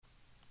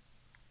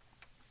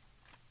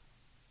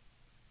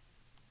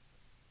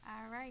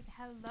right.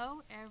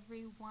 Hello,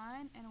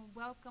 everyone, and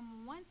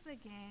welcome once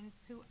again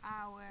to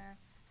our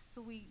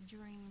Sweet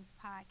Dreams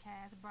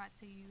podcast brought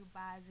to you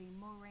by the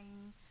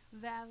Moraine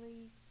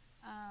Valley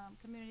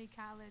Community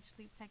College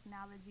Sleep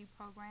Technology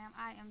program.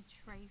 I am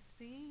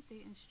Tracy,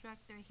 the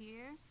instructor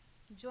here.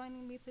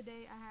 Joining me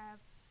today, I have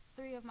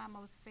three of my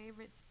most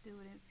favorite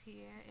students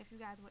here. If you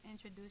guys will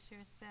introduce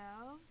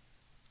yourselves.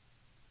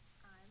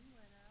 I'm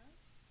Lena.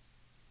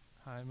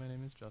 Hi, my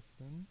name is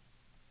Justin.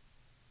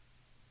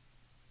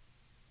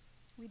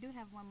 We do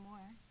have one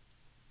more.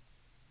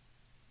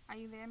 Are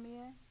you there,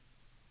 Mia?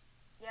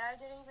 Yeah, I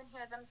didn't even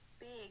hear them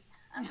speak.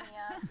 I'm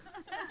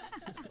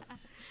Mia.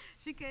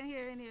 She couldn't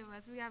hear any of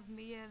us. We have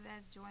Mia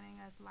that's joining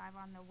us live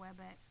on the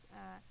WebEx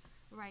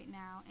right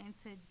now. And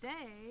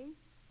today,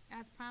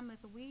 as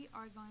promised, we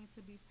are going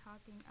to be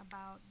talking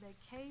about the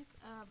case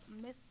of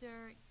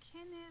Mr.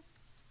 Kenneth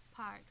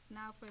Parks.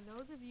 Now, for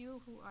those of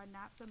you who are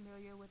not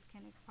familiar with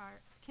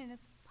Kenneth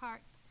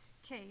Parks'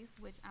 case,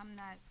 which I'm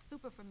not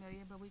super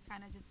familiar, but we've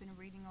kind of just been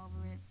reading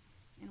over it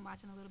and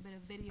watching a little bit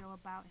of video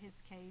about his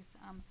case.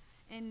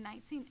 In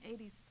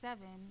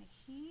 1987,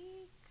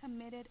 he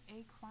committed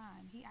a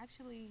crime. He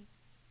actually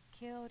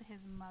killed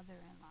his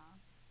mother-in-law.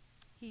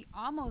 He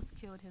almost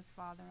killed his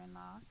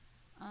father-in-law,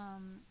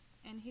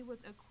 and he was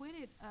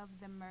acquitted of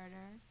the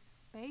murder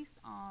based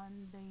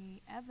on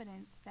the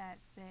evidence that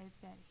said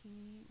that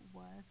he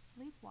was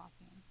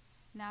sleepwalking.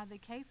 Now, the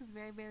case is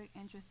very, very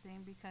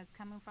interesting because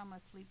coming from a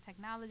sleep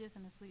technologist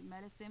and a sleep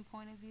medicine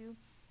point of view,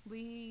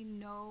 we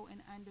know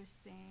and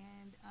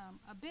understand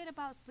a bit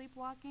about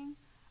sleepwalking.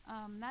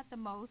 Not the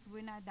most.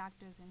 We're not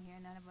doctors in here.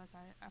 None of us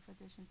are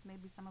physicians.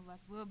 Maybe some of us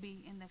will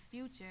be in the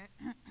future.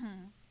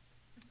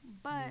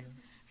 But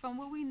from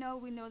what we know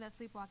that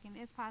sleepwalking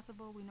is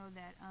possible. We know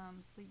that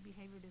sleep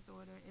behavior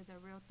disorder is a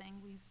real thing.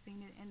 We've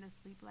seen it in the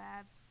sleep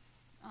labs.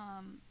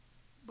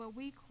 But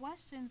we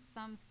question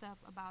some stuff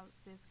about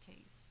this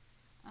case.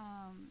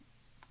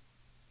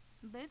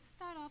 Let's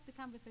start off the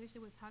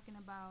conversation with talking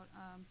about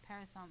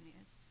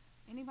parasomnias.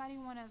 Anybody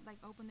want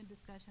to open the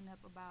discussion up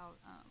about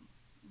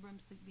REM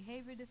sleep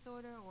behavior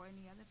disorder or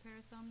any other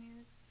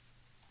parasomnias?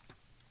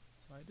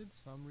 So I did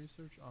some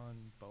research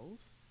on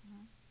both.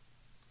 Mm-hmm.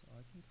 So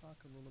I can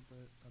talk a little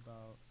bit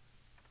about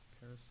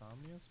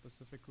parasomnia,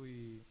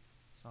 specifically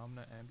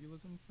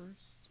somnambulism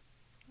first.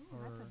 Ooh,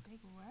 that's a big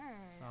word.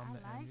 I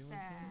like Somnambulism.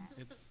 that.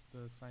 It's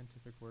the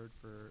scientific word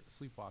for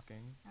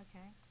sleepwalking.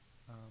 Okay.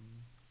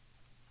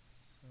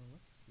 So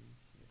let's see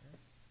here.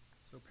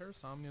 So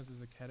parasomnias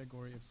is a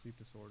category of sleep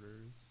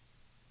disorders.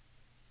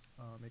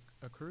 It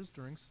occurs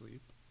during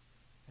sleep,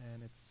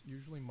 and it's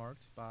usually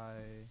marked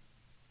by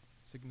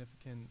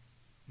significant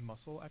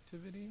muscle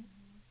activity.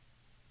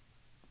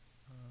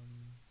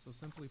 So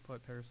simply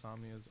put,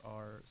 parasomnias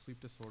are sleep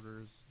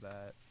disorders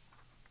that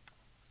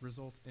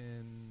result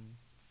in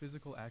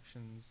physical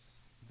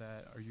actions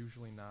that are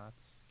usually not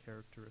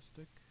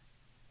characteristic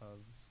of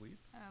sleep.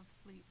 Of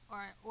sleep,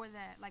 or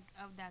that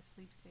of that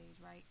sleep stage,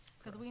 right?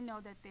 Because we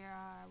know that there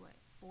are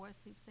 4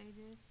 sleep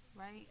stages,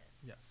 right?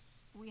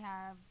 Yes. We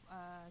have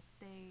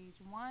stage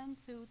 1,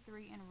 2,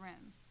 3, and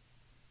REM,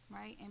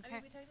 right? And I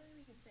mean, technically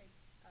we could say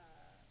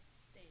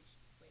stage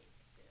wake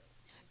too,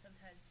 and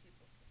sometimes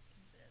people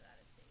consider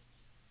that a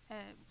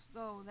stage.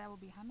 so that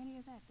would be, how many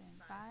is that then?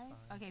 5?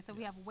 Five, Okay, so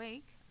we have yes.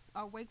 wake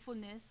or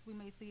wakefulness. We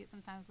may see it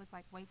sometimes look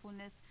like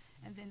wakefulness,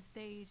 and then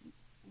stage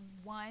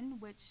 1,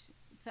 which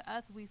to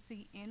us we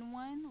see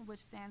N1, which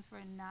stands for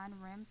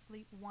non-REM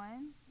sleep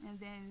 1, and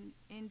then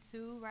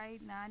N2, right?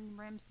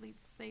 Non-REM sleep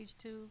stage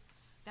 2.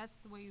 That's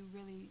where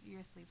you're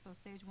asleep. So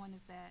stage 1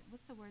 is that,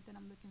 what's the word that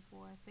I'm looking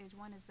for? Stage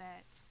 1 is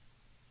that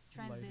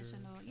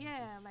transitional,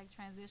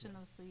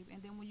 transitional Yes. sleep.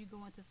 And then when you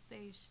go into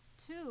stage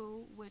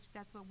 2, which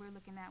that's what we're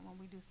looking at when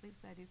we do sleep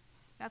studies,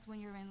 that's when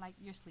you're in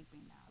you're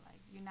sleeping now.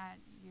 You're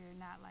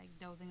not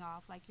dozing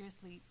off, you're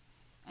asleep.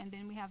 And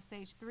then we have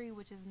stage 3,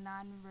 which is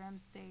non-REM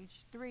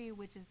stage 3,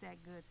 which is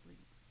that good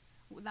sleep.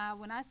 Now,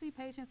 when I see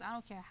patients, I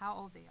don't care how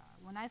old they are.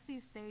 When I see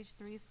stage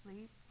 3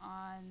 sleep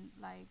on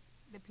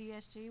the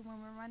PSG when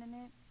we're running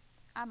it,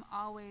 I'm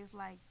always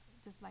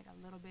just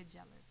a little bit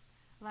jealous.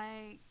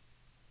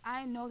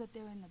 I know that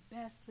they're in the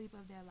best sleep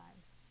of their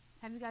life.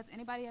 Have you guys,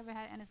 anybody ever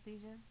had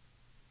anesthesia?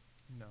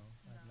 No,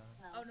 I've not.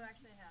 No. Oh no,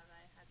 actually I have.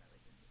 I had my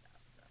wisdom teeth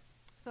out.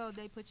 So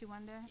they put you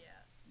under?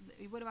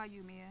 Yeah. What about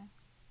you, Mia?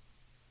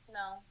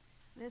 No.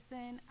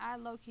 Listen, I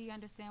low-key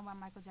understand why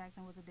Michael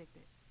Jackson was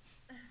addicted.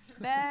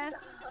 Best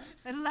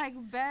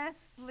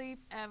sleep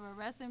ever.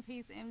 Rest in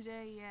peace,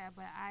 MJ. Yeah,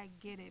 but I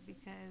get it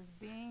because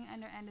being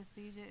under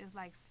anesthesia is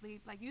like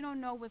sleep. You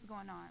don't know what's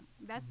going on.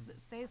 That's the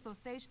stage. So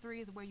stage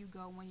 3 is where you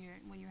go when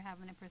you're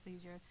having a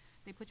procedure.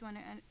 They put you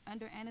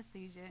under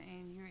anesthesia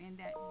and you're in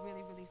that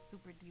really, really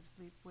super deep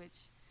sleep,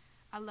 which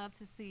I love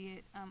to see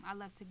it. I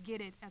love to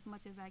get it as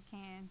much as I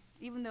can.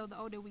 Even though the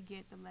older we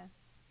get, the less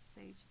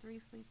stage 3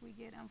 sleep we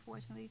get,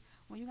 unfortunately.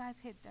 When you guys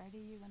hit 30,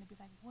 you're going to be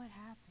like, what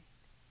happened?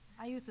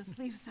 I used to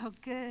sleep so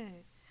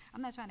good.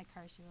 I'm not trying to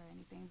curse you or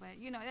anything, but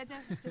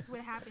that's just what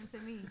happened to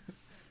me.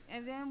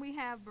 And then we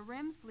have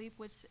REM sleep,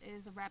 which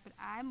is a rapid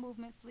eye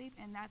movement sleep,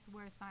 and that's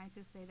where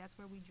scientists say that's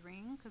where we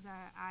dream because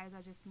our eyes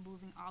are just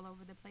moving all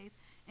over the place.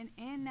 And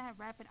in that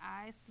rapid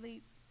eye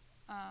sleep,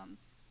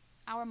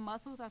 our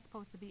muscles are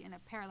supposed to be in a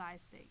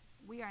paralyzed state.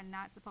 We are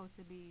not supposed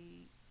to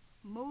be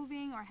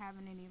moving or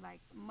having any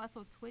like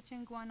muscle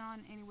twitching going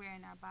on anywhere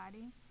in our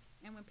body.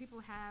 And when people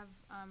have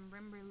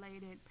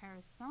REM-related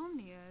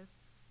parasomnias,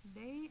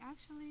 they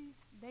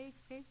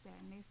escape that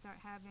and they start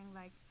having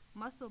like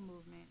muscle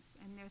movements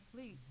in their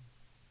sleep.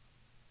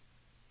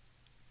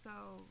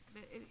 So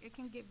it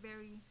can get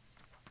very,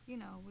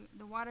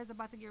 the water's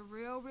about to get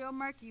real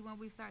murky when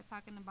we start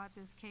talking about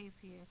this case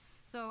here.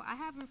 So I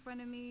have in front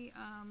of me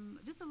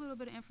just a little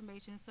bit of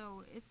information.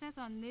 So it says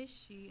on this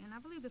sheet, and I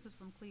believe this was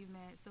from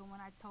Cleveland. So when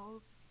I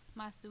told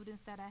my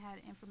students that I had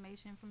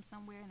information from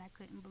somewhere and I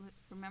couldn't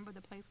remember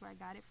the place where I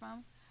got it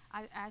from,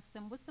 I asked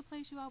them, what's the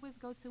place you always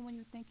go to when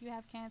you think you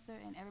have cancer?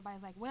 And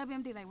everybody's like,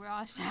 WebMD. Like, we're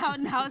all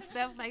shouting out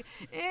stuff like,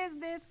 is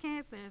this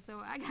cancer?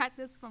 So I got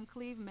this from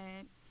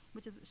Cleveland,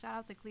 which is, shout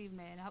out to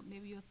Cleveland. I hope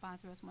maybe you'll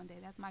sponsor us one day.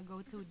 That's my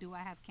go-to, do I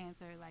have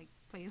cancer, like,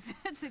 place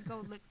to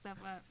go look stuff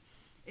up.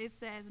 It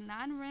says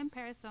non-REM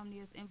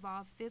parasomnias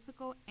involve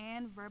physical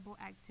and verbal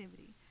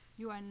activity.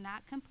 You are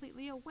not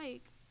completely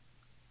awake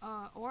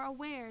or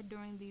aware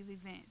during these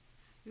events.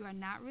 You are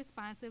not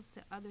responsive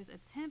to others'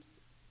 attempts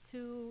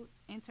to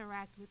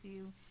interact with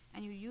you,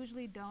 and you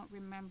usually don't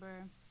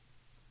remember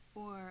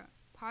or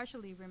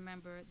partially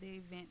remember the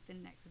event the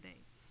next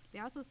day. They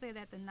also say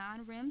that the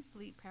non-REM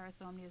sleep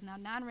parasomnias, now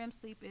non-REM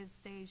sleep is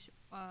stage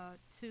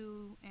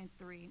 2 and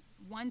 3,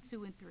 1,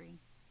 2, and 3.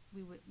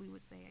 We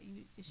would say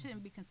it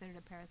shouldn't be considered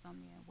a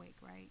parasomnia awake,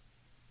 right?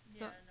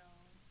 Yeah,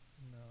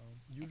 No.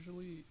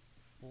 Usually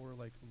for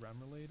like REM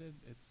related,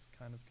 it's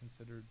kind of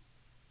considered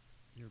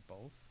you're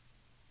both,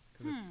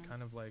 because it's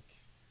kind of like,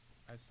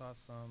 I saw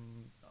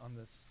some on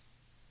this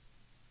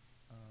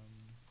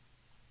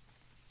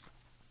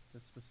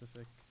this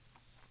specific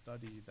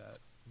study that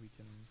we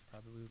can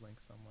probably link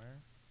somewhere,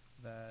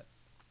 that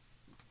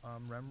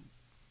REM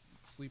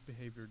sleep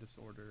behavior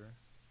disorder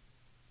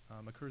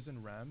occurs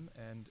in REM,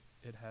 and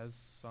it has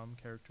some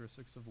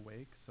characteristics of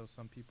wake, so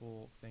some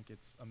people think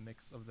it's a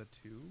mix of the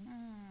two.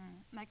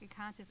 Like a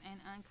conscious and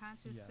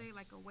unconscious Yes. state,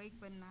 like awake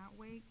but not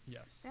awake.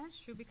 Yes. That's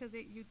true, because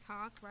you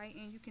talk, right,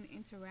 and you can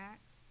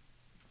interact.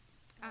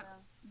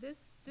 This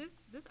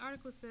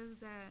article says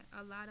that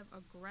a lot of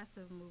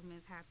aggressive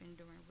movements happen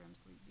during REM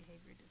sleep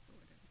behavior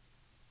disorder.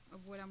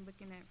 Of what I'm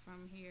looking at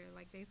from here,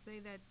 like they say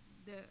that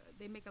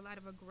they make a lot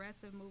of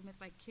aggressive movements,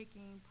 like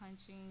kicking,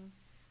 punching,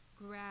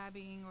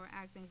 grabbing, or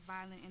acting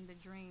violent in the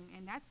dream,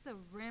 and that's the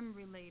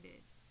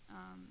REM-related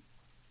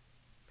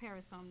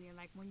parasomnia,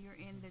 like when you're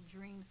in the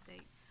dream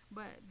state.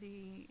 But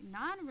the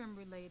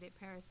non-REM-related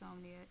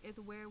parasomnia is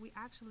where we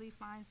actually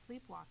find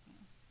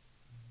sleepwalking.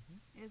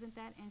 Isn't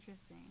that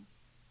interesting?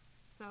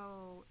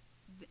 So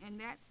in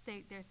that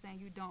state, they're saying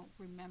you don't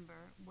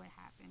remember what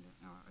happened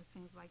or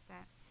things like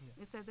that.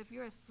 Yeah. It says if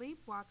you're a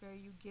sleepwalker,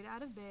 you get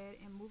out of bed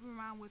and move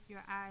around with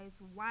your eyes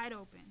wide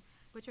open,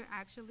 but you're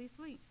actually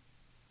asleep.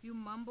 You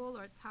mumble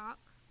or talk.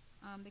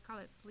 They call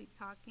it sleep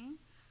talking.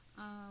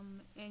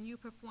 And you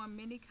perform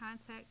many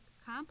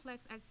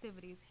complex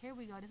activities. Here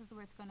we go. This is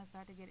where it's going to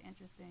start to get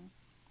interesting.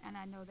 And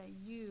I know that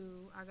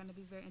you are going to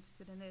be very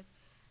interested in this.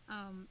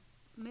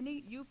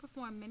 You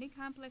perform many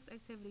complex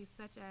activities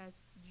such as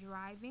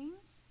driving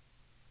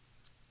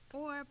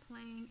or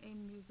playing a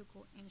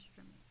musical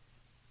instrument.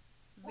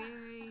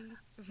 Very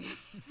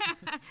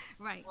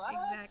right, What?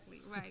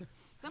 exactly, right.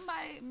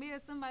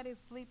 Somebody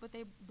asleep, but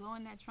they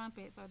blowing that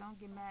trumpet, so don't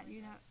get mad,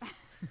 There's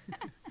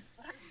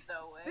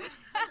no way.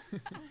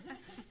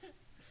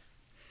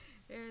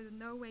 There is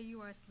no way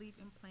you are asleep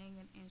and playing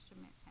an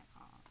instrument at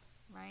all,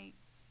 right?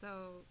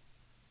 So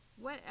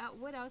what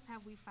else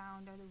have we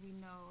found or do we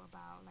know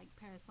about like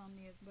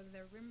parasomnias, whether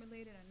they're REM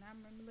related or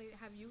non-REM related?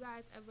 Have you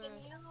guys ever? Can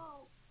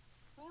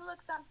you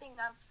look something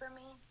up for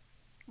me?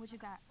 What you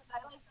got?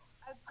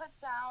 I put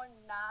down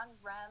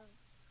non-REM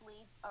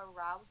sleep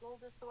arousal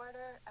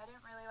disorder. I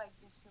didn't really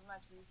do too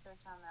much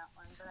research on that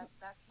one, but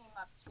that came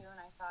up too,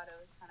 and I thought it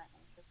was kind of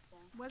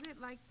interesting. Was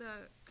it like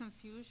the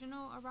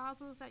confusional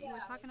arousals that you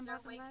were talking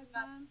about the last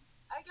time?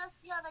 I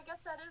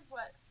guess that is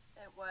what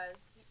it was.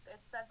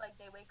 It said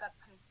they wake up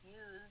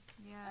confused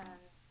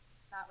and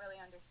not really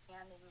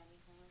understanding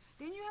anything.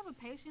 Didn't you have a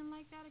patient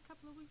like that a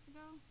couple of weeks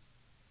ago?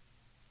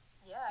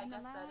 Yeah, I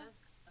guess that is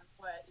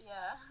what,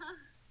 yeah.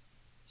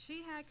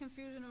 She had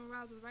confusional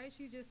arousals, right?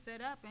 She just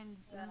sat up and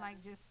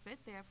just sit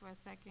there for a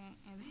second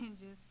and then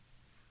just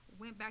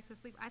went back to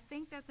sleep. I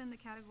think that's in the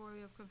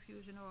category of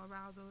confusional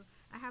arousal.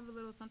 I have a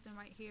little something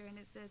right here, and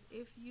it says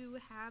if you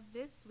have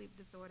this sleep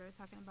disorder,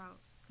 talking about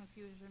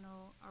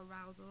confusional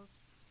arousals,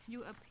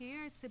 you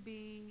appear to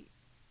be,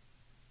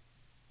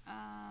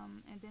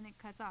 and then it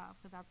cuts off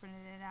because I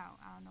printed it out.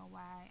 I don't know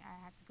why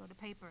I have to go to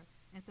paper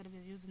instead of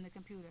just using the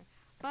computer.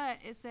 But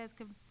it says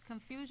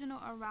confusional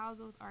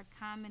arousals are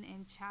common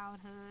in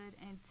childhood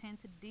and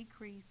tend to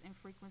decrease in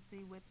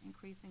frequency with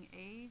increasing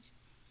age.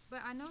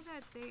 But I know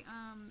that they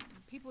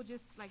people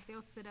just like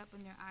they'll sit up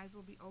and their eyes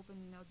will be open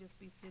and they'll just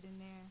be sitting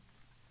there,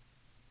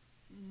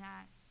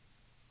 not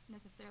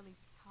necessarily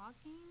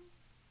talking.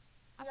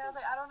 Yeah, I was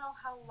like, I don't know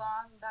how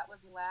long that would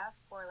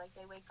last for. Like,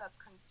 they wake up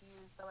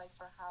confused, but like,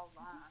 for how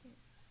long?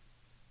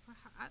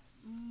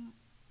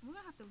 We're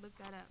gonna have to look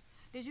that up.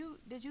 Did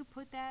you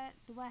put that?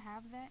 Do I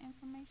have that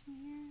information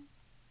here?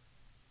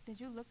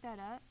 Did you look that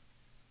up?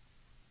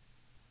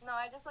 No,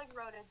 I just like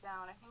wrote it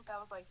down. I think that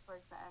was like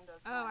towards the end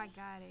of Oh, I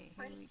got it.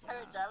 Here we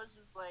research. go. I was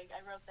just like,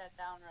 I wrote that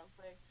down real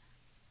quick.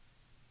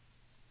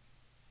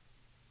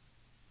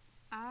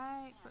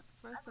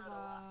 First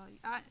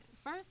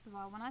of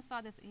all, when I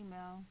saw this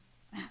email,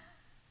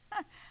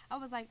 I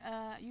was like,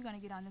 you're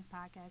gonna get on this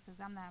podcast because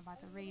I'm not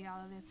about to read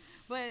all of this.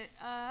 But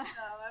no,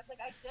 I was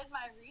like, I did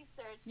my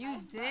research.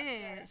 You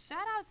did.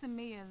 Shout out to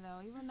Mia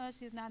though, even though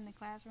she's not in the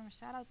classroom.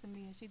 Shout out to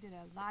Mia. She did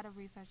a lot of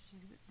research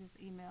for this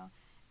email,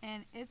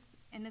 and it's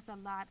a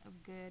lot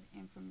of good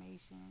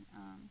information.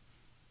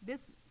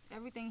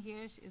 Everything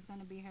here is going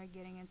to be her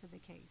getting into the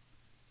case,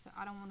 so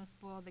I don't want to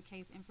spoil the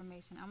case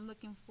information. I'm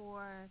looking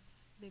for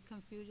the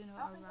confusion or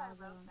arousal. I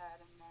wrote that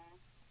in there.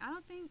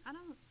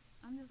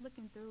 I'm just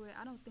looking through it.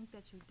 I don't think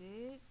that you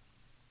did,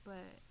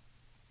 but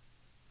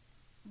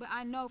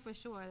I know for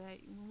sure that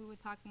when we were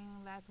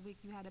talking last week,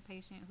 you had a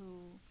patient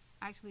who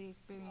actually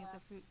experienced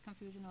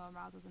confusion or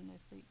arousals in their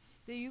sleep.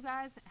 Do you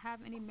guys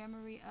have any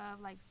memory of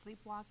like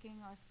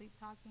sleepwalking or sleep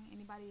talking?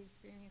 Anybody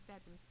experience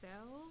that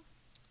themselves?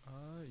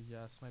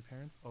 Yes, my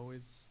parents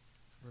always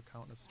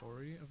recount a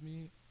story of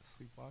me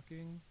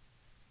sleepwalking,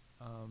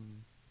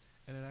 and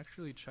it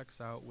actually checks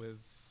out with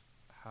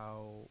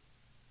how,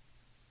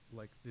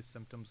 like, the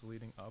symptoms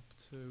leading up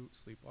to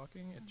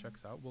sleepwalking, it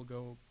checks out. We'll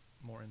go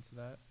more into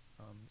that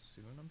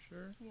soon, I'm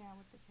sure. Yeah,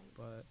 with the case.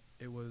 But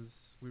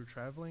we were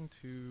traveling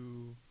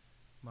to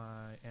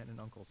my aunt and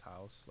uncle's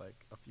house,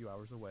 like, a few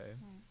hours away,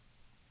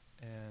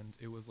 and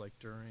it was, like,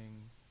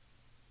 during,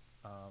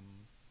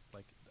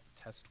 like,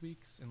 test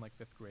weeks in, like,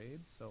 5th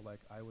grade, so, like,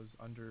 I was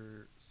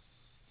under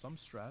some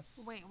stress.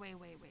 Wait.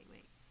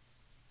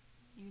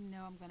 You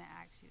know I'm going to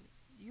ask you.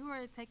 You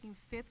were taking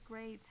 5th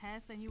grade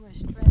tests and you were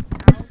stressed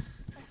out?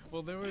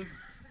 Well, there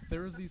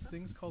was these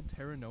things called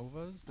Terra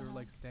Novas. They were,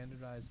 like,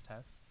 standardized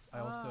tests. I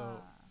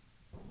also,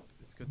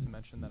 it's good to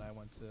mention that I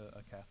went to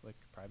a Catholic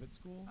private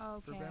school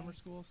for grammar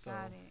school. So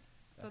got it.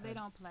 So they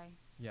don't play.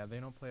 Yeah, they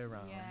don't play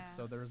around. Yeah.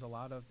 So there was a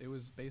lot of, it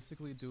was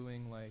basically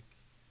doing, like,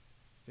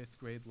 5th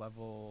grade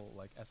level,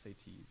 like,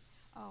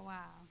 SATs. Oh,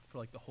 wow. For,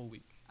 like, the whole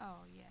week.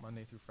 Oh, yeah.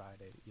 Monday through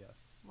Friday,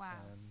 yes. Wow.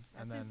 And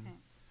That's then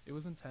intense. it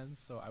was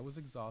intense, so I was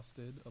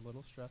exhausted, a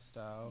little stressed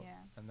out. Yeah.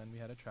 And then we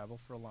had to travel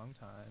for a long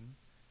time.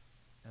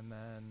 And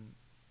then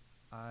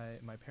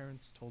my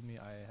parents told me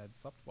I had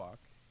sleptwalk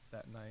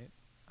that night.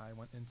 I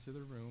went into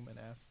the room and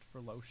asked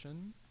for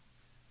lotion.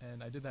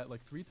 And I did that,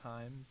 like, 3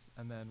 times.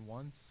 And then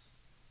once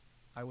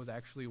I was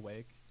actually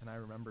awake, and I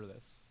remember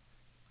this,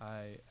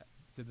 I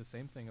did the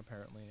same thing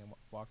apparently and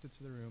walked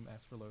into the room,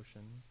 asked for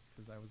lotion,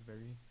 because I was a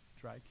very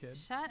dry kid.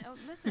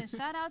 Listen,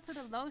 shout out to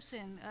the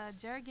lotion.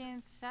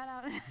 Jergens, shout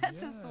out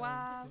to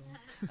Suave,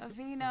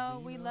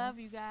 Aveeno. We love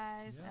you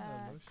guys.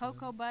 Yeah,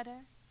 cocoa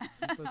butter.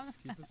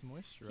 Keep us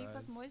moisturized. Keep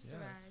us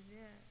moisturized, yes.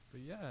 yeah.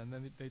 But yeah, and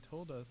then they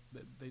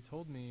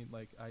told me,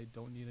 like, I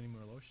don't need any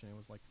more lotion. It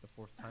was like the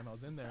 4th time I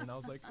was in there, and I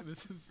was like,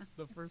 this is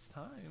the first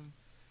time.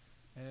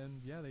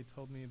 And yeah, they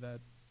told me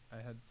that I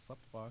had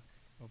sleptwalk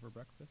over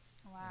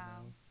breakfast.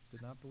 Wow. And I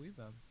did not believe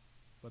them,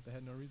 but they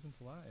had no reason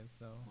to lie.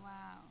 So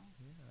wow.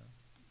 Yeah.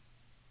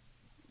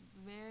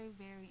 Very,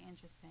 very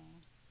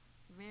interesting.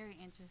 Very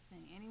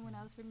interesting. Anyone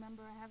else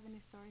remember or have any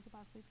stories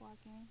about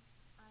sleepwalking?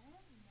 I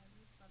have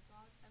never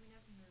sleptwalked. I mean,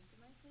 I've moved in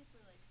my sleep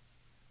where, like,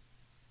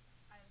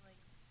 I've, like,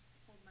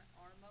 pulled my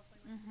arm up. Like,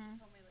 my sister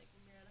told me, like,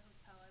 when we were at a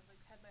hotel, I've, like,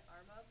 had my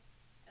arm up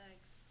and,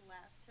 like,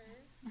 slapped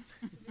her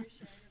because we were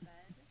sharing a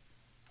bed.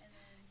 And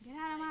then Get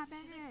out of my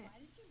bed. She's like,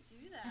 why did you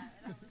do that?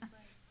 And I was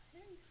like,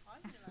 what are you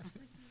talking about?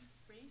 She's like, you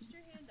raised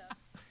your hand up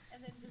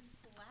and then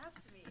just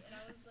slapped me. And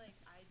I was like,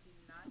 I did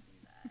not do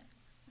that.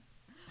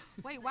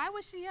 Wait, why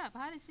was she up?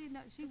 How did she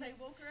know? She's I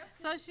woke her up.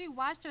 So she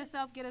watched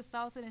herself get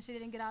assaulted and she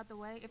didn't get out the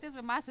way? If this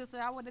was my sister,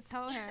 I would have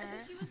told her,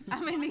 She was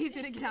I'm going to need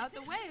you to get out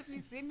the way if you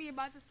see me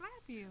about to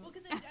slap you. Well,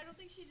 because I don't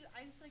think she did.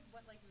 I just, like,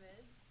 went like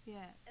this.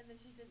 Yeah. And then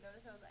she didn't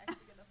notice I was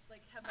actually going to,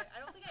 like, have my, I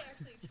don't think I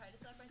actually tried to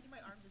slap her. I think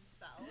my arm just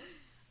fell. And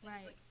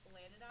Right. just, like,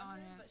 landed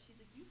on her. But she's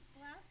like, you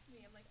slapped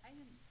me. I'm like, I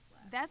didn't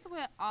slap That's you.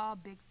 what all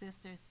big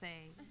sisters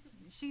say.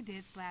 She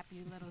did slap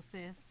you, little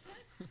sis.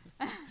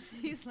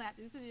 She slapped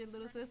you. This is your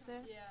little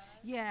sister? Yeah.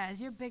 Yeah, it's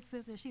your big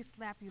sister. She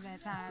slapped you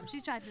that time. She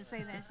tried to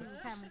say that she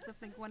was having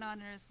something going on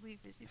in her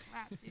sleep and she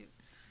slapped you.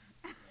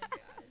 Oh my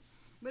gosh.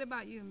 What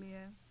about you,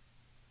 Mia?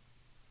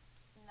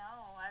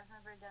 No, I've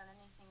never done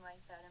anything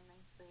like that in my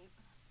sleep.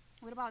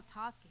 What about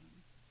talking?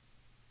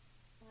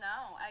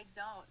 No, I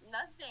don't.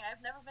 Nothing.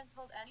 I've never been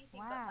told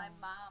anything but my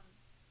mom.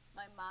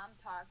 My mom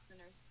talks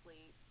in her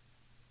sleep.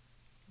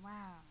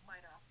 Wow.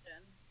 Quite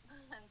often.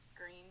 And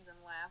screams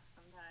and laughs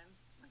sometimes.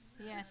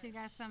 Yeah, she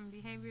got some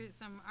behavior,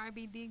 some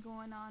RBD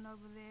going on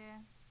over there.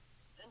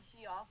 And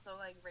she also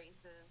like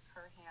raises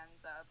her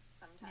hands up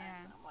sometimes,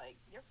 Yeah. and I'm like,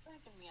 you're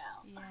freaking me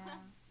out. Yeah,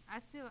 I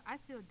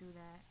still do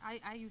that.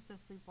 I used to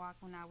sleepwalk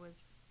when I was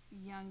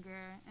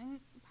younger, and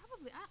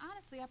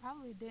I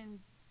probably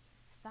didn't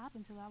stop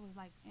until I was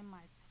like in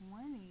my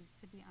 20s.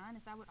 To be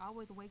honest, I would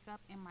always wake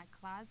up in my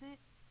closet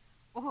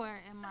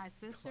or in my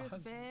sister's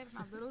Closet. bed,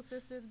 my little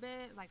sister's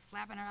bed, like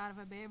slapping her out of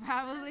her bed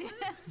probably.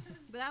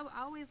 But I would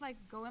always like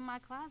go in my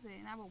closet,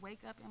 and I would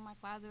wake up in my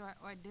closet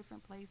or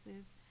different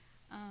places.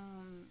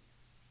 Um,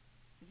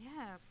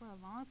 yeah, for a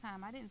long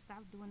time. I didn't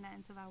stop doing that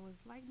until I was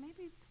like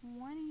maybe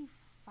 25-ish.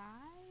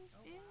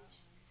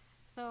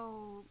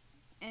 So,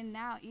 and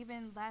now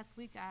even last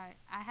week I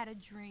had a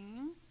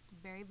dream,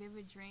 very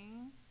vivid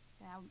dream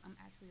that I'm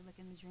actually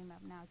looking the dream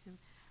up now too,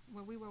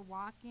 where we were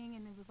walking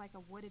and it was like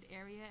a wooded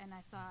area and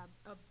I saw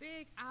a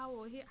big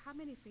owl. How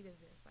many feet is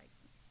this? Like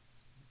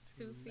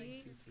 2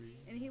 feet? 2, 3.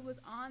 And he was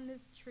on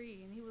this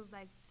tree and he was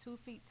like 2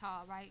 feet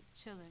tall, right?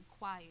 Chilling,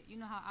 quiet. You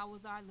know how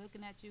owls are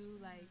looking at you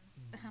like,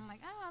 I'm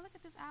like, oh, look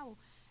at this owl.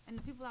 And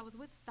the people I was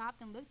with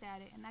stopped and looked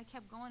at it and I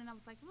kept going and I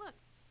was like, look,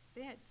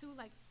 they had 2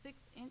 like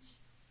 6-inch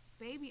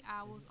baby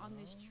owls on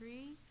this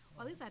tree.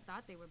 Well, at least I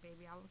thought they were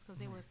baby owls because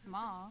they were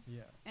small.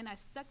 Yeah. And I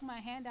stuck my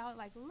hand out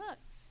like, look,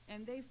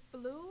 and they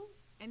flew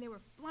and they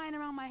were flying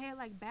around my head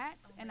like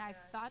bats. And I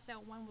thought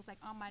that one was like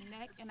on my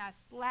neck and I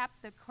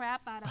slapped the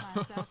crap out of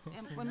myself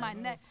with my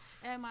neck.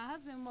 And my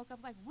husband woke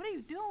up like, what are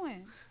you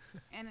doing?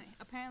 And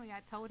apparently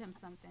I told him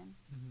something.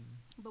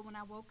 But when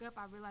I woke up,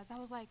 I realized I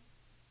was like,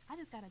 I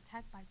just got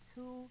attacked by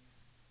 2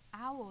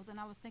 owls. And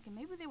I was thinking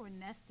maybe they were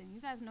nesting.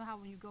 You guys know how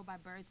when you go by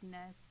birds'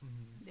 nests,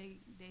 they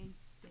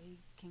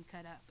can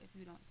cut up if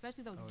you don't,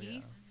 especially those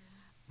geese.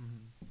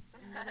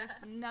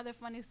 Another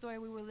funny story,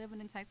 we were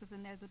living in Texas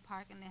and there's a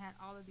park and they had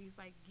all of these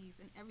like geese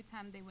and every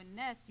time they would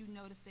nest, you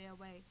know to stay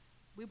away.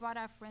 We brought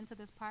our friend to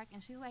this park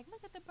and she's like,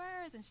 look at the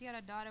birds, and she had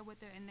her daughter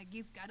with her and the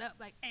geese got up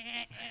like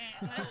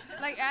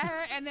like at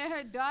her, and then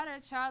her daughter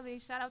Charlie,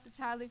 shout out to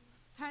Charlie,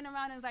 turned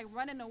around and is like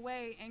running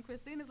away and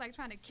Christina's like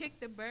trying to kick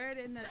the bird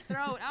in the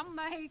throat. I'm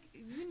like,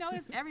 you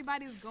notice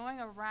everybody's going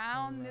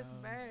around this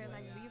bird,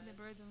 like leave the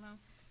birds alone.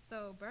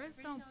 So birds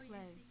don't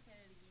play.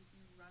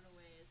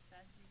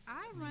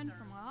 I run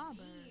from all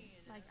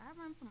birds. Like, I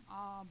run from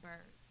all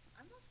birds.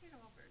 I'm not scared of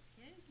all birds.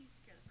 Canada geese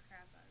scare the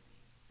crap out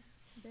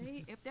of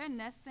me. If they're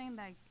nesting,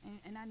 like,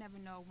 and I never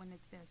know when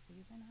it's their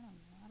season. I don't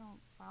know. I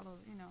don't follow,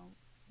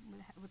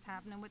 what's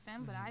happening with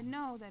them. But I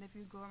know that if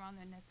you go around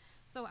their nest.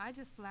 So I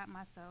just slapped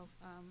myself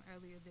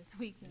earlier this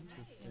week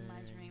in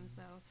my dream.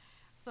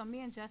 So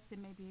me and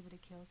Justin may be able to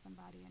kill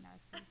somebody in our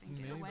sleep and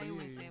get away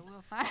with it.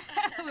 We'll find.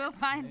 We'll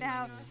find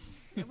out.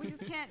 We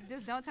just can't.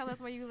 Just don't tell us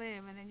where you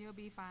live, and then you'll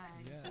be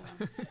fine. Yeah.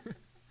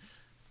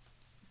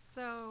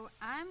 So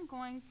I'm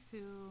going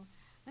to.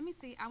 Let me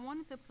see. I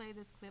wanted to play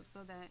this clip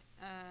so that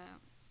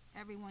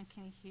everyone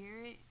can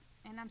hear it.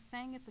 And I'm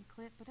saying it's a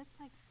clip, but it's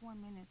like 4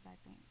 minutes, I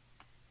think.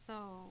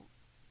 So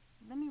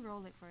let me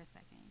roll it for a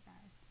second, you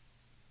guys.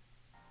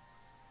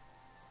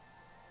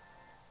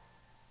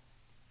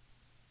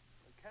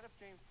 Kenneth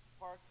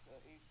Parks,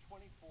 age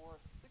 24,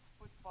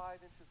 6'5"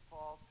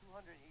 tall,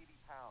 280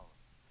 pounds.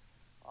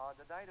 On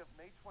the night of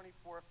May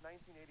 24th,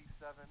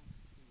 1987,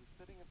 he was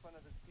sitting in front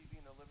of his TV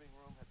in the living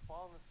room, had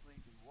fallen asleep.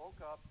 He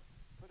woke up,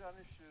 put on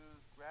his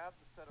shoes, grabbed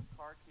a set of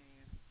car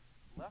keys,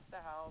 left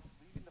the house,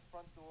 leaving the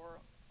front door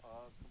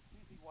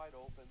completely wide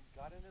open,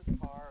 got in his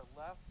car,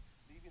 left,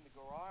 leaving the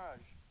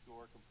garage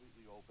door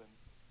completely open.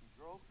 He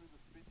drove through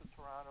the streets of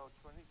Toronto,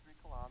 23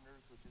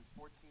 kilometers, which is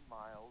 14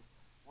 miles,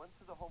 went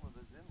to the home of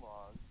his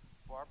in-laws,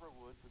 Barbara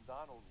Woods and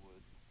Donald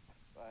Woods,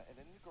 and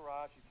in the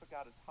garage he took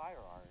out a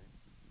tire iron,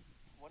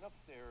 went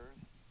upstairs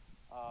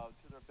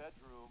to their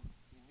bedroom.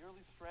 He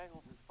nearly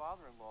strangled his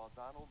father-in-law,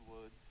 Donald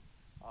Woods,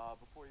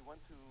 before he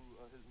went to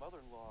his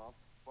mother-in-law,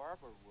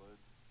 Barbara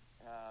Woods.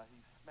 He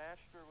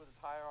smashed her with a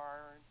tire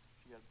iron.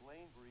 She had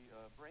brain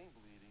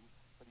bleeding,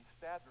 but he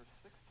stabbed her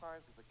 6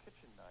 times with a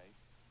kitchen knife,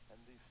 and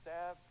the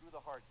stab through the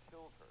heart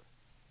killed her.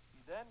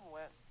 He then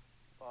went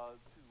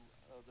to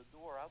the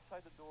door,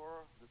 outside the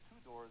door, the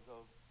 2 doors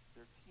of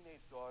their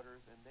teenage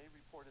daughters, and they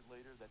reported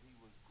later that he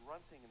was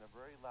grunting in a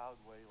very loud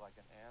way like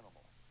an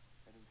animal.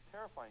 And it was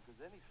terrifying because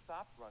then he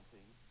stopped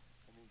grunting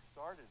and he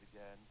started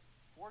again.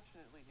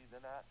 Fortunately, he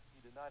did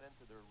not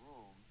enter their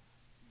room.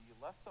 He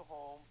left the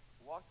home,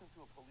 walked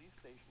into a police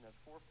station at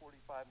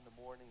 4:45 in the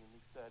morning, and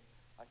he said,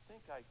 I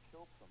think I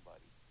killed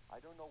somebody.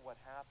 I don't know what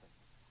happened.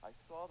 I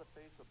saw the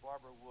face of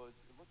Barbara Woods.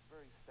 It looked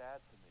very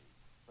sad to me,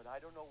 but I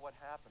don't know what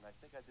happened. I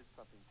think I did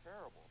something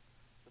terrible.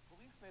 The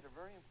police made a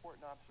very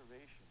important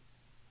observation.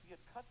 He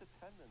had cut the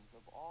tendons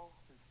of all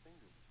his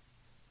fingers,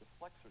 the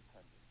flexor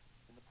tendons.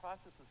 In the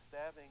process of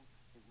stabbing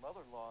his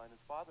mother-in-law and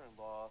his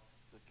father-in-law,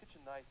 the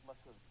kitchen knife must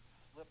have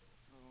slipped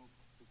through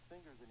his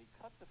fingers, and he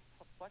cut the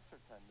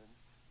flexor tendons.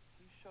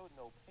 He showed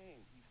no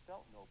pain. He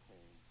felt no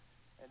pain.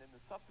 And in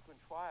the subsequent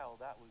trial,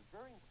 that was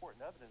very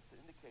important evidence to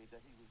indicate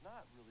that he was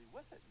not really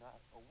with it, not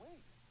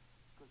awake.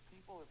 Because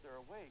people, if they're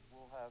awake,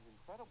 will have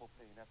incredible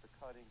pain after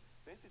cutting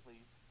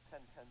basically 10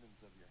 tendons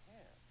of your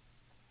hand.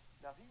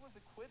 Now, he was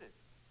acquitted.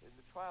 in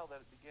the trial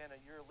that began a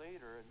year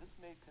later, and this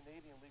made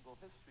Canadian legal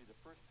history the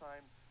first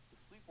time the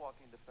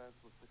sleepwalking defense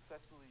was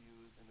successfully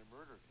used in a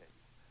murder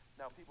case.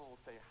 Now, people will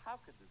say, how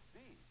could this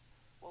be?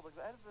 Well,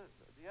 the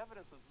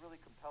evidence was really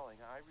compelling.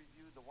 I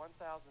reviewed the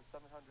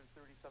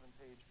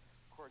 1,737-page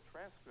court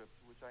transcript,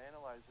 which I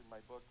analyzed in my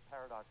book,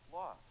 Paradox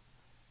Lost.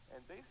 And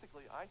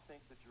basically, I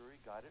think the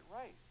jury got it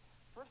right.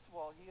 First of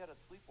all, he had a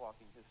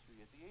sleepwalking history.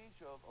 At the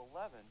age of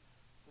 11,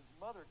 his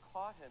mother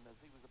caught him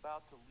as he was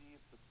about to leave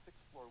the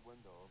sixth-floor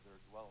window of their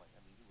dwelling.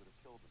 I mean, he would have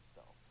killed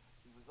himself.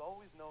 He was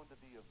always known to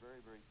be a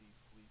very, very deep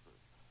sleeper.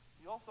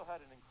 He also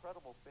had an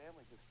incredible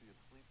family history of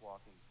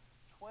sleepwalking.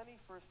 20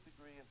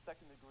 first-degree and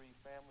second-degree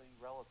family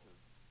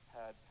relatives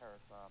had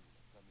parasomnia.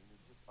 I mean,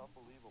 it's just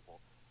unbelievable.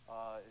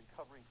 In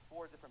covering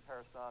 4 different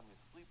parasomnias: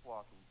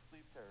 sleepwalking,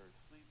 sleep terrors,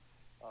 sleep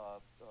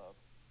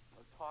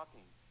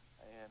talking,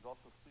 and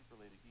also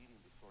sleep-related eating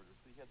disorders.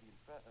 So he had the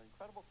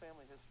incredible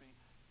family history.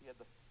 He had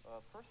the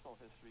personal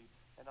history.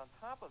 And on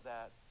top of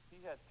that,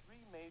 he had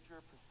 3 major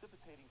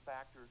precipitating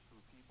factors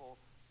for people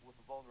with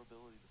a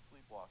vulnerability to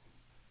sleepwalking.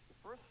 The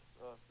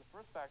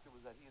first factor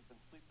was that he had been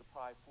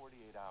sleep-deprived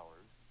 48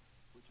 hours,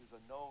 which is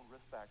a known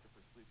risk factor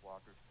for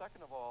sleepwalkers.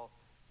 Second of all,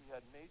 he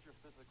had major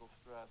physical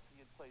stress. He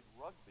had played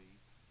rugby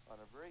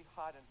on a very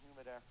hot and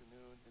humid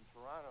afternoon in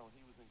Toronto, and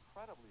he was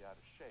incredibly out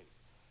of shape.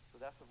 So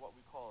that's what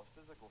we call a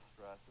physical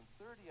stress. And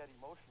third, he had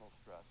emotional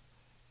stress.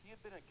 He had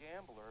been a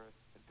gambler,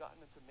 had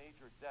gotten into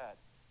major debt,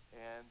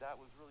 and that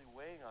was really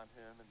weighing on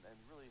him and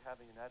really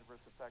having an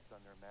adverse effect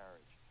on their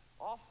marriage.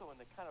 Also, in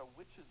the kind of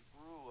witch's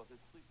brew of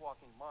his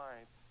sleepwalking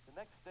mind, the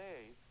next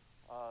day,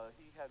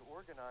 he had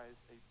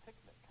organized a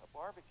picnic, a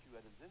barbecue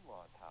at his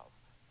in-laws' house.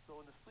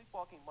 So in the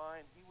sleepwalking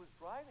mind, he was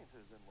driving to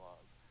his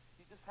in-laws.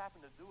 He just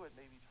happened to do it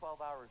maybe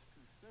 12 hours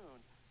too soon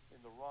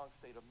in the wrong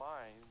state of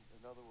mind,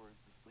 in other words,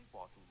 the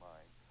sleepwalking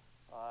mind.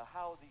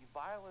 How the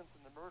violence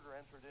and the murder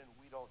entered in,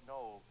 we don't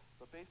know,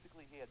 but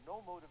basically he had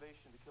no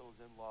motivation to kill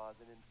his in-laws,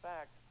 and in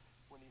fact,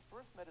 when he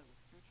first met his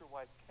future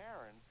wife,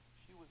 Karen,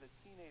 she was a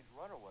teenage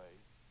runaway,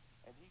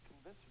 and he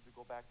convinced her to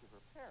go back to her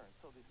parents.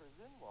 So his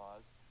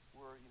in-laws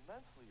were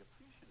immensely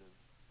appreciative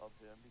of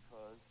him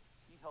because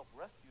he helped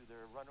rescue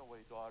their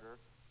runaway daughter,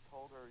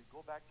 told her,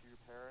 go back to your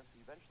parents.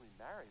 He eventually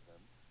married them,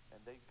 and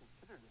they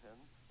considered him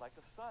like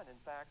a son. In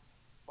fact,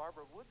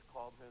 Barbara Woods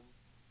called him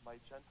my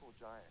gentle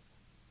giant,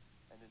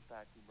 and in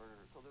fact, he murdered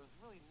her. So there was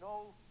really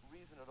no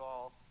reason at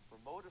all for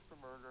motive for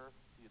murder.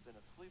 He had been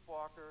a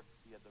sleepwalker,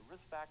 he had the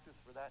risk factors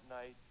for that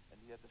night, and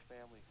he had the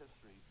family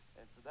history.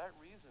 And for that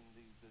reason,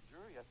 the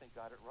jury, I think,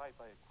 got it right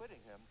by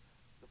acquitting him.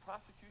 The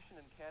prosecution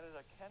in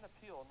Canada can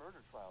appeal a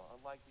murder trial,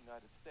 unlike the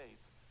United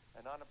States,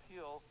 and on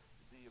appeal,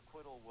 the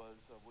acquittal was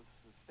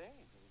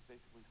sustained. It was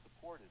basically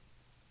supported.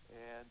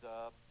 And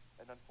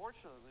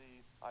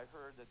unfortunately, I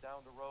heard that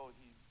down the road,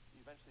 he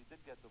eventually did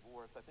get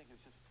divorced. I think it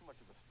was just too much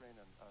of a strain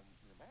on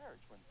your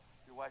marriage when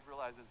your wife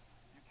realizes,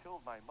 you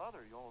killed my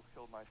mother, you almost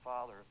killed my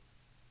father.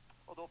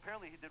 Although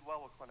apparently he did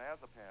well with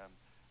clonazepam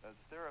as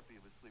therapy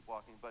of his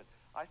sleepwalking. But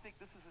I think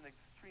this is an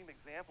extreme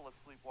example of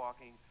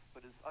sleepwalking,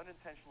 but is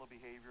unintentional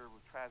behavior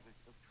with tragic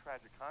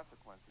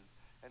consequences.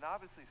 And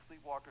obviously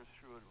sleepwalkers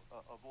should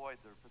avoid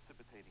their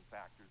precipitating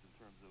factors in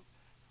terms of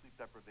sleep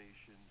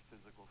deprivation,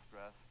 physical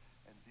stress,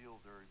 and deal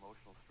with their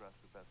emotional stress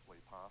the best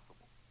way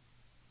possible.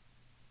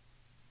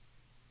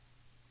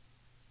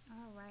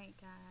 All right,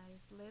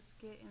 guys, let's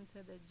get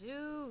into the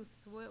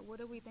juice. What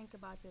do we think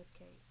about this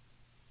case?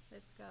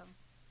 Let's go.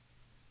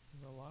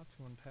 There's a lot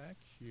to unpack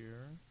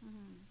here,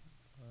 Mm-hmm.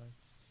 but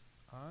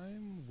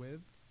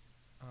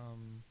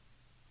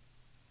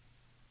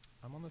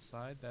I'm on the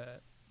side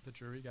that the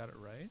jury got it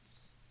right.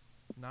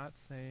 Not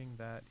saying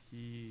that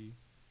he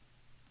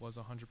was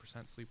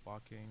 100%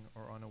 sleepwalking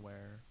or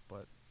unaware,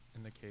 but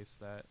in the case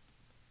that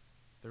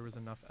there was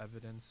enough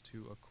evidence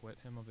to acquit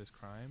him of his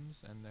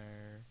crimes, and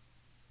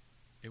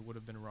it would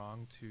have been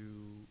wrong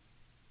to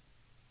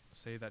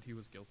say that he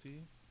was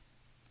guilty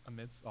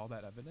amidst all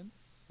that evidence.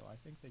 So I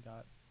think they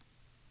got...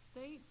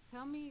 State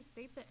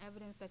the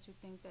evidence that you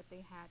think that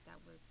they had that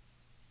was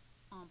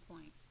on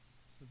point.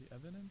 So the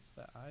evidence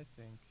that I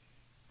think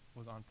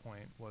was on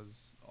point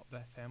was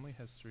the family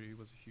history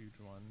was a huge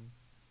one.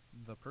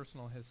 The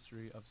personal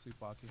history of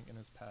sleepwalking in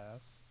his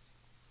past,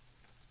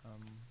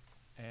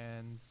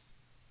 and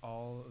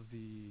all of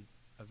the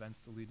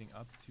events leading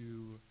up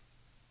to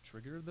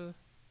trigger the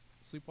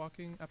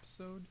sleepwalking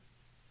episode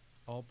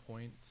all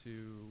point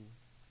to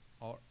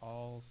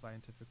all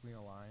scientifically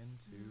aligned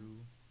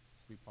to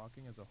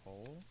sleepwalking as a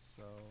whole.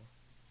 So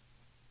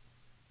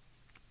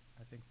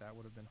I think that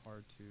would have been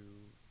hard to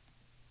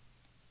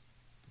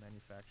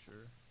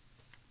manufacture.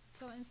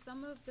 So in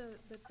some of the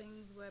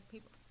things where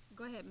people...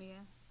 Go ahead,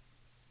 Mia.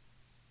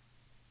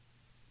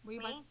 Were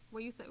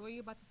you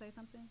about to say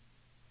something?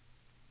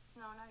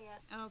 No, not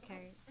yet.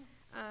 Okay.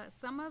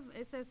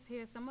 It says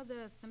here, some of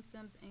the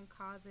symptoms and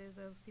causes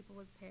of people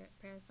with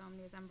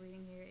parasomnia, as I'm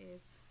reading here,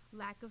 is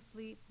lack of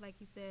sleep, like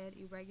you said,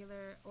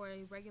 irregular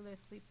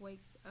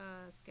sleep-wake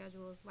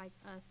schedules, like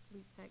us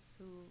sleep techs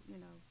who,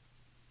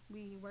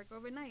 we work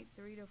overnight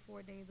 3 to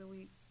 4 days a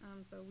week,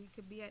 so we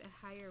could be at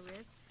a higher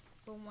risk.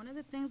 But one of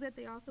the things that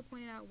they also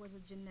pointed out was a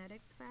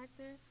genetics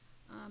factor.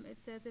 It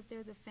says if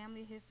there's a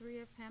family history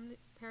of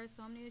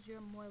parasomnias,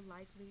 you're more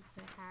likely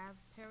to have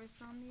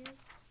parasomnias.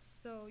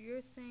 So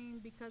you're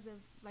saying because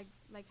of like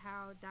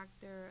how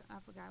I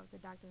forgot what the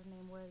doctor's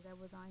name was that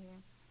was on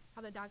here,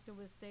 how the doctor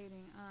was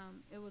stating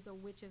it was a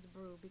witch's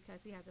brew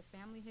because he has a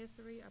family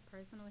history, a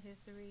personal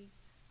history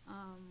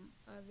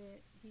of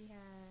it. He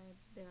had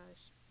the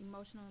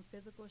emotional and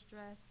physical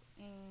stress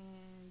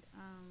and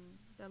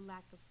the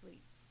lack of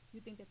sleep.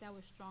 You think that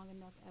was strong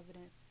enough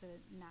evidence to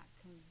not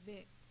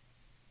convict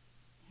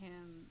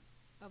him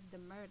of the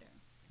murder?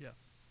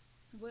 Yes.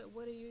 What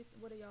are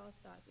y'all's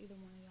thoughts? Either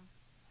one of y'all.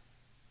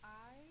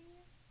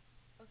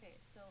 Okay,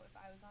 so if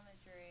I was on the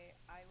jury,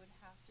 I would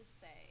have to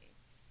say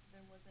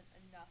there wasn't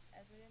enough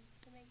evidence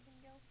to make him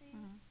guilty.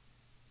 Mm-hmm.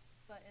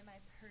 But in my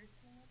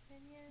personal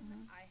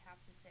opinion, I have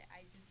to say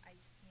I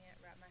can't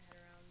wrap my head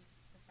around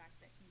the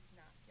fact that he's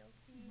not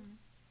guilty. Mm-hmm.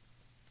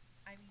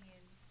 I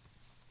mean,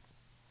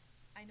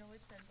 I know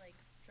it says like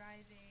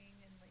driving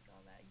and like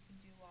all that you can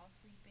do while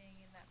sleeping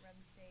in that REM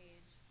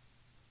stage.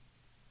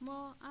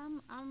 Well,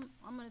 I'm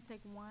gonna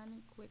take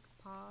one quick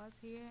pause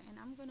here, and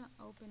I'm gonna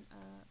open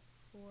up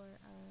for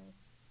us.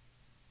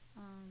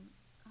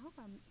 I hope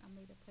I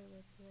made a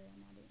playlist here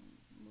and I didn't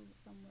move it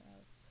somewhere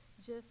else.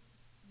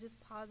 Just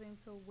pausing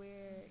to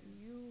where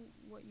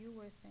what you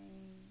were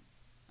saying.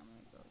 I'm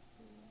gonna go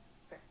to.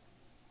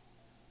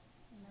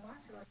 No,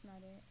 that's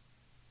not it.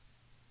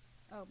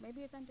 Oh,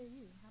 maybe it's under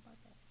you. How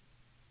about that?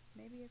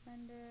 Maybe it's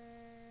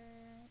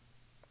under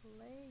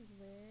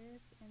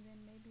playlist, and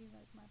then maybe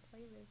like my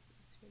playlist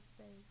should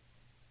say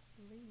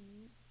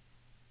sleep.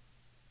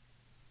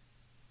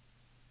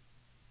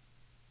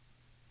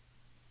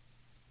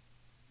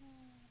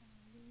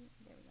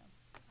 There we go.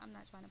 I'm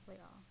not trying to play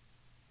all.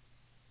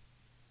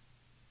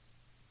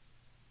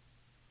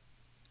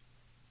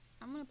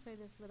 I'm gonna play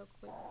this little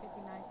quick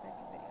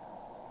 59-second video.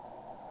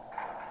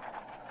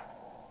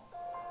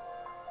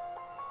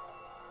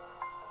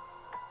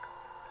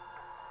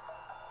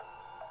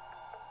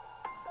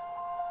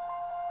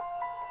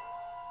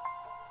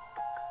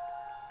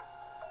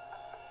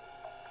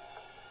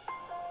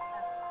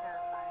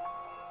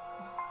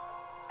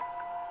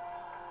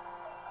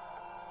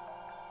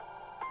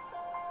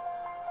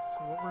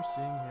 What we're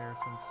seeing here,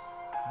 since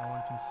no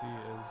one can see,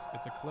 is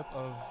it's a clip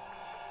of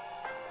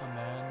a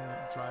man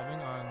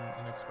driving on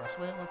an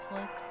expressway, it looks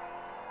like,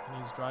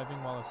 and he's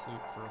driving while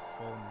asleep for a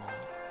full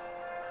minute.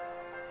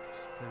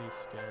 It's pretty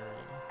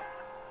scary.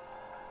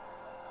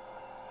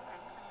 Yeah,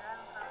 you've been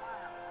driving for a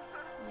while.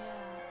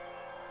 Yeah.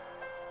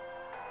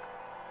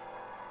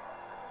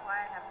 Why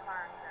I have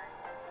car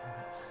anxiety.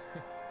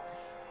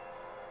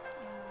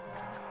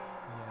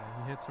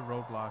 Yeah, he hits a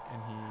roadblock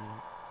and he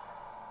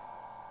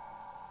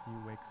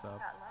wakes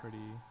up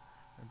pretty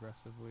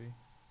aggressively.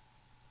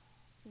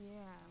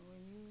 Yeah,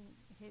 when you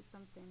hit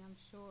something, I'm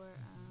sure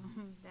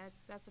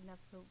that's enough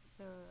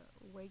to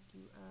wake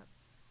you up.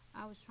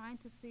 I was trying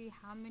to see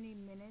how many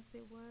minutes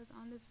it was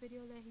on this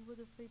video that he was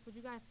asleep. Would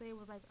you guys say it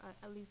was like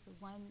at least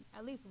 1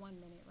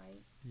 minute,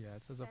 right? Yeah,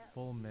 it says a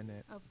full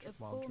minute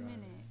while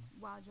driving.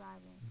 While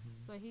driving.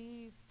 So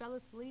he fell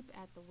asleep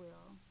at the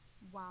wheel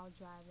while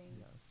driving.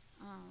 Yes.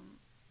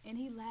 And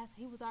he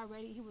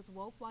was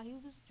woke while he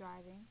was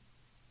driving,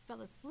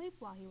 fell asleep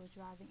while he was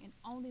driving, and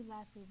only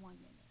lasted 1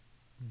 minute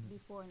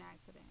before an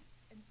accident.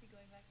 And see,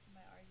 going back to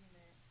my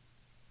argument,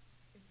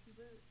 is he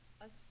was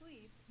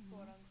asleep,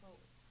 quote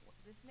unquote.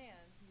 This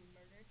man who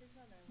murdered his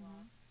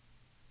mother-in-law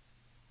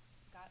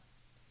got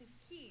his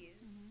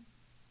keys.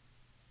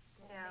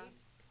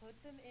 Put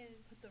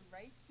the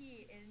right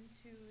key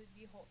into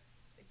the hole.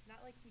 It's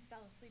not like he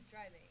fell asleep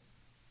driving.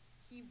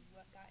 He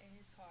got in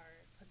his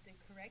car, put the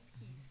correct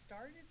key,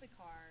 started the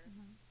car,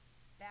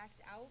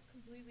 backed out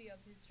completely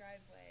of his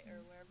driveway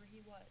or wherever he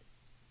was,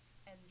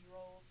 and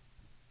drove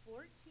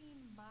 14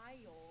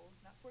 miles,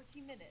 not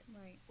 14 minutes,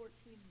 right.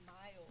 14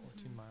 miles.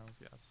 14 miles,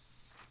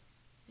 yes.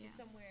 To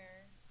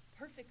somewhere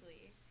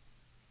perfectly,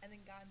 and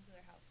then got into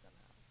their house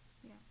somehow.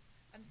 Yeah.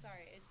 I'm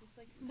sorry, it's just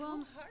like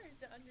so hard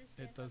to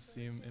understand. It does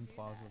seem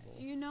implausible.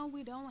 You know,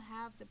 we don't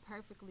have the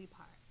perfectly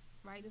part,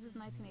 right? This is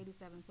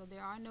 1987, so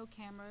there are no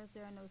cameras,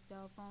 there are no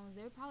cell phones,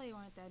 there probably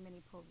aren't that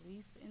many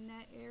police in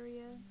that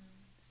area.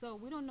 So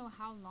we don't know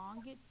how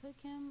long it took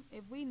him.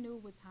 If we knew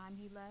what time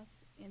he left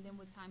and then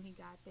what time he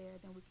got there,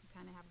 then we can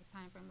kind of have a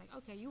time frame. Like,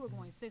 okay, you were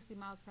going 60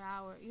 miles per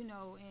hour, you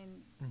know,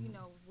 and, you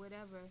know,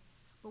 whatever.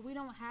 But we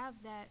don't have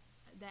that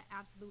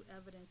absolute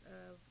evidence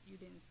of you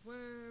didn't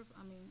swerve.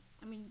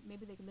 I mean,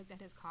 maybe they could look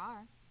at his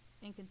car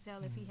and can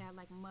tell if he had,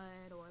 like,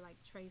 mud or, like,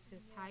 trace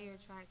his tire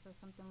tracks or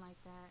something like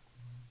that.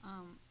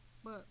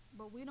 But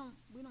we don't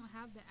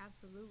have the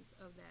absolutes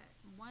of that.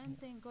 One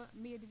thing,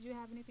 Mia, did you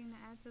have anything to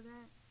add to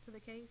that, to the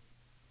case?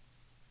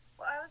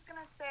 Well, I was going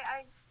to say,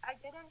 I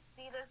didn't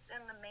see this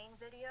in the main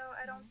video,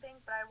 I don't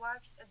think, but I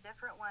watched a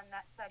different one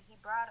that said he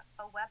brought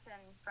a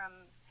weapon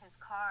from his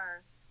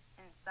car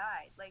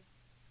inside. Like,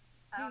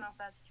 I don't know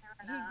if that's true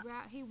or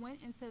not. He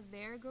went into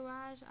their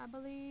garage, I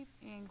believe,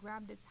 and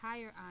grabbed a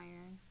tire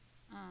iron.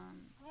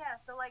 Yeah,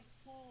 so like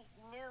he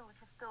knew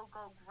to still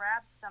go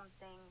grab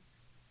something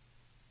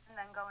and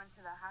then go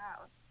into the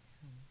house.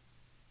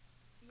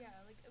 Yeah,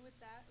 like with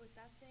that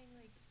saying,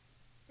 like,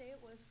 say it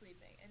was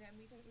sleeping, and then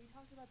we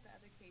talked about the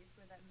other case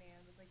where that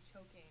man was like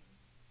choking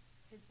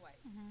his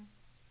wife. Mm-hmm.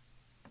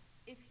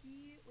 If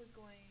he was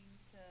going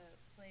to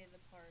play the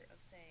part of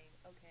saying,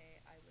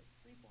 okay, I was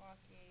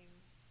sleepwalking,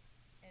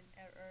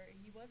 or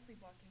he was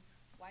sleepwalking,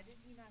 why did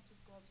he not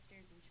just go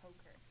upstairs and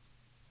choke her?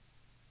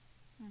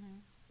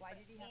 Mm-hmm. Why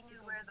did he have to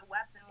knew go where the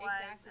weapon was?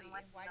 exactly? And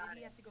Why did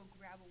he have to go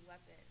grab a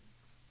weapon?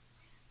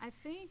 I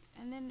think,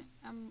 and then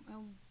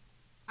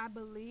I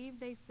believe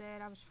they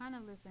said, I was trying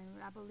to listen,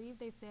 but I believe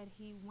they said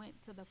he went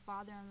to the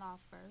father-in-law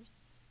first,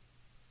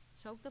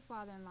 choked the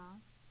father-in-law,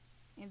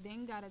 and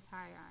then got a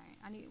tire iron.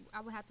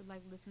 I would have to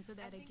like listen to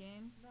that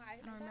again. No, I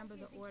don't remember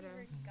the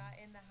order. He got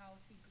in the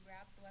house, he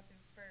grabbed the weapon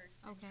first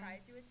and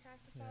tried to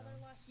attack the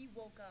father-in-law. He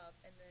woke up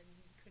and then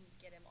he couldn't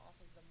get him off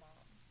of the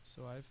mom.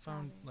 So I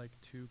found like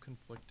two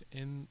conflict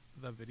in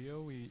the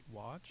video we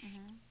watched.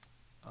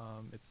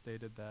 It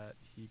stated that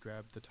he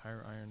grabbed the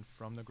tire iron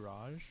from the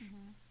garage,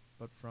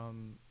 but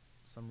from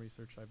some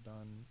research I've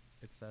done,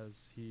 it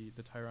says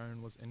the tire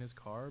iron was in his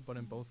car, but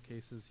in both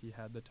cases he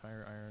had the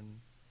tire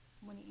iron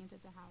when he entered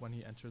the house. When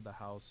he entered the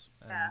house,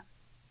 and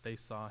they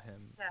saw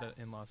him, the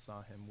in-laws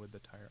saw him with the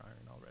tire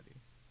iron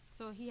already.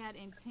 So he had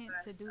intent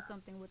to do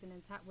something with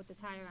the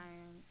tire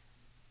iron.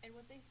 And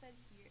what they said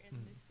here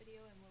in this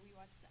video, and where we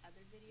watched the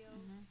other video,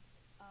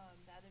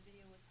 the other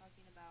video was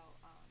talking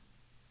about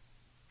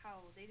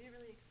how they didn't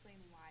really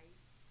explain why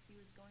he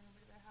was going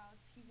over to their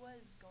house. He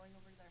was going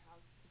over to their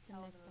house to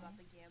tell them about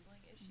the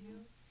gambling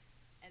issue.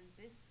 And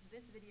this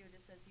video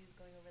just says he was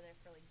going over there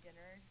for like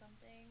dinner or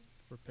something.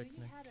 For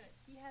picnic.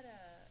 He had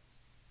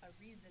a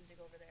reason to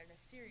go over there, and a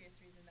serious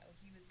reason that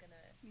he was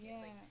gonna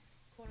like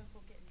quote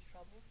unquote get in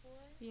trouble for.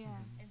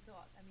 Yeah. And so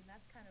I mean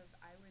that's kind of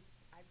I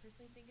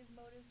personally think his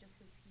motive, just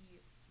because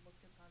he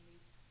looked upon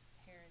these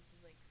parents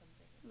as like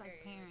something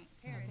like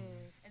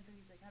parents. And so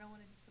he's like, I don't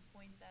want to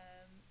disappoint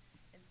them,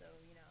 and so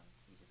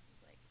he just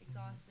was like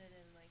exhausted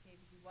and like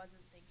maybe he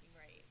wasn't thinking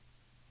right.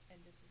 And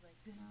just was like,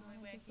 this is the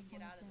only way I can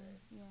get out of this.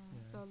 Yeah.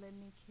 So let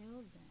me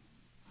kill them.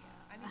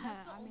 Yeah. I mean,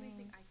 that's the only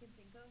thing I can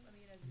think of. I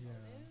mean, as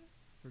motive.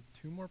 For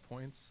two more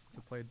points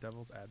to play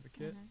devil's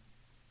advocate,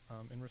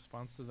 in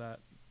response to that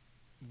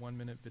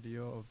 1-minute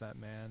video of that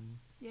man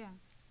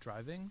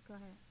driving. Go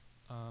ahead.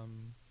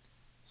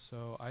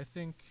 So I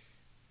think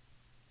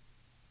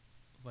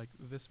like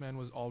this man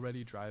was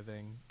already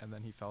driving and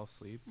then he fell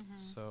asleep.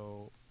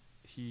 So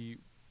he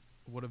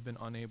would have been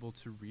unable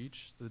to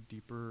reach the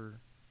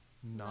deeper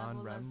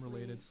non-REM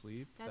related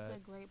sleep. That's a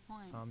great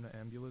point.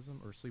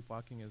 Somnambulism or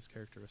sleepwalking is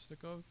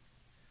characteristic of.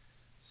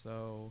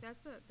 So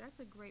that's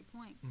a great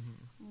point.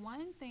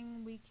 One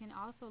thing we can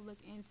also look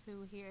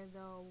into here,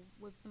 though,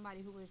 with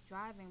somebody who was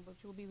driving,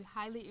 which will be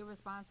highly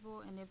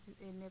irresponsible, and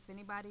if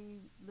anybody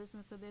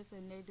listens to this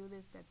and they do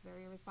this, that's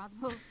very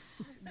irresponsible.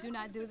 Do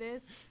not do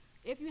this.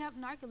 If you have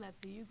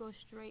narcolepsy, you go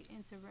straight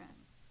into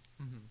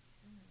REM.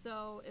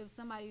 So if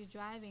somebody's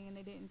driving and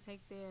they didn't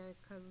take their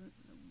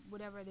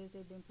whatever it is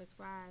they've been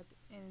prescribed,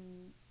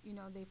 and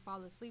they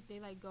fall asleep, they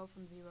like go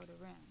from 0 to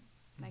REM,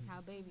 like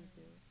how babies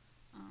do.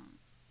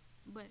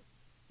 But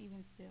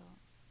even still,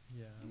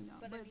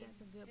 but I mean,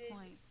 that's a good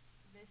point.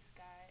 This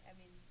guy, I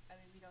mean,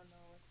 we don't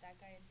know if that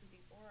guy is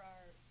sleeping or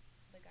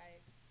the guy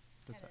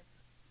Kenneth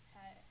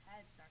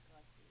had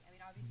narcolepsy. I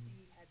mean, obviously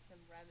he had some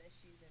REM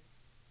issues and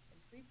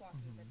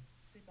sleepwalking, but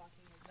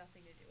sleepwalking has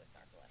nothing to do with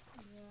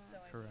narcolepsy.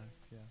 So correct.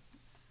 Yes.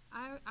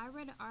 I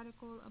read an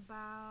article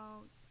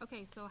about,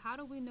 so how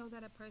do we know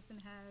that a person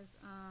has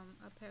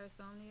a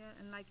parasomnia?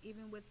 And like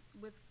even with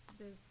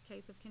the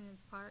case of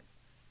Kenneth Parks,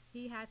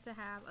 he had to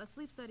have a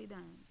sleep study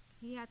done.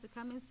 He had to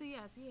come and see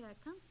us.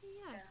 Come see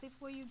us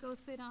before you go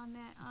sit on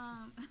that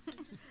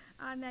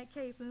on that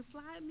case, and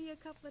slide me a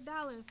couple of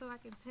dollars so I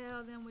can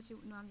tell them what you.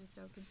 No, I'm just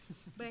joking.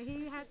 But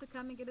he had to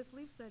come and get a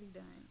sleep study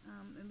done,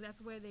 and that's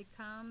where they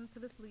come to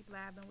the sleep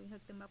lab, and we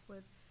hook them up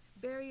with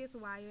various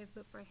wires.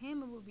 But for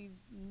him, it would be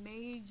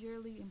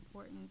majorly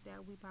important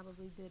that we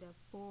probably did a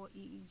full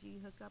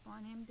EEG hookup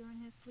on him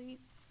during his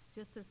sleep,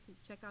 just to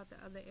check out the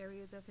other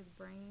areas of his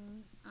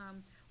brain,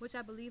 which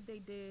I believe they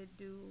did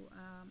do.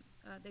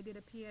 They did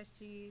a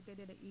PSG, they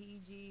did an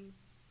EEG.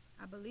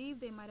 I believe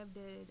they might have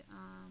did.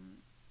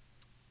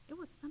 It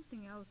was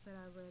something else that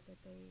I read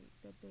that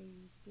they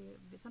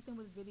did something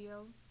with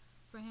video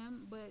for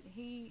him, but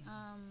he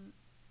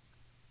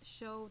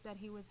showed that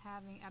he was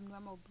having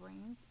abnormal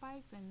brain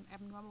spikes and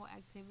abnormal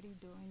activity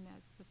during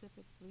that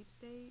specific sleep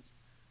stage.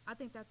 I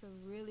think that's a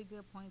really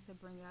good point to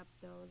bring up,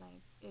 though.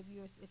 Like if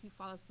you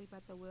fall asleep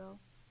at the wheel,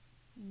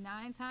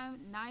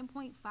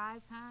 9.5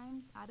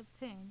 times out of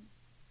 10,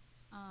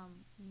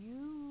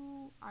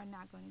 you are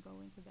not going to go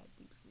into that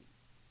deep sleep.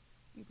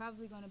 You're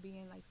probably going to be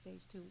in like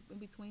stage 2, in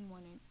between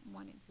 1 and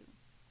 2.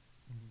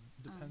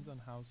 Depends on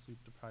how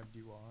sleep deprived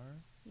you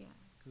are. Yeah.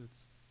 Because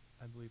it's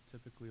I believe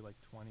typically like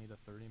 20 to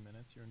 30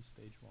 minutes, you're in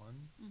stage 1.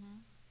 Mm-hmm.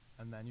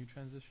 And then you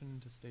transition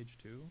into stage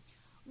 2.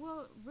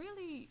 Well,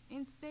 really,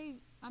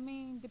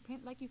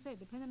 like you said,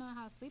 depending on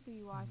how sleepy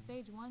you are, Mhm.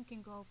 stage 1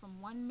 can go from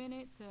 1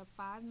 minute to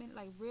 5 minutes,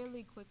 like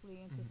really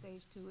quickly into Mhm.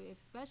 stage 2,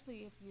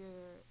 especially if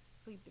you're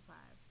sleep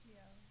deprived.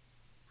 Yeah.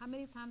 How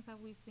many times have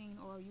we seen,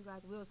 or you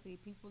guys will see,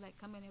 people that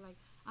come in and like,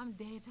 I'm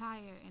dead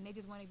tired, and they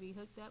just want to be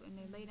hooked up, and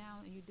they lay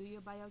down, and you do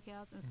your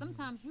biocals, and Mhm.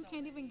 sometimes you So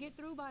can't even many. get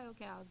through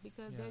biocals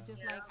because they're Yeah.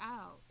 just Yeah. like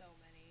out, So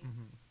many.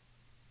 Mhm.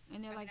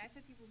 and they're I like, mean, I've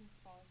had people who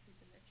fall asleep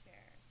in their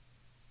chair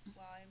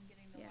while I'm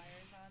getting the Yeah.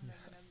 wires on them,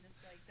 and I'm Yes.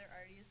 just like, they're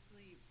already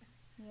asleep.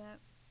 yep.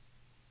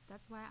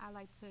 That's why I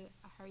like to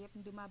hurry up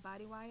and do my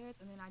body wires,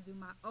 and then I do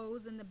my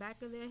O's in the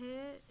back of their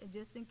head, and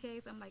just in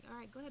case. I'm like, all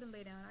right, go ahead and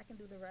lay down. I can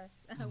do the rest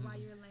while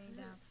Mhm. you're laying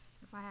down.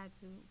 If I had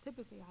to,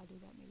 typically I do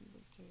that maybe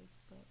with kids.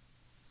 But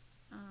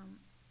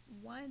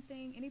one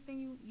thing,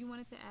 anything you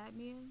wanted to add,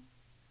 Mia,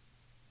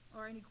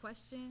 or any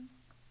question?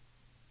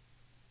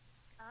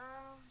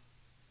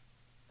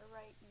 For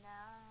right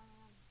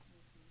now, let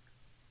me think.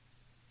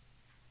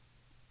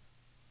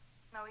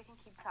 No, we can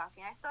keep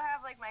talking. I still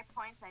have like my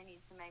points I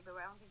need to make, but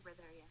I don't think we're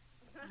there yet.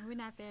 We're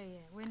not there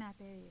yet. We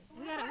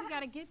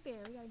gotta get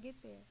there. We gotta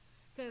get there.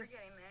 Cause We're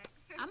getting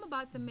there. I'm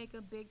about to make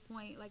a big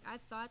point. Like, I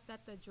thought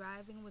that the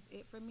driving was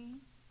it for me,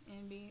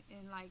 and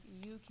like,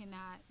 you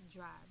cannot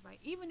drive, right?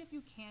 Even if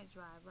you can't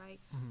drive, right?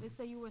 Mhm. Let's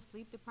say you were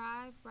sleep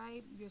deprived,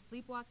 right? You're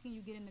sleepwalking.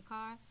 You get in the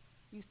car,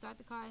 you start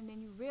the car, and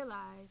then you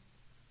realize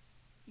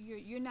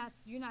you're not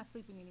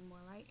sleeping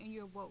anymore, right? And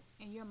you're woke,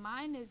 and your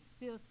mind is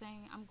still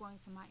saying, I'm going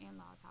to my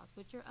in-laws' house,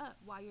 but you're up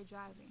while you're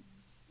driving,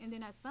 and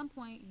then at some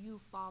point you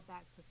fall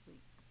back to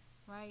sleep,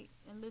 right?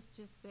 And let's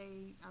just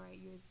say, all right,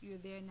 you're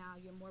there now,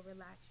 you're more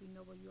relaxed, you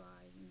know where you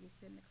are, and you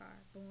sit in the car,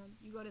 boom,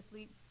 you go to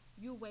sleep,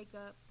 you wake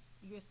up,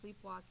 you're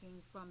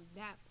sleepwalking from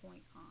that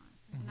point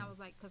on. And I Mhm. was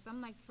like, because I'm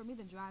like, for me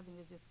the driving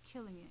is just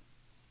killing it.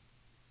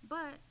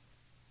 But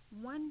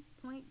one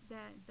point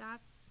that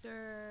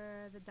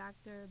the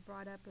doctor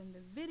brought up in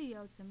the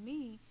video to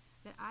me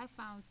that I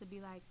found to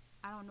be like,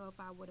 I don't know if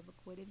I would have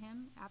acquitted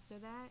him after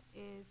that,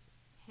 is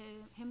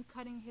him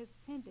cutting his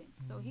tendons.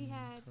 So he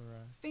had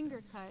Correct. finger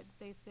Yes. cuts,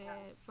 they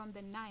said, from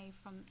the knife,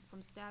 from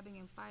stabbing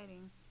and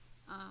fighting,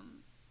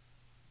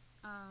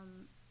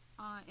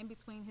 in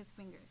between his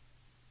fingers.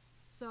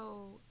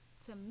 So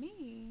to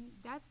me,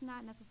 that's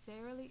not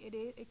necessarily,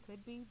 it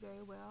could be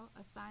very well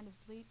a sign of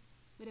sleep,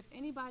 but if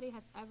anybody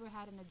has ever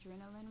had an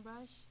adrenaline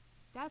rush,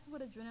 that's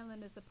what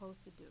adrenaline is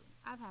supposed to do.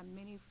 I've had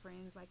many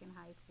friends, like in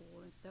high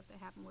school and stuff, that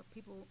happen where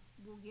people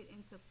will get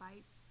into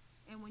fights,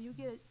 and when you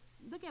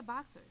look at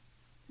boxers,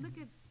 look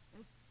Mhm.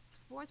 at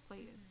sports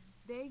players,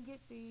 they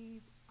get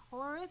these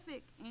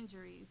horrific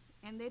injuries,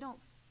 and they don't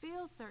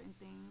feel certain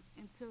things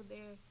until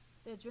the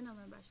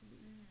adrenaline rush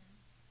leaves.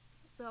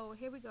 So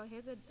here we go.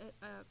 Here's a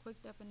quick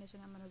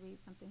definition. I'm going to read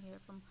something here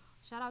from,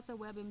 shout out to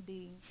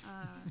WebMD.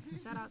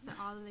 Shout out to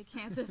all of the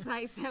cancer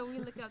sites that we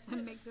look up to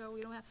make sure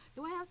we don't have.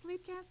 Do I have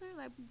sleep cancer?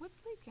 Like, what's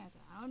sleep cancer?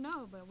 I don't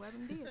know, but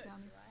WebMD is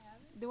telling me.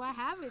 Do I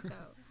have it? Do I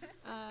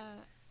have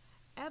it,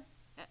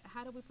 though?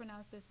 How do we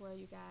pronounce this word,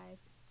 you guys?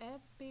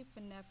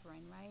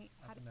 Epinephrine, right?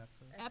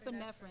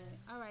 Epinephrine.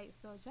 All right,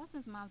 so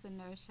Justin's mom's a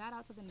nurse. Shout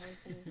out to the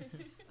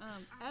nurses.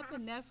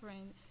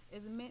 Epinephrine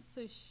is meant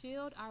to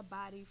shield our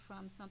body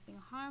from something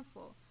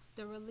harmful.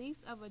 The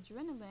release of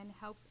adrenaline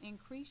helps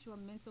increase your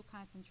mental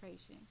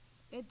concentration.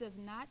 It does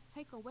not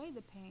take away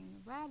the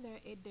pain. Rather,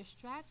 it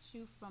distracts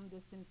you from the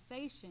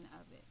sensation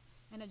of it.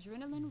 An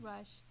adrenaline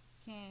rush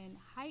can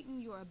heighten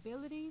your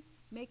abilities,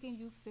 making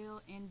you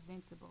feel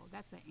invincible.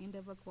 That's the end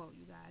of a quote,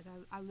 you guys.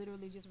 I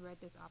literally just read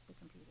this off the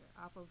computer,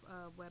 off of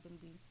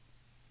WebMD.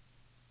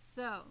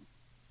 So,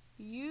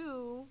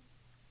 you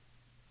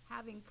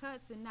having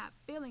cuts and not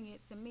feeling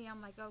it, to me,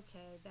 I'm like,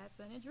 okay, that's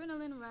an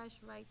adrenaline rush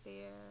right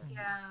there.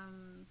 Yeah.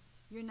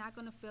 You're not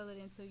going to feel it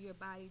until your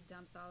body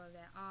dumps all of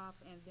that off,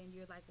 and then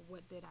you're like,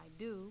 what did I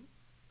do?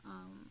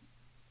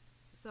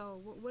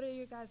 So what are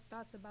your guys'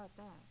 thoughts about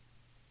that?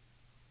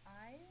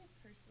 I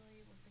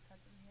personally, with the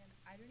cuts in my hand,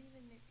 I don't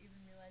even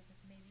realize if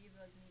maybe it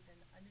wasn't even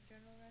an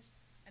adrenaline rush.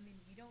 I mean,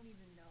 we don't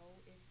even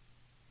know if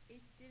it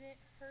didn't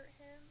hurt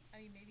him.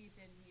 I mean, maybe it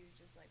did, and he was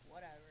just like,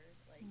 whatever.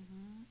 Like,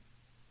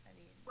 I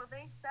mean. Well,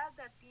 they said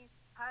that these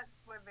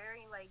cuts were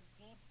very like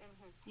deep in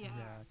his Yeah.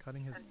 hands. Yeah,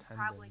 cutting his and tendons.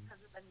 probably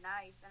because of the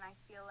knife, and I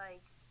feel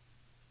like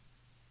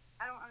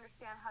I don't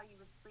understand how you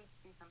would sleep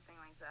through something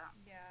like that.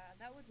 Yeah,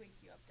 that would wake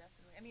you up,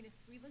 definitely. I mean, if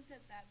we looked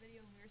at that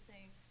video and we were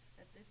saying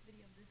that this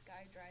video of this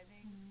guy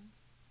driving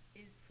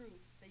is proof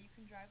that you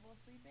can drive while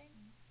sleeping,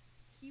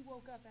 he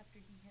woke up after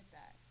he hit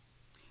that.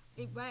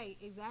 Right,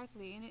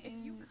 exactly. And if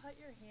you cut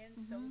your hand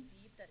so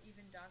deep that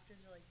even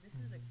doctors are like, this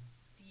is a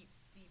deep,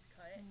 deep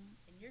cut,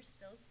 and you're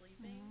still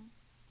sleeping,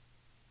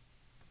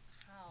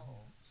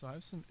 how? So I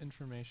have some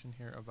information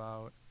here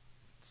about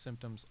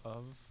symptoms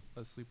of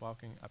a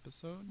sleepwalking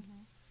episode.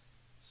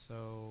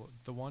 So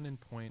the one in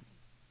point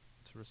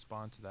to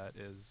respond to that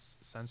is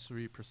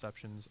sensory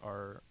perceptions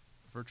are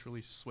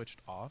virtually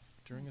switched off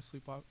during a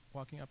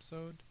sleepwalking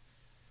episode.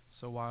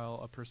 So while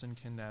a person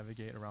can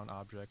navigate around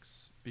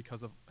objects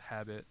because of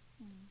habit,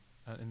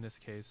 in this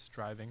case,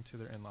 driving to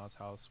their in-laws'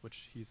 house,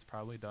 which he's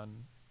probably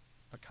done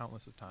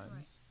countless of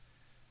times,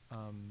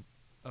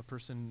 a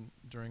person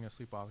during a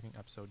sleepwalking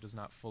episode does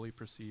not fully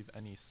perceive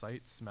any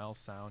sight, smell,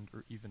 sound,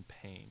 or even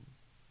pain.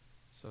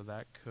 So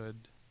that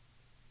could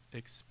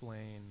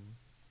explain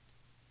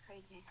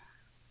Crazy.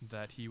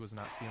 that he was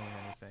not feeling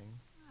anything.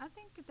 I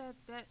think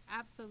that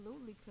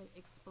absolutely could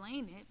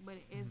explain it, but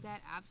is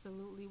that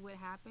absolutely what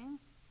happened?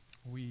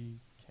 We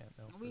can't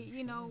know. We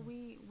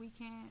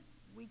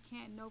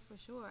can't know for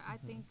sure. I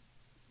think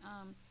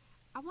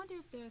I wonder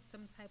if there's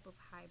some type of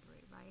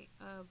hybrid, right,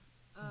 of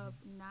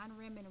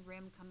non-REM and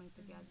REM coming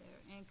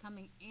together and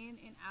coming in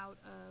and out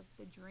of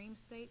the dream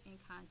state and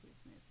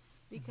consciousness.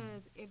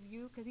 Because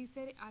because he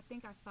said, I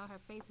think I saw her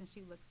face and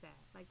she looked sad.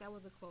 Like, that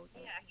was a quote.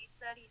 Yeah, he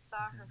said he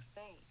saw her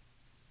face.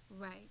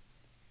 Right.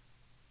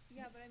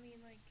 Yeah, but I mean,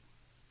 like,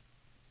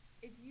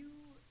 if you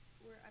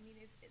were, I mean,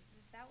 if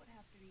that would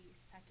have to be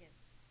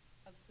seconds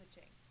of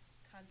switching,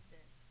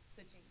 constant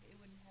switching. It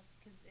wouldn't have,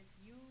 because if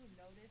you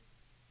noticed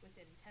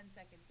within 10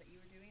 seconds that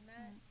you were doing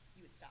that,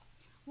 you would stop.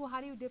 Well,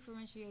 how do you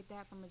differentiate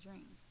that from a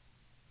dream?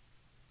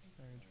 It's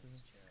very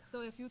true.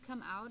 So if you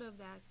come out of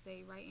that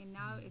state, right, and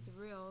now it's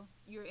real,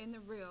 you're in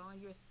the real,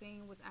 and you're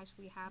seeing what's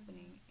actually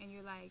happening, and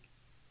you're like,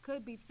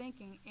 could be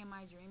thinking, am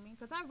I dreaming?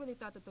 Because I really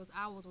thought that those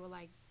owls were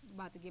like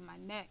about to get my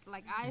neck,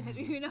 like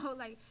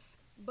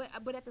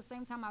but at the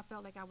same time I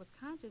felt like I was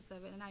conscious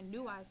of it, and I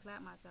knew I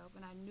slapped myself,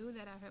 and I knew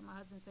that I heard my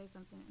husband say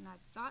something, and I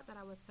thought that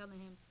I was telling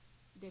him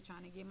they're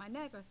trying to get my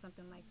neck or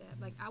something like that.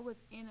 Like, I was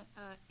in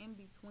a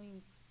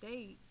in-between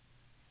state.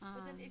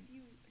 But then if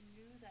you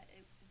knew that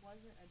it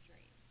wasn't a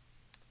dream,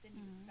 then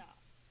you would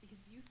stop,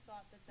 because you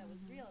thought that was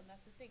real, and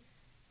that's the thing.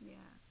 Yeah.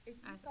 If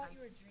you thought you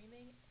were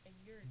dreaming and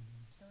you're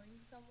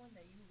killing someone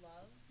that you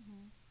love,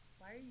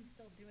 why are you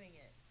still doing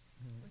it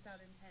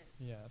without intent?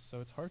 Yeah,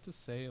 so it's hard to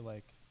say,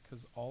 like,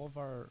 because all of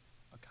our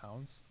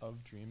accounts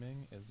of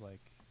dreaming is,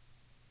 like,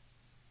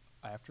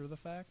 after the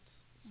fact,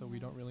 so we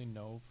don't really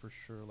know for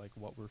sure, like,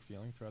 what we're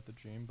feeling throughout the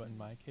dream. But in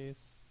my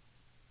case,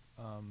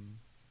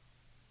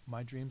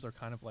 my dreams are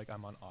kind of like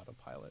I'm on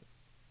autopilot,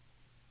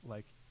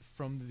 like,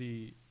 from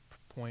the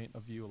point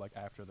of view, like,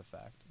 after the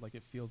fact. Like,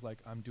 it feels like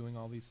I'm doing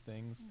all these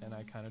things and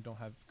I kind of don't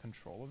have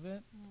control of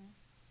it.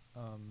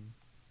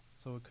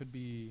 So it could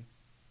be,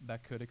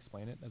 that could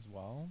explain it as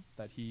well,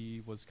 that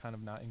he was kind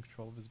of not in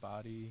control of his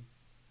body.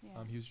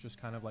 He was just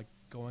kind of like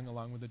going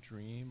along with the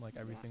dream, like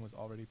everything was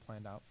already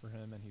planned out for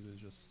him, and he was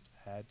just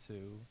had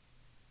to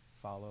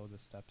follow the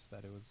steps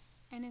that it was.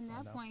 And in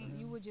that point,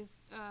 you would just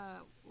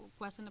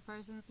question the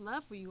person's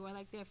love for you, or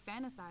like they're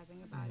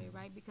fantasizing about it,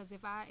 right? Because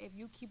if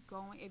you keep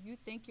going, if you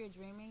think you're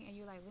dreaming and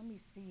you're like, let me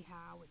see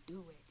how I would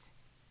do it.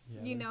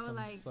 Yeah, you know,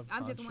 like,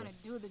 I just want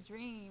to do the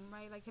dream,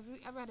 right? Like, have you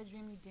ever had a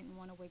dream you didn't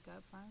want to wake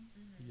up from?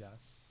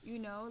 Yes. You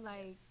know,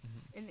 like,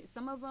 and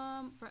some of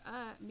them, for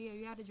Mia,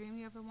 you had a dream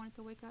you ever wanted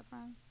to wake up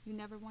from? You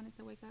never wanted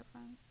to wake up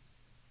from?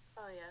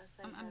 Oh, yes.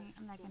 I mean,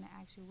 I'm not going to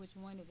ask you which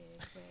one it is,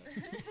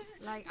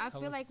 but, like, I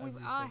feel like we've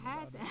all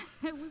had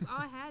that. We've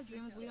all had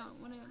dreams we don't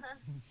want to,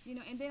 you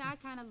know, and then I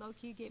kind of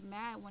low-key get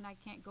mad when I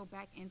can't go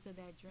back into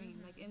that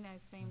dream, like, in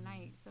that same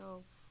night.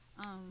 So,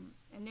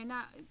 and they're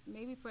not,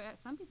 maybe for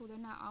some people, they're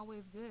not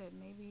always good.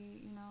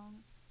 Maybe, you know,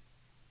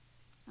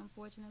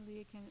 unfortunately,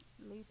 it can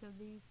lead to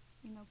these,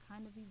 you know,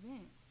 kind of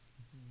events.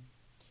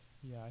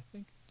 Yeah, I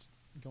think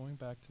going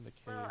back to the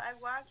case. Well, I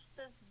watched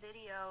this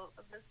video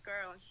of this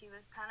girl, and she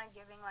was kind of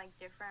giving, like,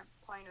 different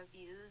point of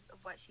views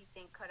of what she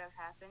think could have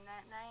happened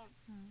that night.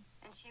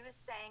 And she was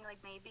saying,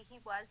 like, maybe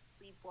he was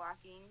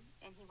sleepwalking,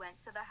 and he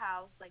went to the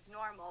house, like,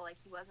 normal, like,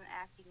 he wasn't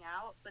acting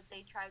out, but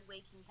they tried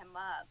waking him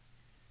up.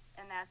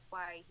 And that's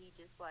why he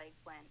just, like,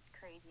 went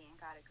crazy and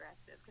got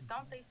aggressive. Because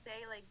don't they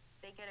say, like,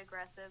 they get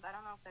aggressive? I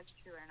don't know if that's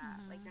true or not.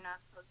 Like, you're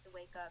not supposed to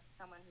wake up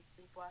someone who's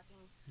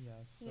sleepwalking.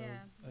 Yeah, so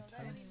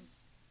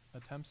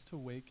attempts to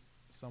wake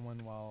someone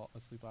while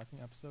a sleepwalking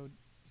episode,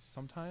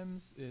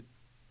 sometimes it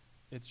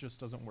just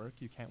doesn't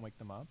work. You can't wake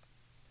them up.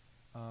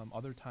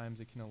 Other times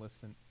it can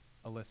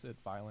elicit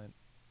violent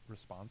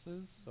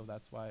responses. So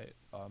that's why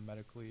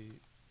medically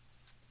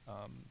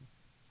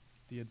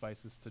the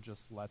advice is to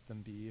just let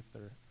them be if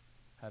they're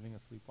having a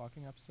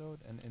sleepwalking episode.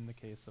 And in the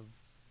case of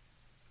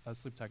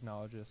sleep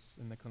technologists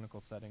in the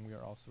clinical setting, we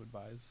are also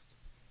advised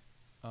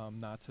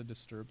not to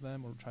disturb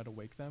them or try to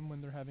wake them when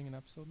they're having an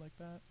episode like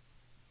that.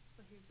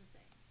 But here's the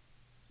thing.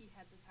 He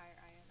had the tire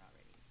iron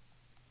already.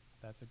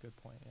 That's a good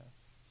point,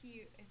 yes.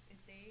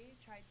 If they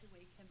tried to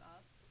wake him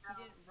up, he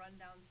didn't run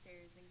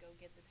downstairs and go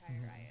get the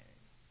tire iron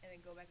and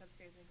then go back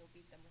upstairs and go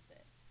beat them with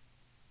it.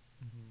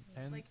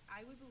 And like,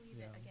 I would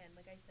believe it, again,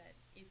 like I said,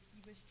 if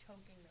he was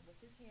choking them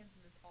with his hands and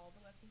that's all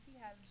the weapons he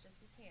had was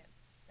just his hands,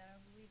 then I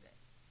would believe it.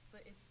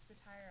 But it's the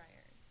tire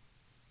iron.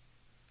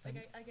 Like,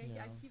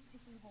 I keep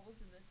picking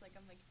holes in this. Like,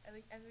 I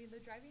mean,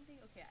 the driving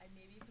thing, okay, I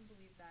maybe can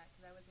believe that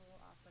because I was a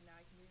little off, but now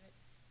I can believe it.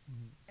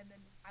 And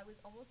then I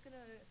was almost going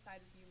to side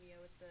with you, Mia,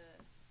 with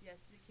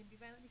yes, it can be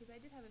violent, because I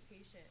did have a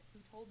patient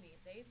who told me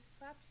they've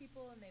slapped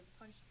people and they've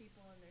punched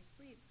people in their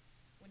sleep,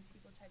 when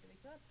people tried to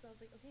wake him up. So I was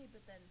like, okay,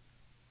 but then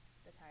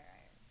the tire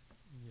iron.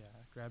 Yeah,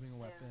 grabbing a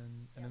Yeah.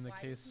 weapon, and Yeah, in the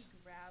why case, did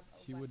he grab a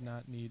he would weapon?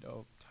 not need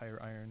a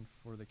tire iron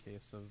for the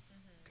case of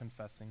Mhm.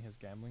 confessing his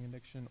gambling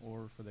addiction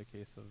or for the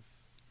case of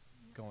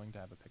going to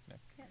have a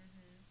picnic. Yeah.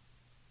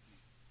 Mhm.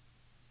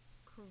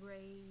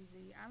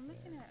 Crazy. I'm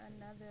looking Very at crazy.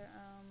 another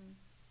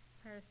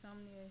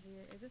parasomnia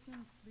here. Is this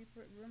one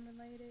room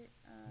related?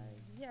 Yeah.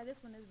 Yeah,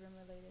 this one is room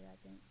related, I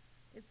think.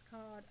 It's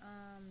called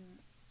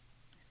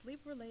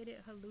sleep related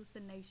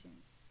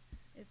hallucinations.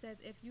 It says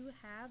if you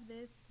have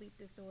this sleep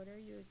disorder,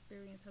 you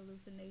experience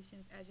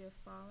hallucinations as you're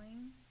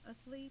falling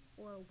asleep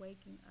or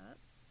waking up.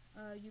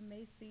 You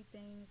may see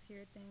things,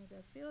 hear things,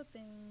 or feel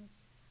things,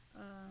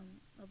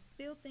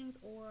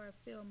 or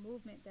feel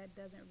movement that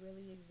doesn't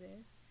really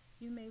exist.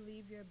 You may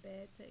leave your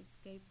bed to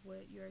escape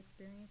what you're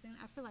experiencing.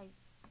 I feel like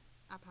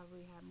I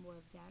probably had more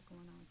of that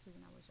going on too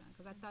when I was young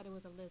because I thought it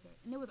was a lizard,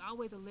 and it was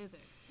always a lizard.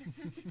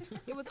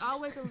 It was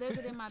always a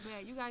lizard in my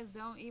bed. You guys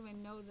don't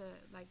even know the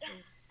story.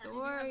 Did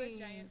you have a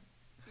giant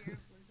fear of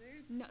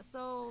lizards? No,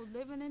 so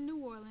living in New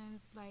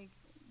Orleans, like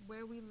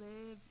where we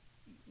live,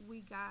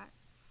 we got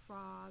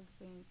frogs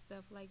and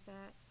stuff like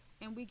that,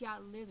 and we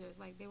got lizards.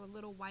 Like they were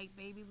little white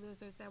baby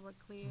lizards that were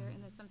clear,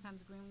 and then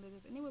sometimes green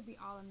lizards, and they would be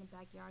all in the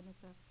backyard and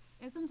stuff.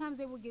 And sometimes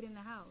they would get in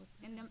the house,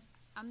 and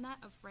I'm not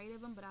afraid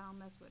of them, but I don't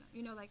mess with them.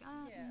 You know, like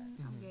Yeah.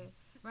 I'm good,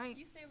 right?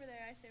 You stay over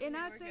there, I stay over And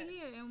there. I we're stay good.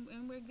 here,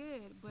 and we're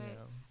good. But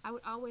Yeah. I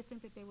would always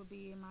think that they would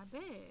be in my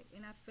bed,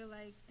 and I feel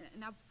like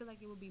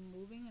it would be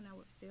moving, and I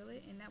would feel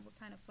it, and that would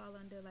kind of fall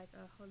under like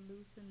a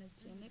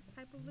hallucinogenic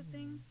type of a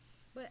thing.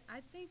 But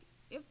I think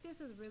if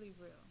this is really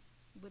real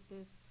with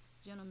this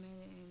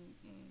gentleman,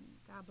 and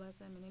God bless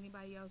him, and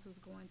anybody else who's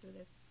going through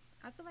this,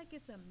 I feel like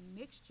it's a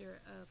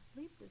mixture of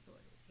sleep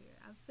disorders here.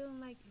 I'm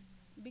feeling like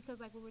because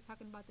like we were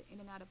talking about the in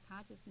and out of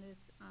consciousness.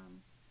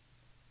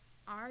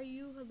 Are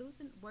you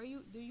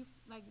do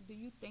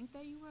you think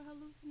that you were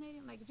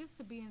hallucinating? Like just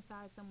to be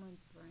inside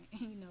someone's brain,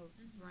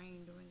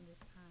 brain during this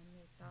time,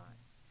 their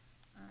thoughts.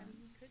 I mean,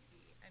 he could be.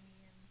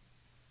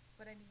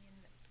 But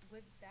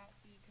would that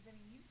be? Because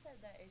you said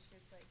that it's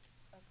just like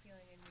a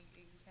feeling, and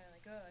you kind of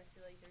like, oh, I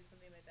feel like there's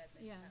something in my bed, and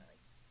then Yeah. you kind of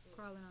like ugh.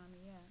 Crawling on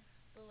me, yeah.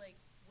 But like,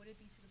 would it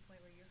be to the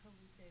point where you're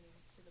hallucinating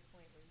to the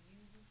point where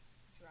you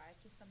drive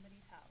to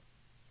somebody's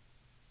house,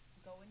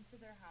 go into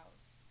their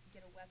house,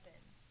 get a weapon,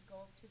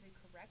 go up to the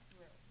correct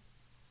room,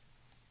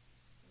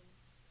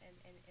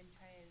 and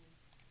try and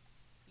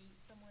beat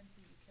someone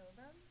till you kill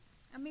them?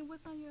 I mean,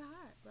 what's on your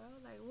heart, bro?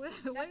 Like, what's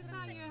That's what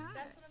on I'm saying. your heart?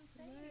 That's what I'm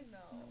saying, What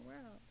though. in the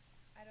world?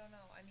 I don't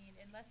know.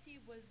 Unless he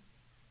was,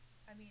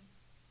 and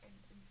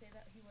say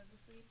that he was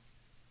asleep.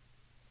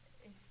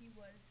 If he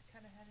was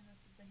kind of having those,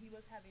 then he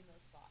was having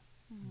those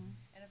thoughts. Mhm.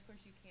 And of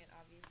course, you can't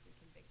obviously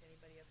convict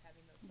anybody of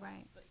having those thoughts,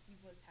 Right. but he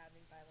was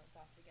having violent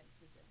thoughts against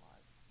his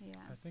in-laws.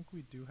 Yeah. I think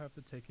we do have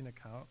to take into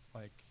account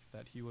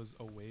that he was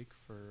awake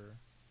for,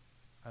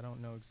 I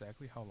don't know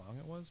exactly how long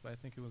it was, but I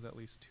think it was at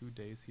least 2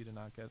 days he did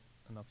not get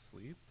enough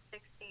sleep.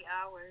 60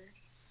 hours.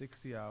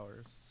 60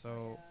 hours.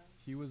 So Yeah.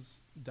 he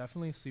was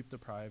definitely sleep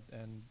deprived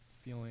and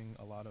feeling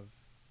a lot of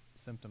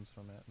symptoms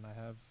from it. And I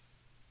have,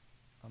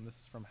 this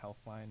is from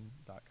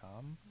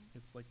healthline.com.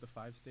 It's like the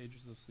 5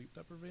 stages of sleep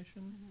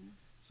deprivation. Mhm.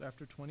 So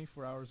after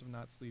 24 hours of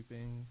not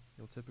sleeping,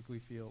 you'll typically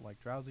feel like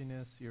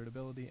drowsiness,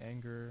 irritability,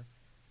 anger,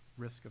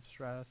 risk of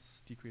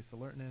stress, decreased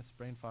alertness,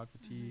 brain fog,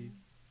 fatigue.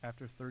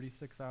 After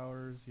 36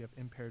 hours, you have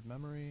impaired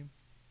memory,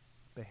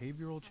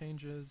 behavioral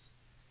changes,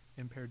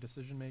 impaired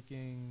decision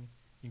making,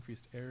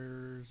 increased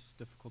errors,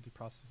 difficulty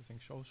processing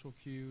social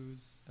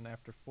cues, and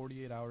after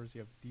 48 hours, you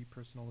have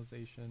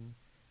depersonalization,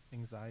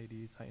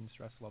 anxieties, heightened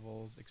stress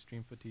levels,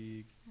 extreme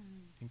fatigue,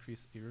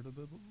 increased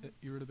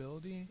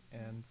irritability,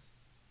 and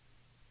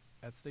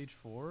at stage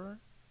 4,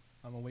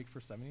 I'm awake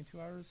for 72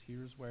 hours.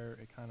 Here's where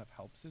it kind of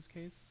helps his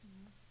case.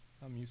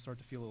 You start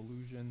to feel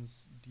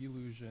illusions,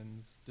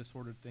 delusions,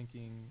 disordered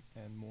thinking,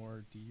 and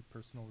more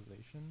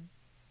depersonalization.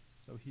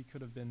 So he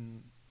could have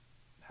been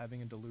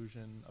having a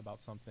delusion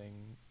about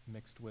something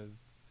mixed with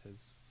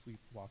his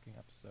sleepwalking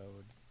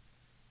episode,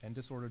 and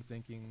disordered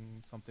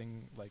thinking,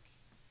 something like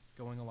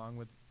going along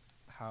with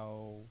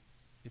how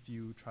if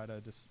you try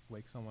to just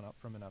wake someone up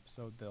from an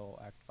episode, they'll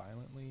act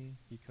violently.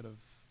 He could have,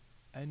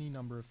 any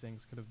number of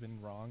things could have been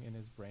wrong in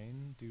his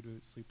brain due to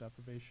sleep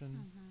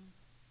deprivation.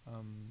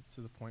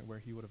 To the point where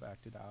he would have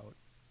acted out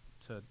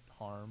to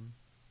harm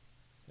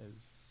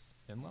his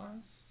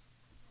in-laws.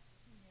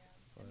 Yeah.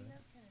 But-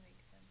 That kind of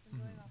makes sense. And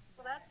going Mhm. off of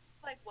Well, that.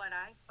 that's like what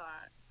I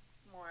thought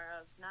more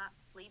of, not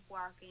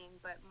sleepwalking,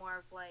 but more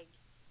of like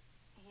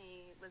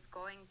he was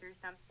going through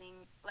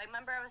something. Like,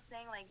 remember I was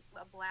saying like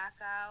a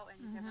blackout, and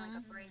he's having like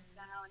a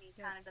breakdown, and he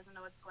Yeah. kind of doesn't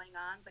know what's going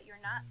on, but you're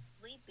not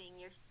sleeping,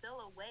 you're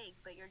still awake,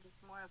 but you're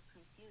just more of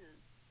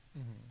confused.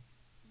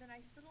 Then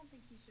I still don't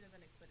think he should have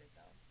been acquitted,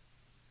 though.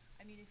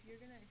 If you're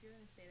gonna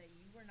say that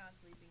you were not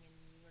sleeping and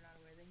you were not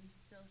aware, then you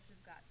still should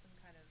have got some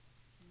kind of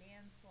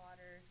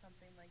manslaughter or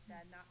something like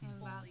that, not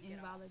fully get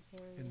off.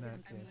 Involuntary. In that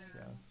I mean, case,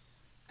 yes.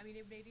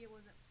 Maybe it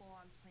wasn't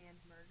full-on planned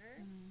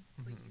murder,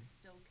 but you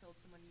still killed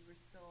someone. You were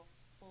still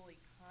fully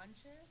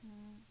conscious.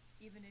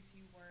 even if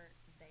you weren't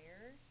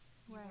there,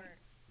 you Right.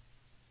 weren't.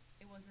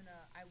 It wasn't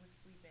I was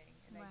sleeping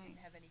and I Right. didn't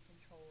have any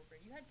control over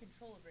it. You had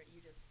control over it.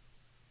 You just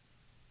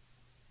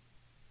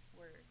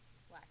were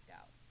blacked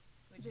out,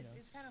 which is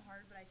it's Yes. kind of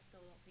hard. But I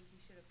still don't think he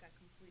should have got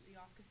completely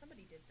off because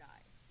somebody did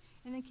die.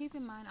 And then keep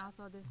in mind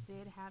also this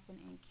did happen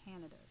in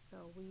Canada.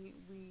 So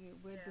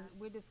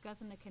we're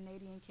discussing the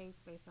Canadian case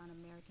based on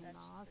American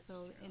law. That's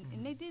So true.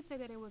 and they did say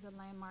that it was a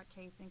landmark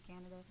case in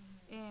Canada.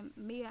 And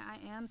Mia, I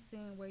am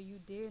seeing where you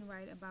did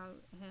write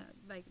about him,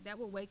 like that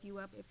will wake you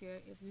up if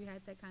you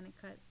had that kind of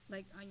cut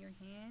like on your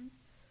hands.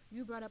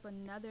 You brought up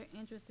another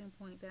interesting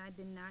point that I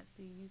did not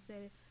see. You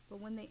said, but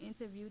when they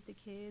interviewed the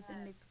kids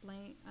and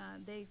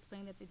they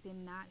explained that they did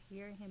not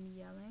hear him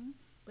yelling,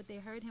 but they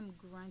heard him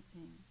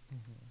grunting.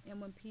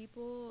 And when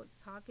people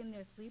talk in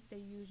their sleep, they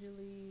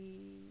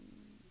usually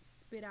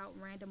spit out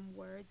random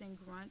words and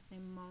grunts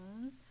and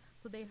moans.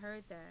 So they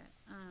heard that.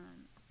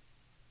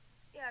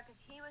 Yeah,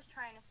 because he was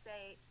trying to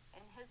say,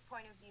 in his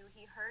point of view,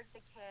 he heard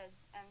the kids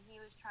and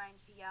he was trying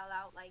to yell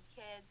out like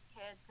kids,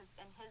 because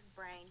in his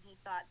brain he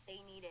thought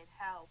they needed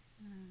help.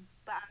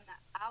 But on the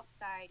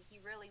outside, he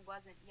really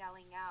wasn't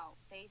yelling out.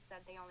 They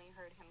said they only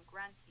heard him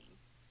grunting.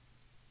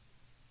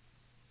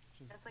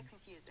 That's like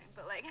confusing,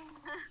 but like.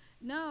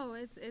 No,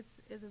 it's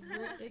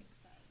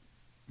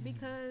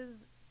because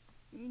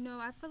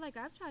I feel like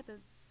I've tried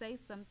to say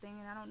something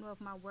and I don't know if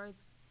my words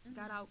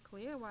got out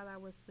clear while I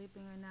was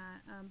sleeping or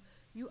not.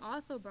 You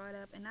also brought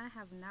up, and I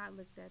have not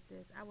looked at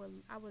this. I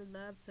would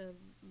love to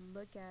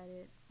look at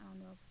it. I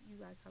don't know if you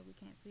guys probably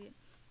can't see it,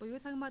 but you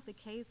were talking about the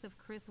case of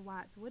Chris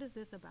Watts. What is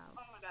this about?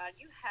 Oh my God,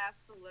 you have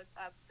to look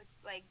up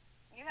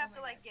you have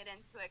to get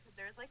into it because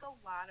there's like a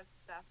lot of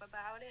stuff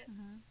about it.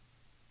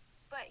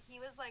 But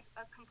he was like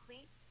a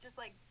complete, just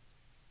like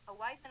a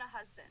wife and a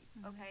husband.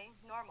 Okay,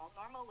 normal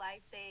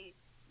life. They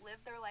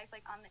lived their life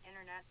like on the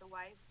internet. The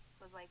wife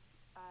was like,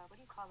 what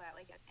do you call that?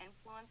 Like an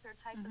influencer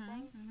type of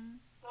thing.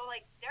 So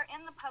like they're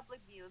in the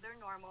public view. They're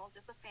normal,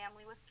 just a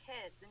family with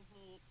kids. And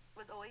he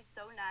was always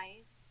so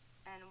nice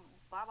and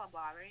blah blah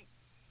blah, right?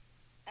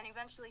 And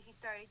eventually he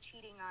started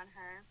cheating on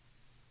her,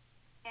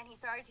 and he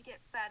started to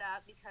get fed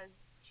up because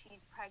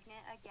she's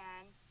pregnant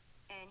again.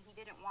 And he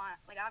didn't want,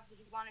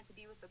 obviously he wanted to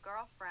be with the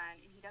girlfriend,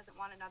 and he doesn't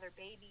want another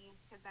baby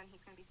because then he's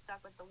going to be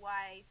stuck with the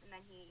wife. And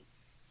then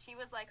she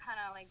was kind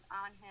of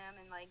on him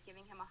and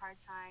giving him a hard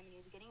time, and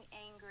he was getting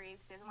angry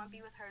because he doesn't want to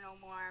be with her no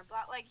more.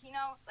 But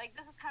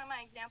this is kind of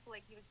my example.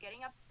 He was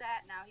getting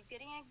upset. Now he's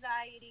getting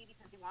anxiety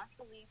because he wants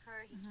to leave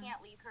her. He can't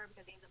leave her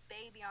because he has a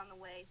baby on the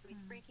way, so he's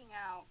freaking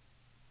out.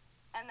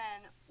 And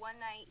then one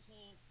night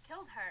he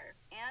killed her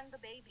and the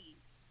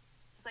baby,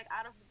 just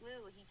out of the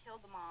blue. He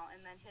killed them all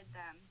and then hid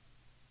them.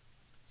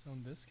 So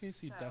in this case,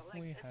 he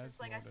definitely it's has just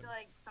I motive. feel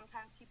like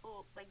sometimes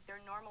people they're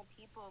normal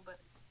people, but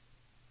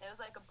it was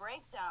a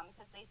breakdown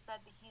because they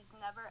said that he's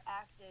never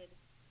acted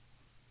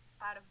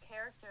out of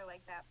character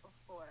like that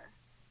before.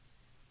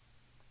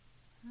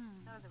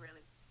 That was a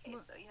really good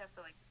case, though. You have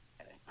to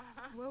get it.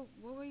 What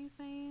were you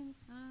saying,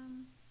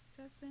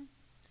 Justin?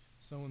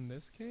 So in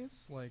this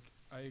case,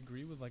 I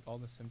agree with all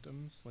the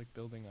symptoms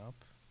building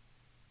up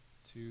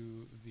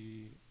to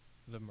the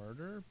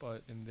murder,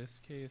 but in this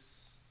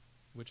case,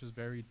 which is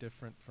very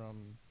different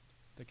from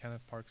the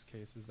Kenneth Parks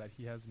case, is that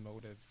he has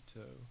motive to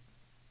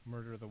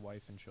murder the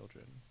wife and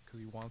children because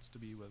he wants to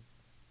be with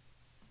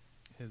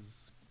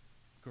his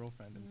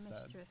girlfriend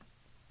instead.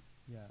 Mistress.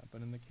 Yeah,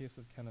 but in the case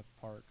of Kenneth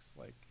Parks,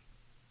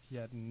 he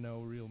had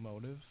no real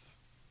motive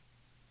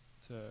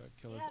to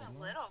kill his He had in-laws. a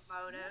little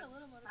motive, He had a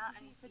little motive not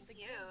because he anything put the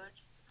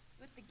huge.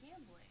 With the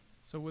gambling.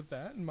 So with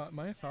that,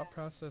 my thought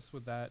process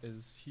with that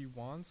is he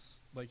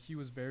wants, he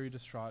was very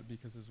distraught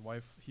because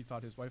he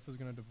thought his wife was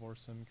going to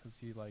divorce him because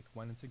he,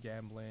 went into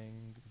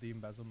gambling, the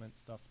embezzlement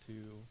stuff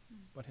too.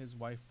 But his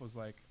wife was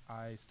like,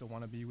 I still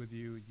want to be with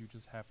you. You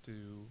just have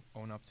to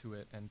own up to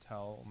it and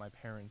tell my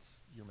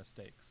parents your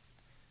mistakes.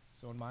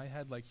 So in my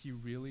head, he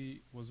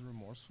really was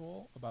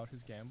remorseful about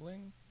his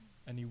gambling,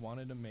 and he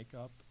wanted to make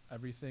up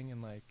everything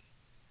and,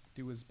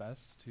 do his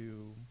best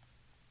to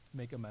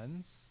make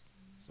amends.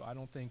 So I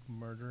don't think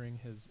murdering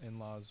his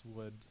in-laws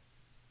would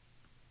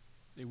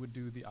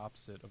do the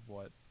opposite of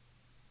what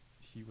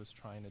he was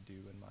trying to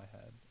do in my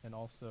head. And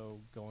also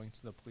going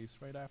to the police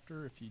right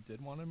after, if he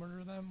did want to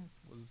murder them,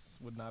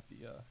 would not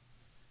be a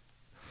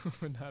good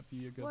thing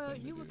to do. Well,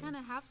 you would kind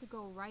of have to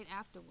go right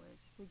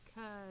afterwards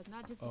because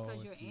not just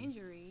because your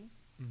injury,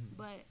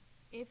 but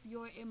if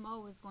your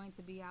MO is going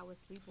to be out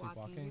with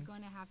sleepwalking, you're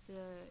going to have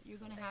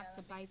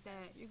to bite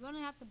that. You're going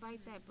to have to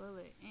bite that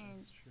bullet. And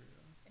that's true.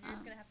 And you're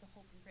just gonna have to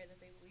hope and pray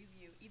that they believe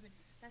you. Even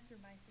that's where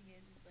my thing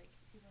is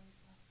people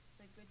are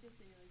but just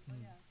that you're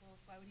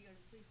why would he go to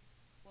the police?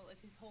 Well, if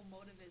his whole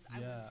motive is I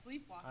was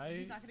sleepwalking,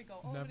 he's not gonna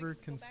go. Oh, never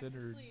go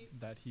considered back to sleep.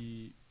 that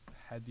he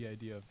had the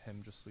idea of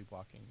him just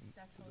sleepwalking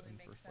in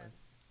the first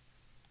place.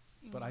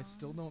 But I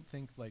still don't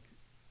think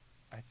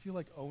I feel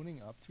like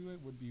owning up to it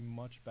would be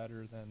much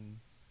better than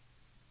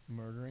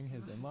murdering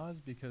his in-laws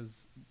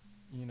because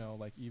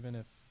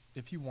even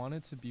if he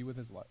wanted to be with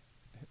his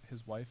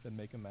wife and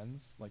make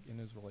amends in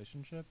his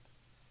relationship,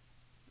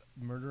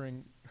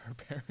 murdering her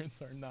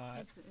parents are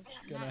not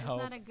gonna it's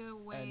help not a good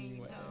way.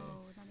 anyway.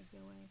 No, it's not a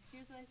good way.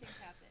 Here's what I think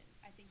happened.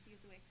 I think he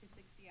was awake for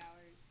 60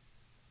 hours.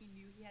 He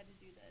knew he had to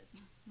do this.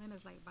 Then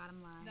it's like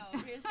bottom line. No,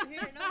 this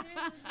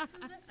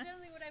is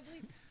generally what I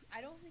believe. I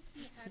don't think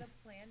he had a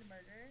planned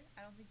murder.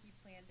 I don't think he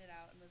planned it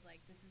out and was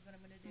like, this is what I'm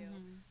going to do.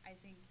 Mhm. I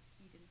think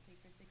he didn't sleep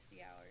for 60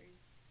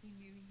 hours. He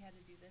knew he had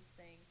to do this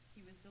thing.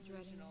 He was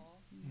delusional.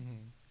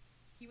 Mm-hmm.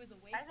 He was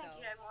awake, I think though.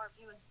 he had more of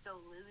he was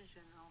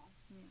delusional.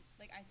 Yeah.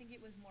 Like, I think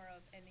it was more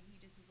of, and he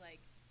just is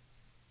like,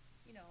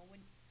 you know, when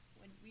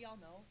we all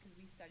know, because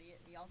we study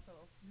it, we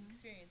also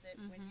experience it,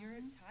 when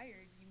you're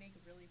tired, you make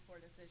really poor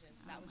decisions.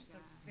 Oh That my was just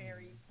a God.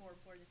 very poor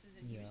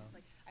decision. He was Yeah. just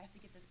like, I have to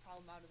get this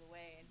problem out of the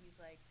way, and he's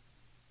like,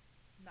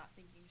 not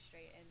thinking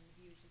straight, and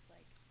he was just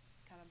like,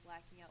 kind of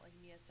blacking out, like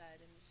Mia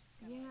said, and just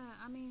kind of Yeah,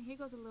 I mean, here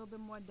goes a little bit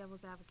more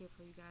devil's advocate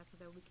for you guys so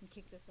that we can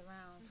kick this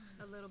around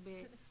a little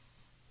bit.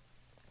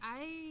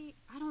 I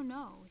don't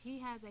know. He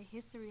has a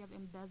history of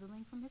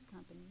embezzling from his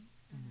company.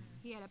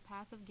 He had a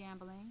past of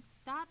gambling,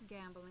 stopped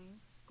gambling,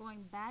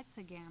 going back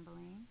to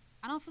gambling.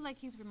 I don't feel like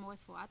he's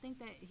remorseful. I think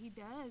that he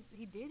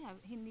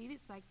needed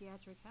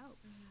psychiatric help.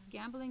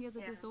 Gambling is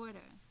a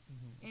disorder.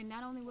 And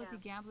not only was he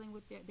gambling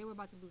with they were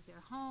about to lose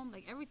their home,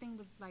 like everything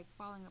was like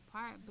falling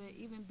apart, but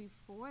even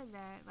before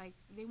that, like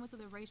they went to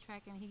the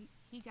racetrack and he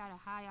got a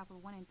high off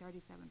of winning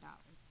 $37.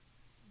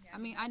 Yeah, I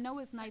mean, I know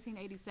it's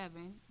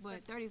 1987,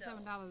 but But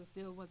 $37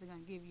 still wasn't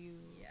going to give you,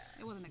 Yeah.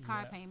 it wasn't a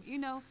car Yeah. payment, you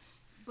know.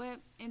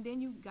 But, and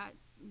then you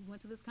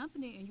went to this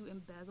company and you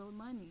embezzled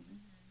money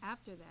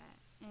after that.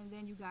 And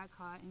then you got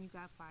caught and you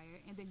got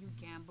fired. And then you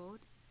gambled.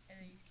 and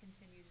then you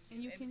continue to do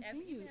And you it.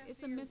 continue. Even after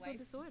It's a your mental wife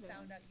disorder.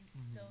 Found out, you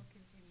still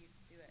continued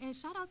to do it. And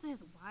shout out to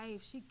his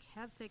wife. She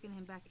kept taking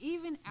him back.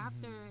 Even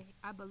after,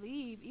 I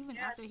believe, even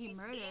after he she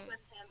murdered. stayed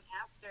with him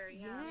after.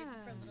 Maybe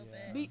Yeah. for a little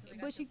Yeah. bit. until they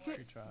But got she divorced.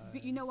 could. She tried.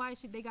 But you know why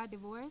they got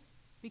divorced?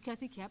 Because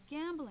he kept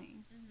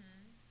gambling.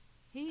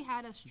 He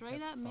had a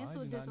straight up kept- oh, I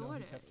mental did not know he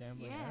disorder. kept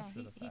gambling Yeah,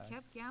 after the he fact.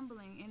 kept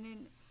gambling, and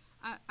then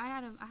I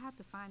had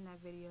to find that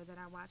video that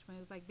I watched when it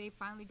was like they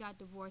finally got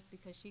divorced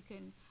because she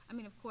couldn't. I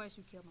mean, of course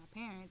you killed my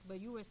parents, but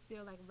you were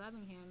still like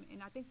loving him.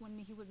 And I think when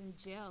he was in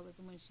jail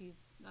is when she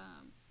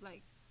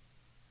like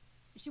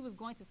she was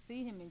going to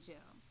see him in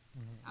jail.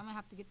 I'm gonna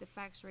have to get the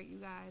facts straight, you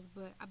guys,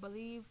 but I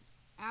believe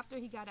after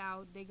he got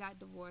out, they got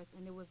divorced,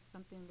 and it was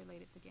something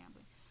related to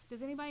gambling.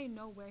 Does anybody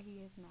know where he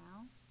is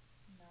now?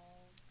 No.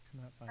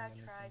 Could not find I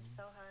anything. tried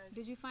so hard.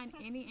 Did you find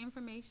any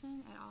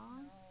information at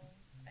all? No.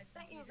 I Sent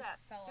think he you just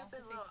that fell off the stupid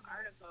face little of the earth.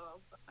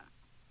 article. But,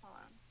 hold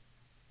on.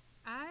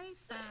 I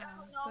I found,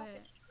 don't know go if ahead.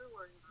 it's true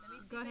or Let me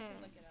not. see Go if I ahead.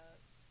 can look it up.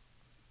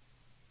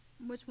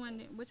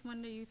 Which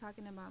one are you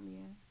talking about,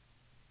 Mia?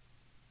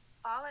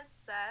 All it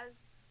says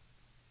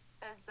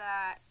is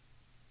that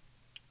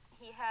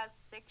he has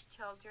 6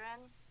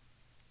 children.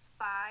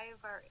 5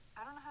 are,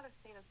 I don't know how to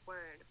say this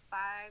word.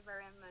 5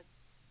 are in the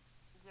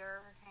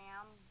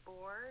Durham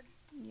board,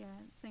 Yeah,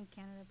 it's in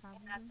Canada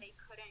and that probably. they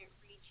couldn't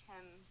reach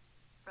him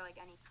for like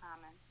any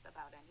comments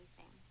about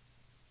anything.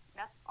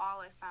 That's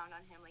all I found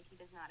on him. Like he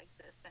does not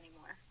exist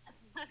anymore.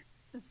 I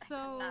could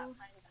So not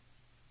find it.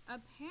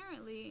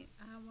 apparently,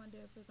 I wonder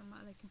if it's on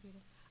my other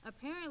computer.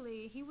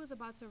 Apparently, he was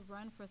about to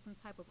run for some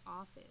type of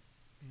office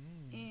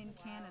in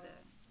Wow. Canada.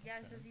 Yeah,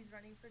 it Okay. says he's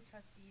running for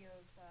trustee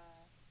of the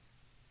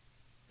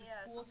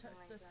Yeah, school, something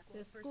like that.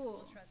 The for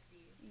school.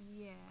 trustee.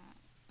 Yeah,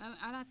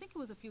 and I think it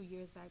was a few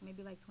years back,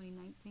 maybe like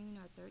 2019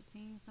 or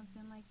 13,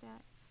 something like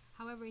that.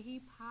 However, he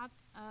popped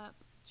up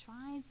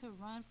trying to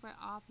run for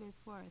office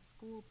for a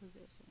school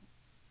position.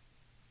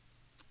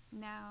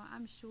 Now,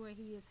 I'm sure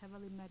he is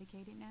heavily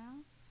medicated now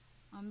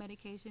on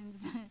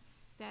medications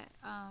that,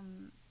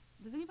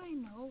 does anybody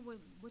know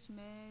which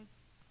meds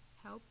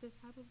help this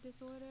type of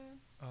disorder?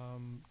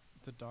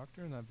 The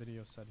doctor in that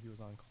video said he was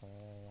on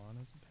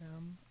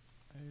clonazepam,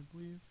 I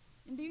believe.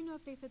 And do you know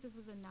if they said this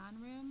was a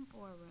non-REM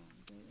or a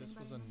REM? This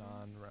was Anybody a know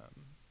that?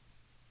 non-REM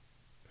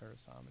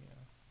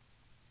parasomnia.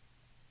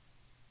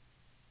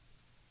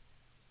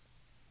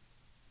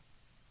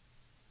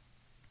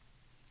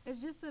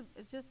 It's just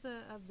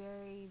a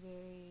very,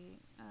 very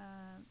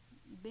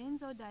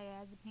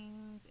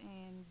benzodiazepines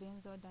and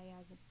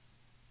benzodiazepines.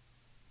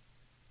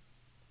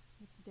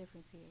 What's the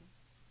difference here?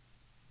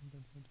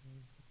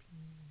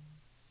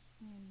 Benzodiazepines.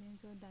 And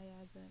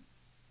benzodiazepine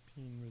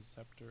Pene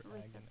receptor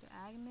receptor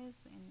agonist.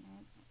 agonists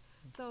and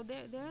so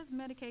there's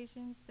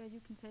medications that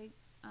you can take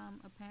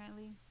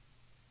apparently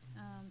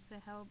to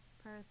help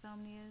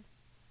parasomnias.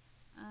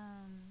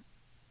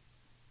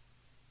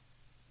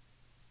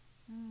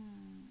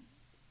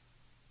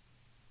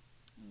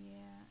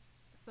 Yeah.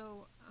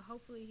 So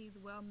hopefully he's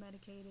well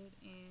medicated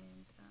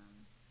and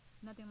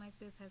nothing like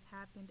this has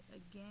happened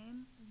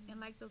again. And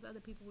like those other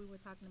people we were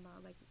talking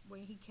about, like where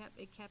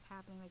it kept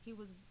happening. Like he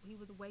was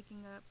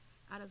waking up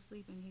out of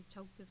sleep and he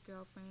choked his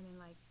girlfriend and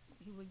like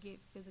he would get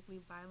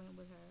physically violent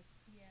with her.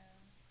 Yeah.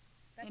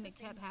 And the it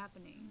kept thing.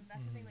 happening.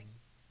 That's the thing. Like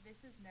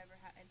this has never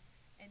happened.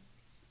 And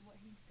what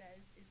he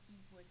says is he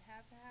would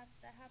have to have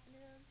that happen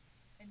to him,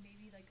 and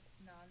maybe like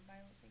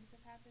non-violent things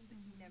have happened, but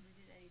he never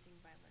did anything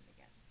violent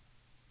again.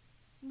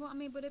 Well, I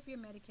mean, but if you're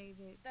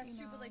medicated, That's you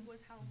true, know, but like,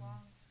 with Mhm.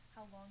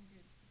 how long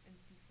did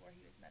before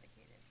he was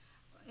medicated?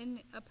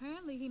 and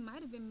apparently he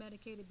might have been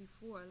medicated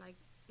before. Like,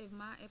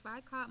 if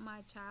I caught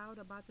my child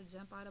about to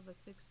jump out of a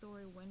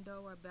 6-story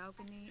window or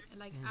balcony,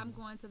 like I'm Mm.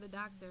 going to the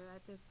doctor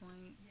at this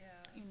point.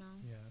 Yeah. You know.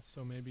 Yeah,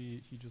 so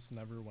maybe he just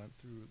never went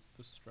through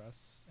the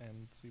stress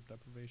and sleep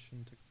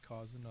deprivation to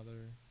cause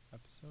another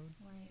episode.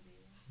 Right. Maybe.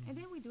 And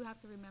then we do have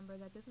to remember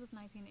that this was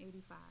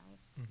 1985,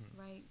 Mhm.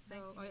 right?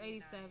 So, or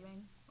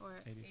 87, or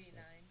 87.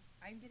 89.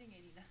 I'm getting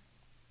 89.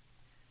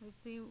 let's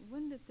see,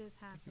 when did this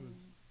I think it happen?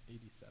 was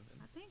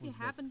 87. I think was it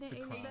happened in the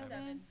crime.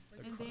 87,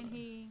 87. and then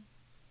he.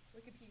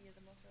 Wikipedia,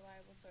 the most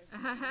reliable source. of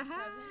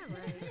 87.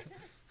 Right.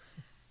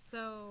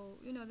 So,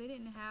 you know, they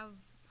didn't have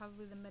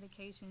probably the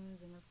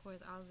medications and, of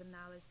course, all of the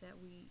knowledge that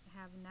we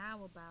have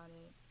now about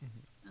it.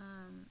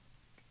 Mhm.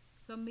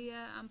 So,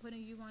 Mia, I'm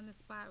putting you on the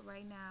spot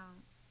right now.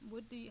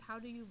 How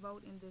do you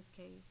vote in this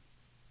case?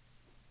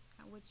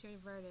 What's your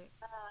verdict?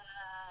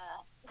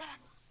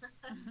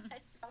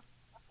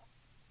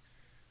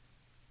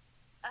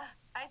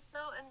 I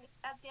still, and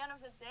at the end of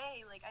the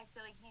day, like, I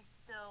feel like he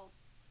still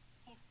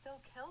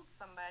killed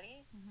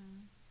somebody.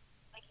 Hmm.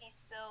 Like, he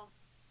still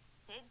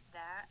did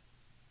that.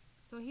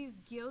 So he's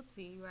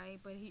guilty, right?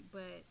 But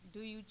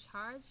do you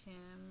charge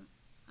him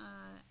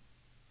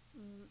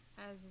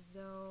as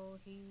though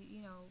he,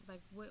 you know,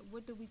 like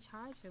what do we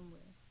charge him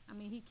with? I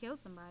mean, he killed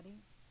somebody,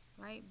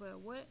 right? But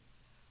what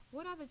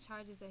are the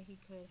charges that he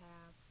could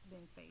have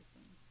been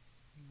facing?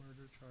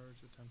 Murder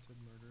charge, attempted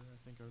murder, I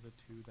think are the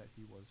two that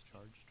he was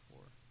charged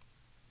for.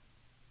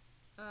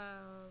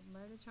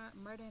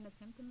 Murder and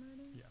attempted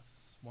murder?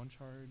 Yes. One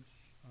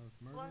charge of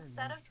murder Well, and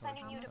instead one of charge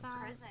sending of you to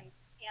attempted prison,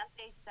 murder. can't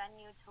they send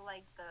you to,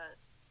 like, the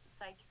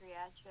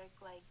psychiatric,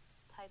 like,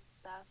 type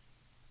stuff?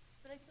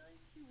 But I feel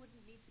like he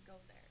wouldn't need to go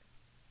there.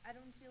 I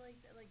don't feel like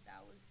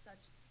that was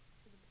such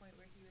to the point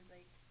where he was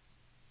like,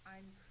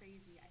 I'm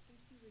crazy. I think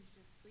he was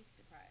just sleep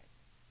deprived.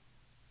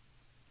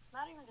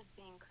 Not even just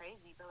being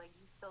crazy, but, like,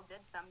 you still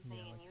did something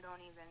Yeah, and like- you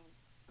don't even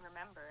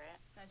remember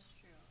it. That's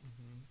true.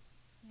 Mhm.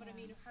 But I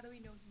Yeah. mean, how do we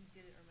know he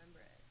didn't remember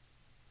it?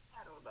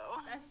 I don't know.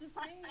 That's the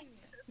thing.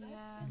 Yeah.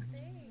 That's the Mhm.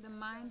 thing. The I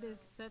mind don't is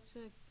know. such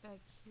a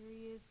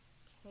curious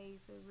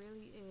case. It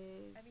really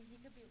is. I mean, he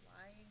could be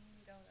lying.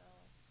 We don't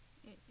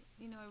know.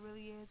 You know, it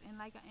really is. And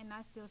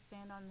I still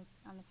stand on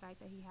the fact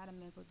that he had a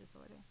mental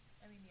disorder.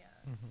 I mean, yeah.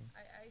 Mhm.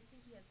 I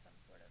think he had some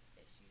sort of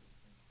issues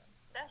and some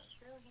sort That's of...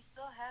 true. He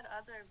still had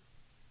other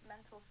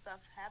mental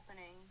stuff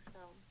happening,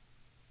 so.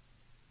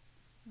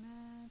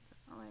 Matt.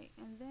 All right,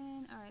 and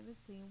then let's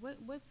see.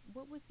 What was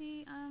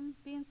he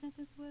being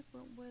sentenced with?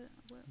 What?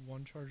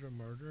 One charge of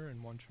murder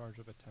and one charge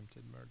of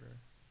attempted murder.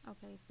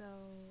 Okay, so,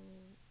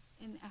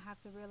 and I have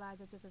to realize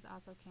that this is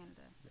also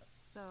Canada, Yes.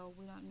 so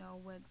we don't know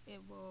what it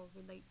will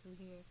relate to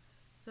here.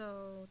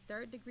 So,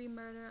 3rd-degree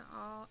murder,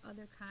 all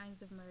other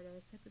kinds of murder.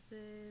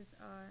 Sentences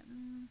are,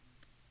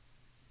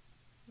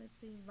 let's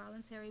see,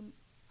 voluntary.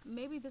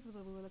 Maybe this is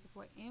what we were looking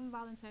for.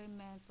 Involuntary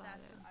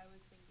manslaughter. That's what I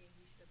was thinking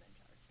he should have been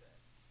charged with.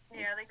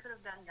 Yeah, they could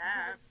have done Because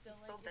that. it's still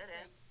Still like, did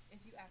it.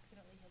 if you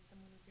accidentally hit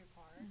someone with your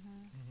car,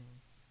 Mm-hmm. Mhm.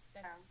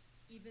 that's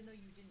even though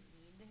you didn't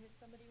mean to hit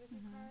somebody with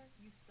your Mhm. car,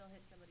 you still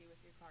hit somebody with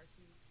your car,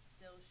 so you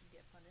still should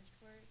get punished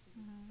for it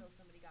because Mhm. still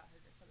somebody got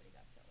hurt or somebody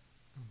got killed.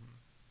 Mhm.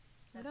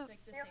 That's up?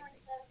 like the They're same like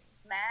thing to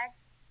me.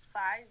 Max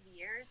 5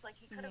 years. Like,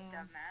 he could have Yeah.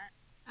 done that.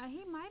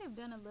 He might have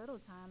done a little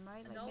time,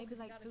 right? Like No, maybe 'cause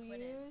he like got 2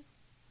 acquitted. years.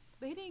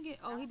 But he didn't get.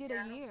 Oh, he did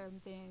Yeah. a year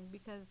thing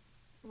because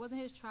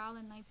wasn't his trial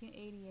in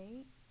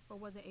 1988 or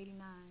was it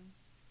 89?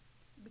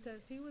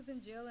 Because he was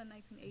in jail in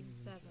He was in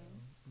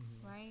 1987, jail.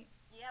 Mhm. right?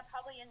 Yeah,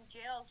 probably in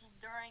jail just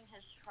during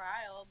his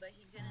trial, but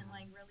he didn't,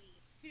 like,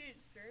 really He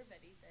didn't serve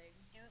anything.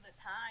 do the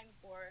time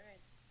for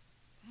it.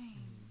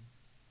 Dang.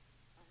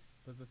 Mhm.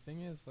 But the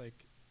thing is,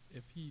 like,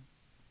 if he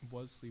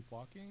was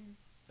sleepwalking,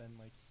 then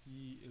like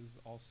he is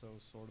also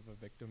sort of a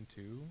victim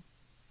too.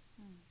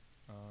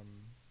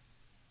 Hmm.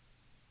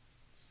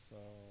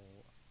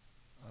 So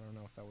I don't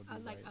know if that would be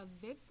Like right. a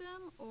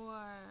victim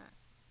or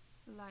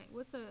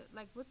what's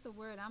the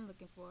word I'm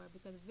looking for?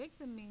 Because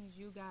victim means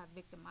you got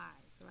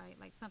victimized, right?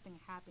 Like something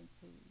happened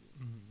to you.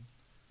 Mhm.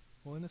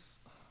 Well,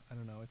 I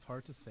don't know. It's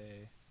hard to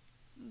say.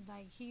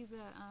 Like he's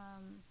a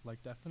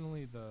Like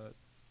definitely the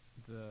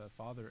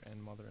father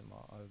and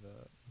mother-in-law are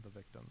the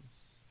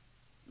victims.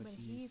 but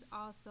he's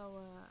also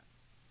a.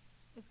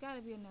 It's got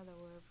to be another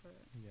word for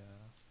it,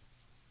 yeah,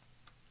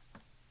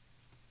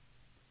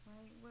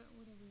 right? What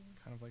are we?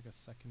 kind of like a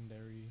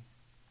secondary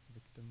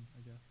victim,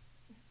 I guess.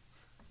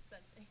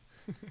 Something.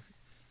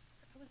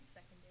 That was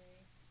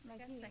secondary. Like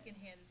Like he-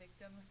 secondhand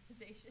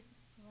victimization.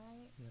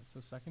 Right? Yeah, so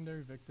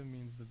secondary victim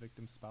means the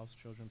victim's spouse,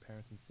 children,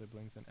 parents, and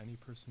siblings, and any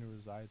person who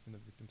resides in the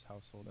victim's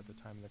household at the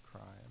time of the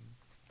crime.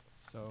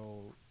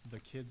 So the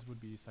kids would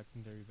be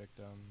secondary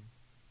victim.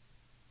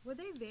 Were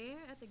they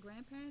there at the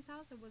grandparents'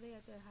 house or were they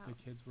at their house? The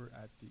kids were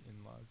at the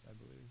in-laws, I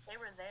believe. They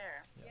were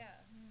there. Yes. Yeah.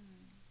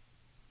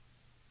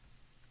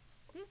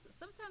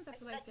 Sometimes I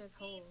feel like there's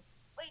holes.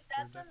 Wait,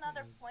 that's There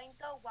another definitely is. point,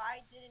 though.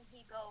 Why didn't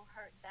he go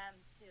hurt them,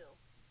 too?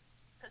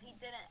 Because he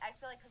didn't, I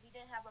feel like because he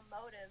didn't have a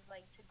motive,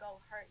 like, to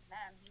go hurt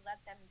them. He let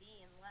them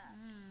be and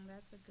left.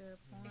 That's a good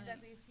point.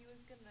 Exactly. If he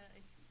was gonna,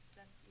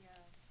 that's, yeah.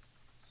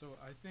 So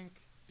I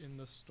think in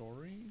the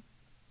story,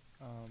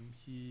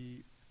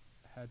 he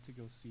had to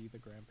go see the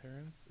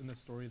grandparents. In the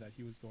story that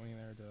he was going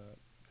there to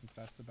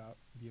confess about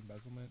the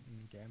embezzlement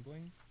and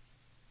gambling.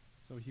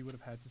 So he would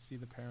have had to see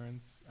the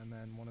parents, and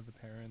then one of the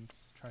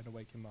parents tried to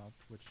wake him up,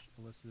 which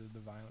elicited the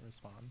violent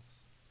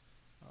response.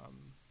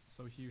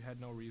 So he had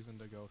no reason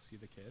to go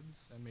see the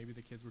kids, and maybe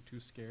the kids were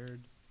too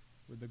scared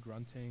with the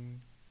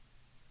grunting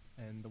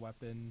and the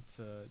weapon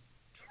to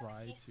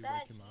try to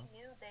wake him up. He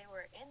knew they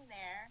were in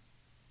there,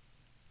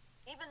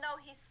 even though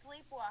he's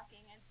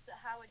sleepwalking. And so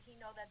how would he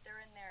know that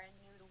they're in there and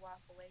knew to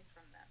walk away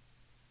from them?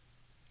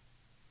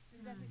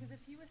 Exactly, because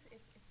if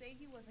say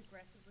he was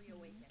aggressively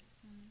awakened,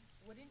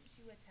 wouldn't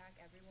you attack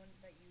everyone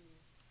that you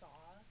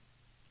saw?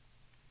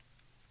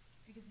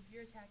 Because if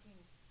you're attacking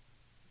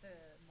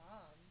the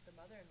mom, the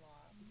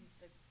mother-in-law,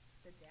 because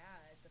the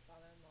dad, the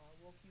father-in-law,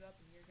 woke you up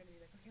and you're going to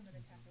be like, okay, I'm going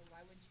to attack him.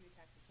 Why wouldn't you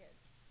attack the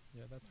kids?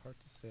 Yeah, that's hard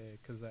to say,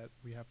 because that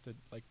we have to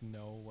like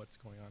know what's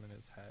going on in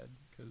his head,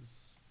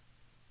 because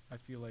I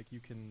feel like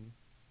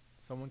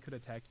someone could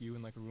attack you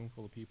in like a room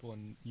full of people,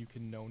 and you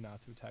can know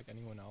not to attack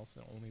anyone else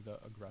and only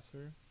the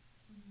aggressor.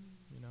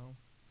 You know,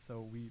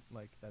 so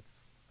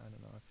that's, I don't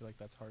know, I feel like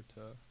that's hard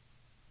to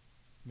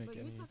make. But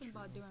you're talking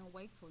about during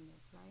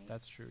wakefulness, right?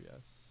 That's true,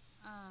 yes.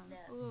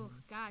 Oh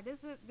God,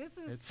 this is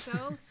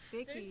so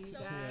sticky, there's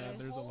so guys. Yeah,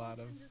 there's a lot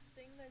of in this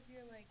thing that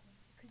you're like,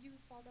 because you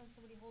fall down so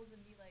many holes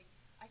and be like,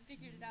 I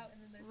figured it out, and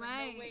then there's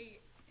right. like, no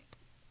wait.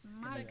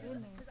 My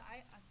goodness.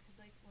 Because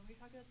like when we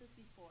talked about this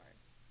before,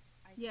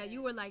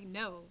 you were like,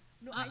 no.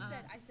 No, I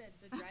said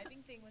the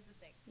driving thing was the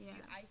thing. Yeah.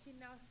 I can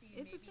now see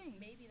it's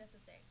maybe that's the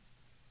thing.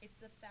 It's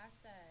the fact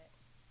that,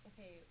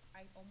 okay,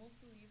 I almost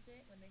believed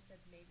it when they said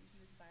maybe he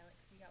was violent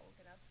because he got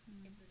woken up.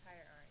 It's the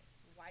tire iron.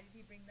 Why did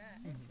he bring that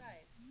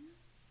inside?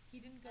 He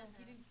didn't go.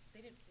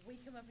 They didn't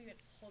wake him up. He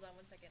went, hold on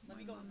one second. Let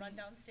me go run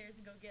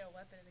downstairs and go get a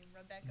weapon and then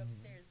run back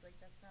upstairs.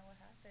 Like, that's not what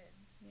happened.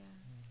 Yeah.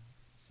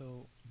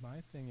 So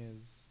my thing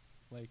is,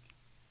 like,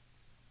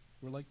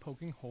 we're like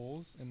poking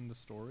holes in the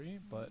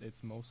story, but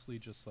it's mostly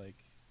just like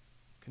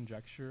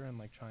conjecture and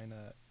like trying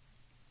to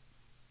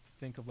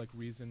think of like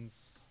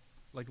reasons,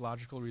 like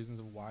logical reasons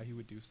of why he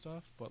would do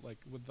stuff. But like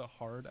with the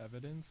hard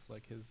evidence,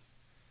 like his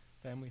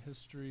family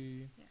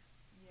history,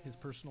 his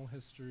personal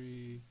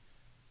history,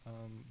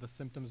 the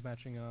symptoms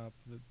matching up,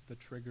 the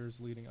triggers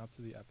leading up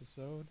to the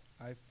episode,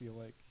 I feel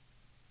like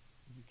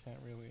you can't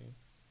really,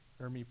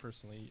 or me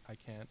personally, I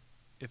can't.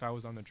 If I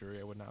was on the jury,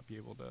 I would not be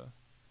able to.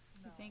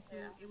 You think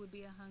it would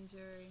be a hung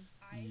jury?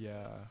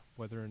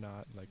 Whether or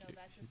not like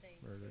that's the thing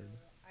murdered.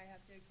 Too. I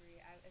have to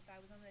agree. If I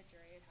was on that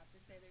jury, I'd have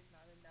to say there's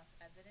not enough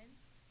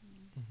evidence.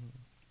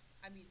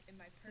 I mean, in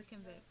my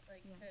personal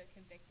to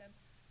convict them,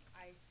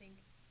 I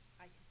think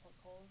I could poke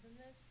holes in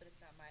this, but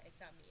it's not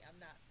me. I'm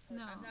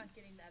not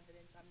getting the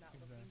evidence. I'm not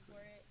looking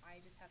for it.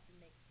 I just have to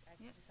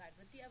decide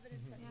with the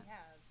evidence that we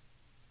have,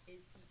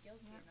 is he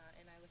guilty or not?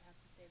 And I would have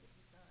to say that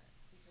he's not,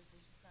 because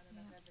there's just not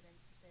enough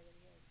evidence to say that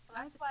he is.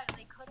 Well, that's why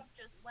they could have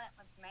just went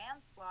with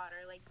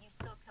manslaughter. Like, you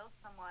still killed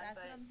someone.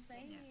 That's but what I'm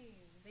saying.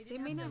 Yeah.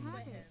 They may not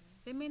have it.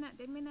 They may not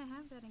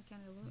have that in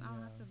Canada. I'll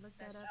have to look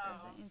that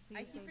up and see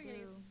if they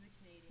do.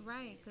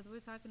 Right, because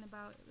we're talking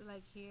about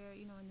like here,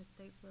 you know, in the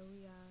States where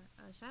we are.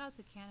 Shout out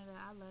to Canada.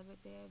 I love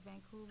it there.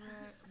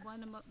 Vancouver,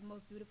 one of the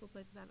most beautiful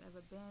places I've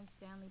ever been.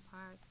 Stanley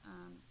Park,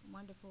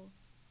 wonderful.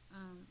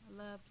 I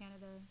love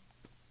Canada.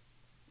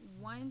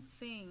 One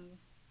thing.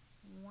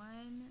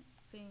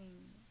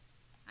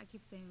 I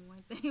keep saying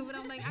one thing, but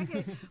I'm like,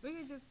 we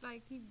could just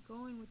like keep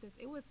going with this.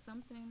 It was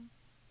something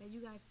that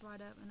you guys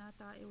brought up, and I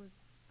thought it was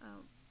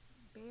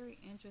very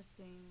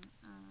interesting.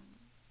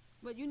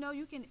 But you know,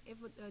 you can, if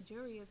a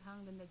jury is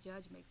hung, then the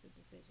judge makes the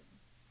decision.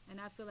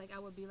 And I feel like I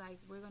would be like,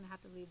 we're going to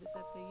have to leave this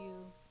up to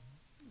you,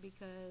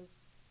 because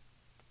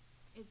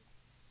it's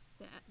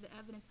the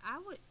evidence.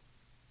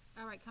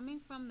 All right, coming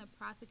from the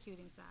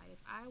prosecuting side, if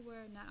I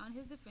were not on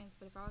his defense,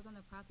 but if I was on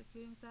the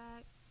prosecuting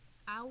side,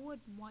 I would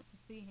want to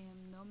see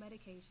him, no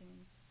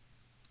medication,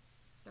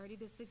 30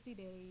 to 60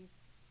 days,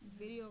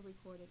 video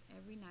recorded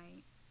every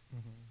night.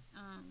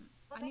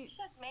 Well, they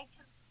should make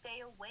him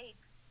stay awake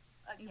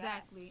again.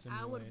 Exactly.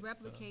 I would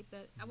replicate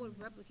that. I would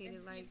replicate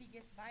it, like, if he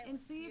gets violent, and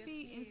see if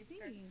he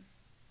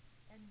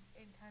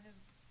and kind of,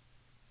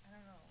 I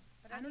don't know.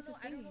 But I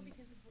don't know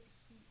because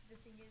the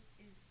thing is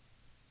he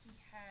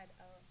had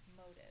a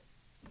motive.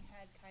 He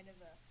had kind of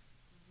a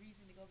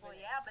reason to go. Well,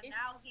 yeah, but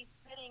now he's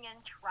sitting in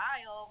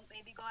trial,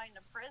 maybe going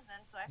to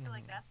prison. So I feel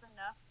like that's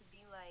enough to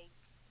be like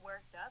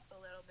worked up a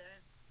little bit,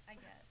 I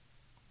guess.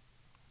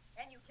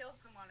 And you killed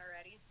someone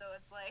already, so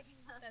it's like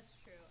that's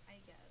true,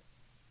 I guess.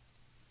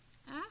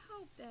 I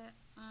hope that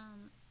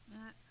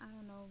I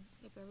don't know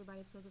if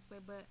everybody feels this way,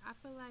 but I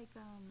feel like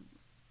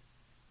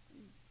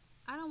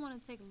I don't want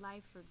to take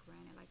life for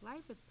granted. Like,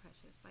 life is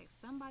precious. Like,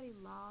 somebody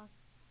lost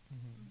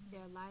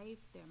their life,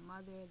 their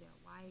mother, their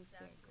wife,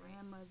 their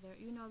grandmother.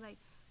 You know, like,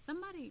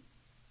 somebody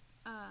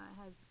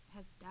has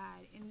has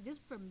died. And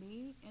just for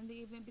me in the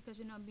event, because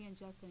me and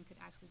Justin could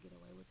actually get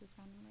away with this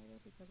kind of murder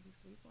because we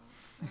sleepwalk.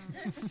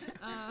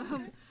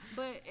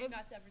 But if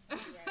Not to ever tell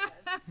you where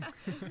I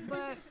was.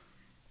 but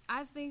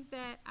I think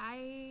that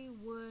I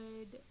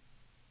would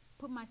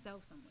put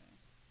myself somewhere.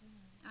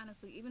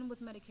 Honestly, even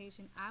with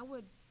medication, I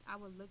would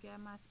look at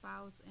my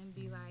spouse and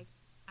be like,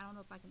 I don't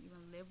know if I can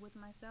even live with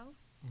myself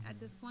at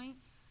this point.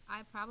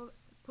 I probably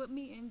put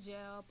me in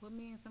jail, put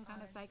me in some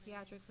kind of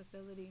psychiatric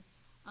facility.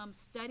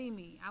 Study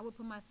me. I would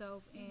put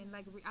myself in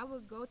I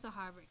would go to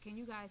Harvard. Can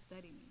you guys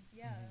study me?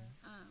 Yeah.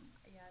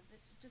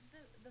 Just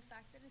the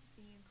fact that it's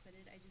being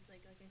acquitted, I just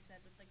like I said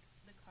with like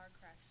the car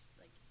crash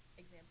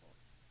example.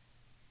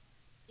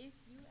 If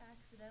you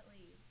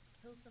accidentally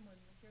kill someone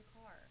with your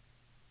car,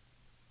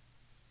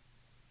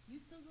 you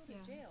still go to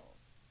jail.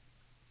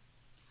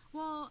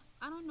 Well,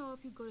 I don't know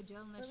if you go to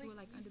jail unless But, you were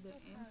like, under the you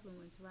still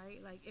influence,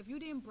 right? Like if you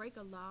didn't break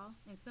a law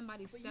and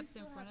somebody But steps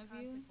in front of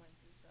you.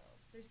 consequences, though.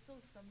 There's still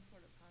some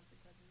sort of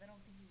consequences. I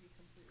don't think you'd be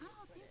completely I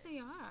don't think acquitted. they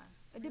are.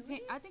 It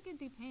Really? I think it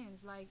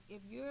depends. Like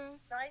if you're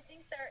So I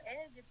think there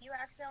is. If you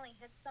accidentally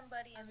hit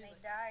somebody and they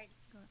died,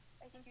 Go ahead.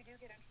 I think you do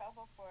get in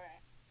trouble for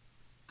it.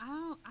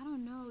 I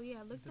don't know.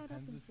 Yeah, look It that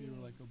up depends and if see. you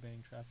were like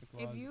obeying traffic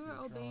laws. If you are you're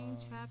obeying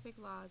drunk. traffic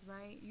laws,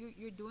 right?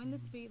 You're doing the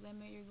speed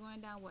limit. You're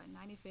going down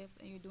 95th,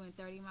 and you're doing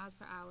 30 miles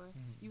per hour.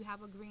 You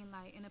have a green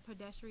light, and a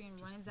pedestrian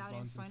Just runs out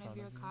in front of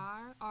your you.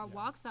 car or Yeah.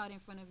 walks out in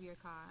front of your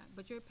car,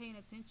 but you're paying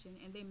attention,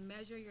 and they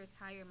measure your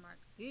tire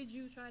marks. Did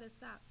you try to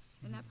stop?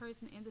 And that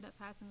person ended up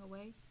passing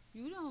away.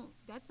 You don't.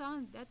 That's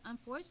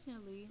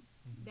unfortunately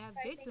that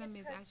I think victim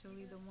it's is 'cause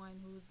actually the one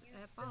who's You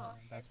at still fault.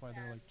 hit That's why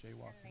they're like them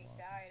jaywalking and they laws.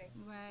 died. I And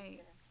think stuff. Right. you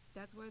get in-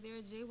 That's where there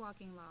are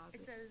jaywalking laws.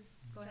 It says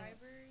Go ahead.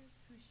 drivers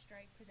who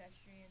strike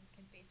pedestrians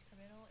can face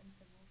criminal and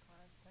civil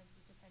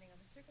consequences depending on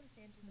the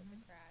circumstances of the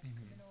crash.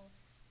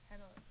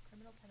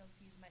 Criminal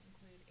penalties might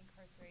include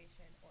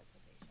incarceration or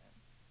probation.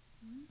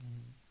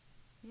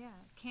 Yeah,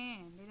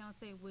 can. They don't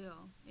say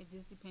will. It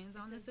just depends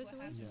on the It says what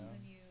happens situation. Yeah.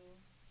 when you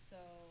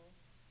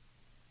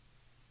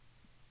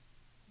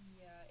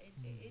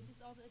it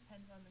just all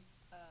depends on this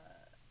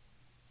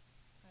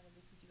kind of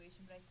the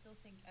situation. But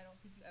I don't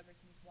think you ever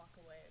can just walk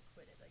away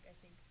acquitted. Like I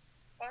think.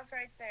 Well, it's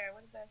right there.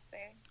 What does that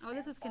say? Oh,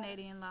 this is Manslaughter.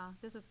 Canadian law.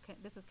 This is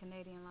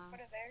Canadian law.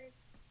 What are theirs?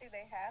 Do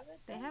they have it?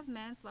 They then? have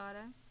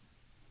manslaughter.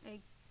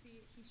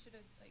 See, he should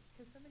have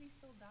because somebody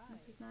still died.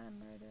 If it's not a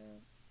murder,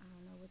 I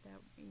don't know what that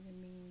even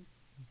means.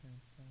 Okay,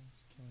 it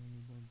says killing a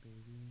newborn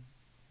baby.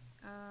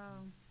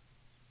 Oh.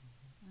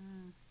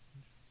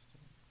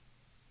 Interesting.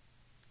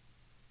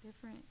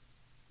 Different.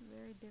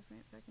 Very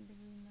different. Second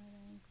degree murder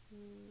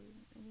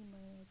includes any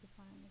murder as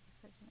defined as a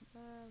section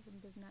above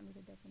and does not meet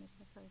the definition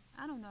of first.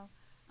 I don't know.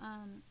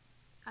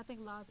 I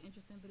think law is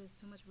interesting, but it's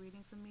too much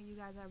reading for me. You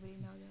guys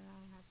already know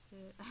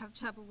that I have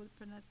trouble with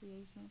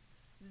pronunciation.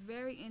 It's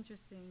very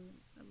interesting.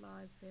 The law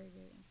is very,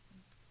 very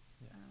interesting.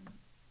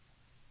 Yes.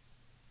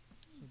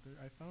 So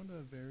I found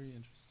a very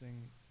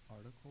interesting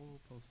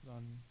article posted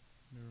on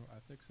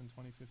Neuroethics in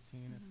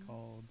 2015. It's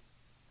called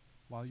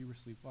 "While You Were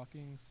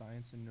Sleepwalking: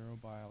 Science and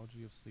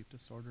Neurobiology of Sleep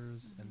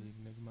Disorders and the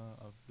Enigma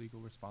of Legal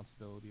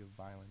Responsibility of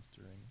Violence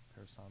During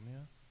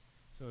Parasomnia."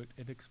 So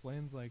it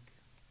explains like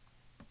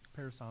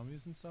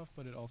parasomnias and stuff,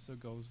 but it also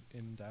goes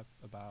in depth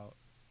about,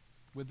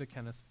 with the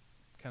Kenneth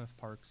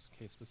Parks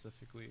case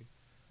specifically,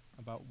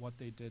 about what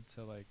they did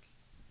to like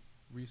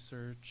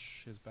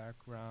research his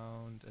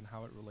background and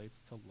how it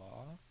relates to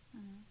law.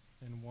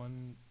 And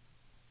one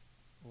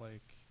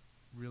like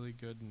really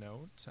good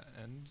note to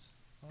end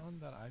on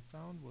that I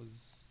found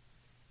was,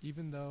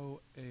 even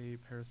though a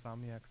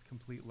parasomniac's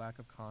complete lack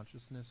of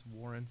consciousness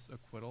warrants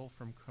acquittal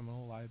from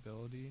criminal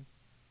liability,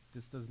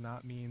 this does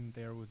not mean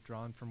they are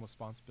withdrawn from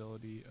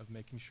responsibility of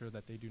making sure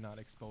that they do not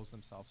expose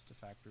themselves to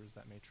factors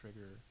that may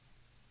trigger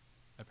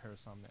a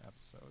parasomnia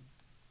episode.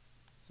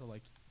 So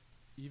like,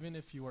 even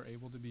if you are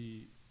able to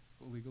be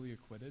legally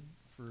acquitted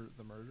for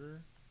the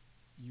murder,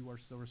 you are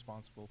still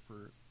responsible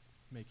for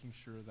making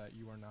sure that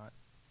you are not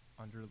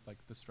under like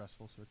the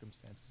stressful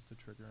circumstances to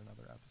trigger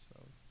another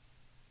episode.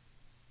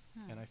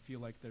 And I feel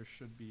like there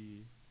should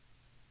be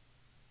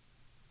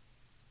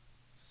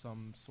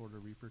some sort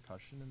of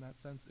repercussion in that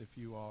sense if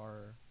you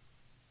are,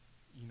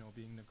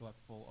 being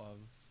neglectful of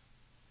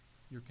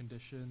your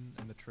condition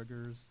and the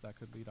triggers that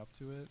could lead up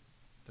to it.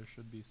 There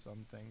should be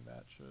something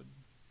that should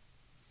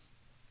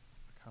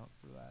account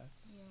for that.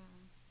 Yeah.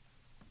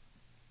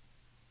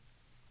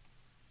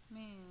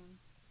 Man,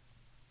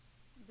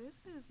 this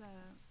is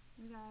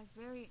you guys,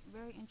 very,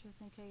 very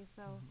interesting case.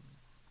 So,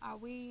 are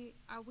we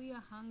a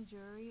hung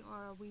jury, or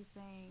are we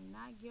saying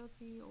not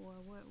guilty, or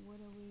what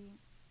are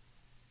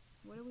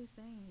we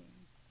saying here?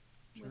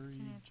 With Jury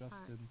Kenneth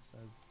Justin Parks?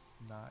 says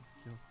not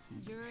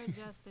guilty. Juror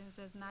Justin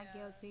says not Yeah.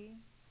 guilty.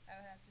 I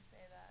would have to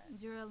say that.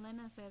 Juror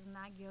Lena says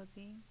not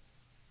guilty.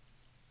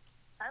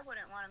 I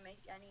wouldn't want to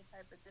make any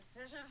type of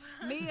decision.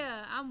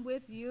 Mia, I'm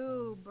with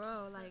you,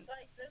 bro. Like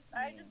this,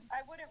 yeah.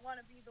 I wouldn't want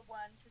to be the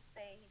one to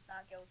say he's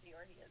not guilty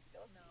or he is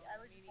guilty. No, I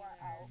would me just want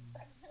neither.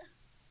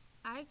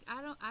 out.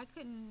 I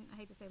couldn't, I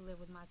hate to say live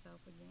with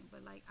myself again,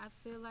 but like I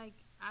feel like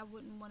I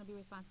wouldn't want to be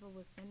responsible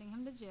with sending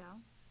him to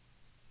jail,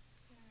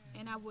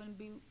 and I wouldn't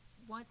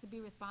want to be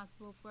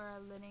responsible for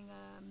letting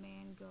a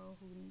man go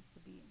who needs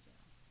to be in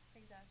jail.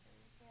 Exactly.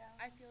 Yeah.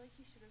 I feel like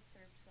he should have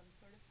served some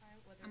sort of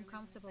time, whether I'm it was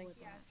comfortable in a with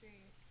that.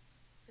 psychiatric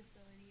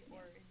facility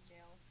or in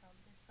jail for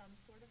some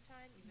sort of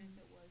time, even if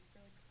it was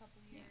for like a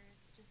couple years,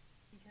 just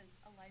because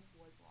a life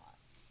was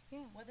lost.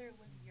 Yeah. Whether it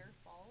was your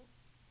fault,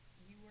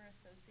 you were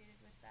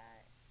associated with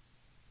that,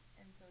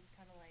 and so it's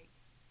kind of like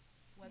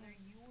whether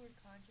you were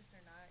conscious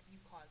or not, you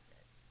caused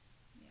it.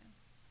 Yeah.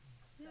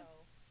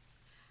 So.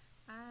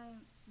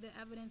 The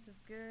evidence is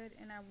good,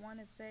 and I want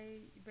to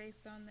say,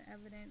 based on the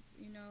evidence,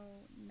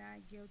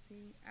 not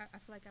guilty. I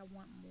feel like I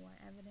want more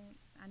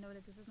evidence. I know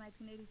that this is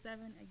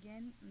 1987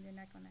 again, and they're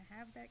not going to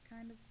have that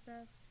kind of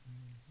stuff.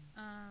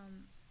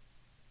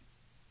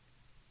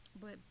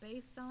 But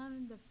based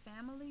on the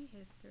family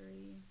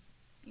history,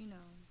 the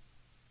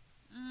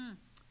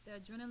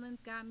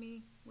adrenaline's got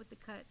me with the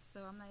cuts,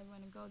 so I'm not even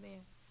going to go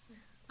there.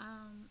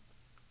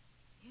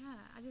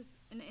 I just,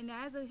 and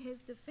as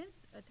his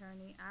defense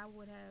attorney, I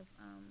would have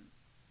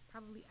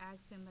probably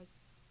asked him, like,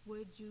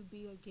 would you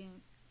be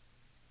against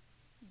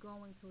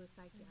going to a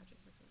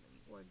psychiatric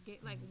facility? Or,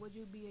 would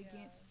you be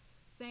against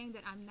saying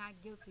that I'm not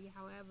guilty,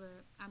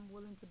 however, I'm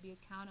willing to be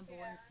accountable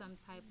in some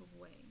type of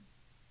way?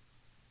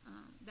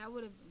 That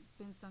would have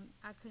been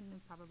I couldn't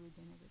have probably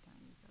been his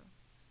attorney, so.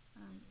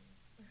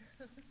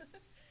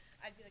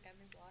 I'd be like, I'm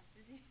as lost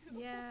as you.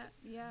 I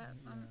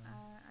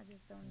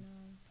just don't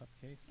know. It's a tough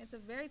case. It's a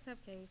very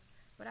tough case,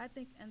 but I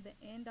think in the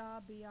end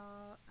all be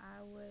all, I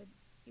would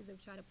either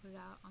try to put it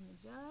out on the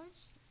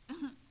judge,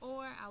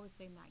 or I would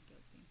say not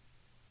guilty.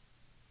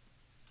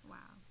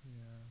 Wow.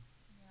 Yeah,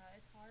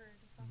 it's hard.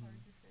 It's a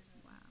hard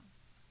decision. Wow.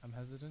 I'm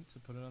hesitant to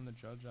put it on the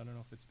judge. I don't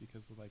know if it's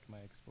because of like my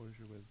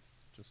exposure with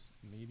just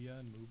media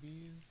and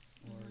movies,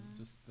 or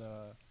just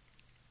the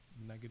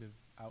negative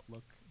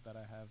outlook that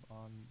I have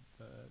on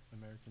the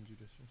American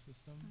judicial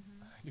system.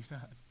 I do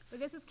not. But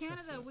this is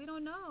Canada. We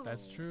don't know.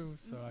 That's true.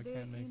 So I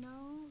can't make.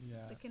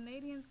 The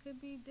Canadians could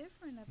be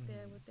different up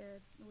there with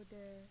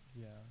their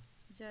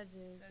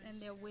judges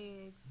and their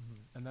wigs.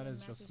 And that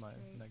is just my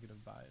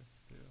negative bias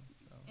too.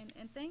 So.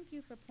 And thank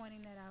you for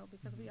pointing that out,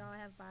 because we all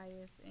have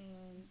bias,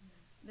 and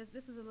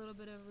this is a little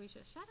bit of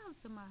research. Shout out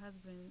to my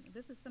husband.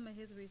 This is some of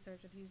his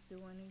research that he's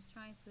doing. He's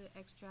trying to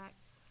extract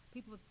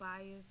people's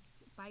biases.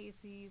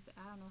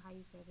 I don't know how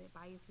you said it.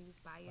 Bias. I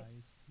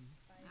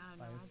don't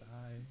know.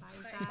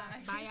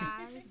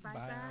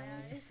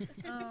 Bias.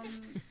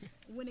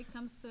 When it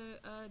comes to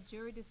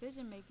jury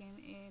decision making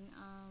in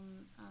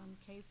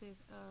cases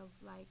of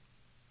like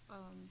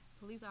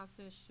police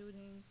officers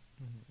shooting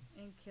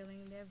and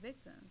killing their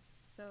victims.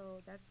 So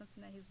that's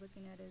something that he's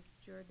looking at, is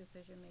juror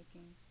decision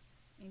making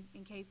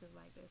in cases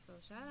like this. So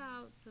shout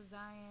out to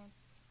Zion.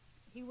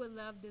 He would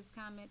love this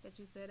comment that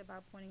you said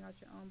about pointing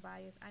out your own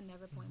bias. I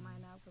never point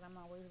mine out because I'm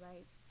always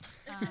right.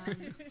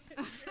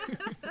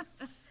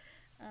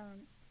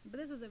 But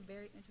this is a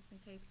very interesting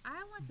case.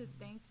 I want to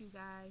thank you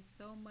guys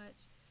so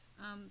much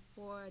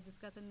for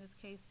discussing this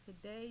case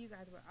today. You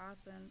guys were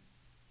awesome.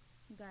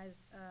 You guys,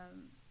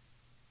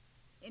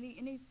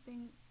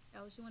 anything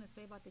else you want to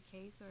say about the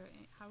case, or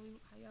how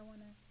y'all want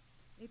to,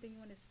 anything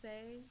you want to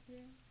say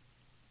here?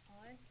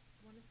 All I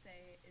want to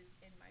say is,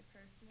 in my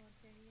personal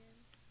opinion,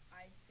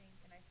 I think,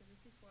 and I said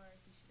this before,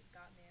 he should have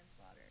got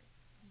manslaughter.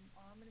 That's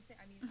all I'm going to say.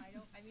 I mean, if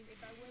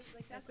I was,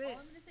 like, that's all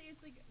I'm going to say.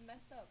 It's, like,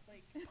 messed up.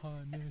 Like,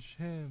 punish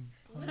him.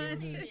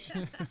 Punish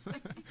him.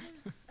 Like, because,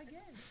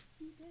 again,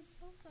 he did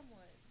kill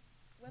someone.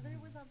 Whether it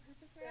was on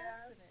purpose or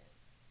accident.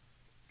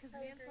 Because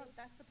manslaughter,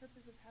 that's the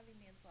purpose of having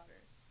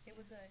manslaughter. It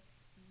was a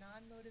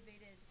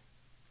non-motivated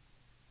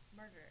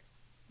murder.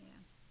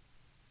 Yeah.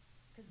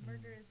 Because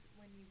murder is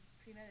when you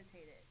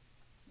premeditate it.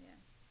 Yeah.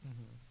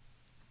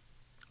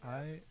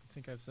 I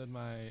think I've said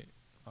my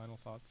final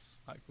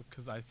thoughts,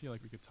 because I feel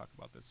like we could talk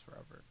about this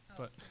forever.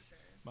 But for sure.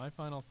 My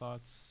final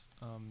thoughts,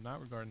 not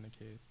regarding the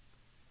case,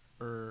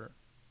 or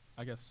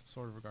I guess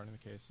sort of regarding the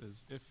case,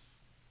 is if,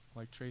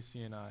 like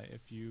Tracy and I,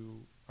 if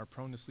you are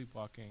prone to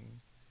sleepwalking,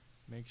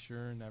 make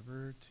sure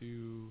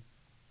to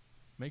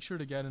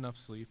get enough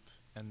sleep,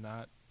 and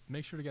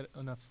make sure to get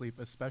enough sleep,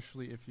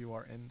 especially if you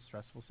are in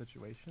stressful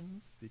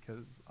situations,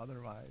 because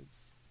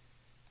otherwise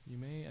you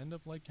may end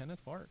up like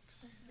Kenneth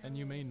Parks, and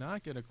you may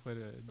not get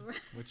acquitted,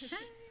 which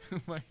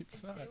might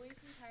suck. Stay away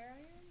from tire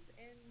irons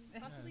and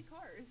possibly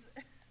cars.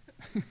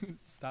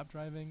 Stop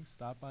driving,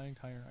 stop buying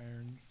tire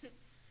irons.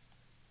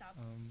 Stop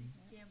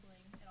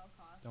gambling at all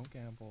costs. Don't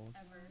gamble.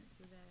 Ever.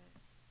 Do that.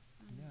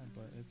 Yeah,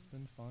 but it's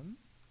been fun.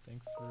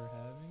 Thanks for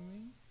having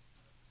me.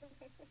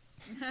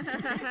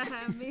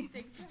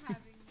 Thanks for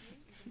having me,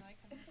 even though I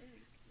come every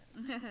week.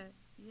 No.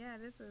 Yeah,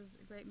 this was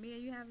great. Mia,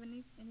 you have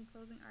any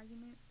closing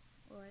arguments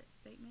or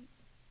statements?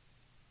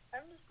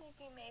 I'm just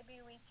thinking maybe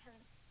we can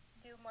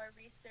do more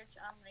research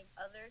on like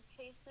other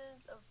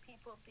cases of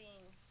people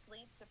being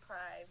sleep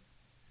deprived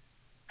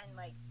and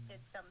like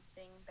did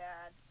something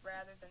bad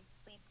rather than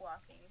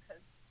sleepwalking,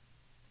 because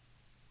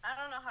I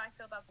don't know how I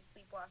feel about the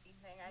sleepwalking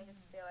thing. I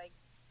just feel like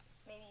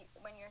maybe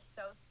when you're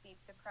so sleep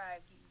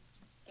deprived, you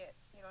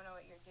don't know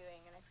what you're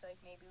doing, and I feel like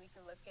maybe we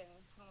could look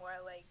into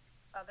more like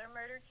other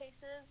murder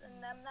cases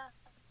and them not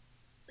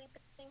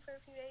sleeping for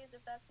a few days if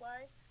that's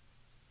why.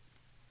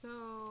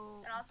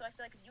 So. And also, I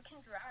feel like 'cause you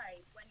can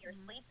drive when you're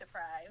sleep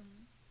deprived.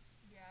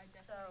 Yeah, I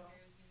definitely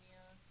agree with you,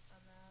 Mia, on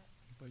that.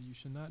 But you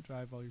should not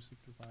drive while you're sleep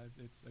deprived.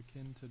 It's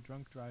akin to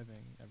drunk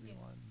driving,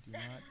 everyone. Do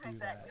not do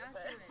that. Exactly. Not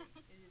doing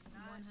it. It is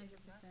not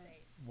 100%.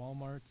 safe.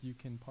 Walmart, you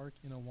can park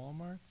in a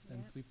Walmart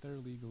and Yep. sleep there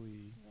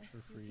legally Yes, for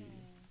you free.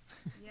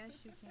 can. Yes,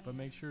 you can. But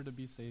make sure to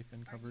be safe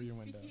and Are cover you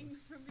your speaking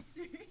windows. from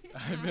experience?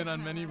 I've been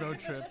on many road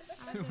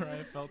trips where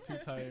I felt too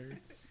tired.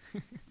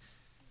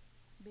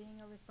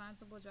 Being a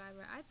responsible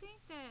driver. I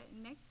think that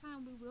next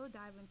time we will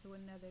dive into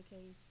another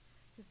case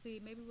to see.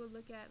 Maybe we'll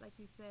look at, like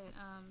you said,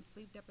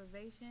 sleep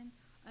deprivation.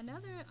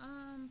 Another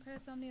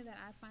parasomnia that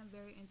I find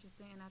very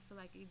interesting, and I feel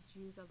like it's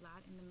used a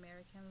lot in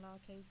American law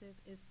cases,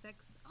 is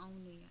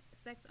sexomnia.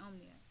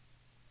 Sexomnia.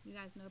 You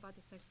guys know about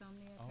the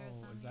sexomnia?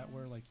 Oh, is that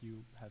where like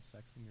you have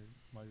sex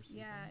while you're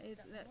sleeping? Yeah,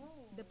 it's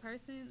the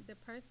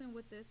person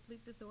with this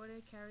sleep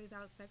disorder carries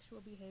out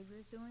sexual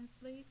behaviors during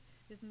sleep.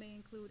 This may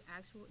include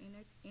actual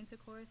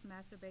intercourse,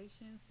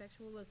 masturbation,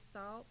 sexual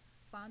assault,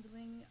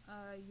 fondling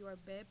your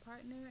bed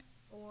partner,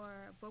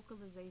 or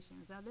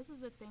vocalizations. Now, this is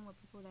the thing with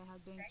people that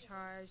have been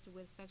charged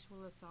with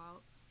sexual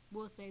assault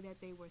will say that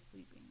they were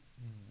sleeping,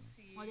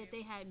 or that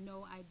they had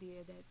no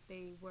idea that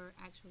they were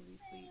actually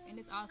asleep. And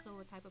it's also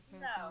a type of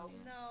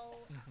parasomnia.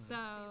 No.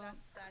 So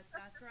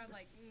That's where I'm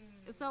like.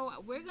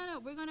 So we're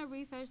gonna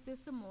research this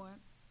some more,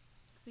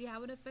 see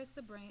how it affects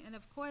the brain, and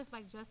of course,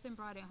 like Justin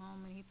brought it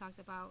home and he talked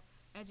about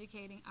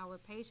educating our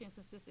patients,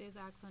 since this is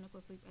our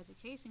clinical sleep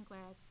education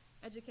class,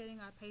 educating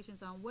our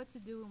patients on what to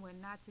do and what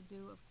not to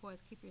do. Of course,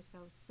 keep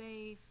yourself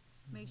safe.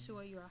 Make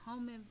sure your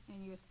home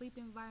and your sleep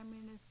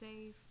environment is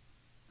safe.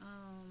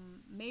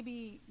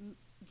 Maybe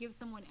give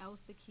someone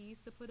else the keys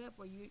to put up,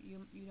 or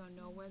you don't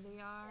know where they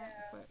are,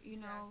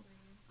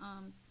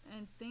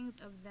 and things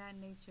of that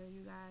nature.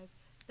 You guys,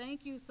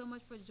 thank you so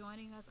much for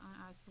joining us on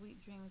our Sweet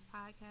Dreams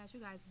podcast.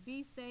 You guys,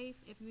 be safe.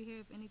 If you hear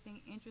of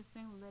anything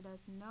interesting, let us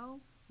know.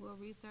 We'll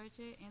research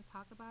it and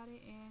talk about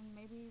it, and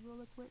maybe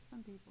we'll acquit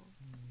some people.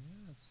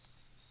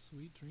 Yes,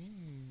 sweet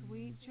dreams.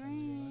 Sweet everybody.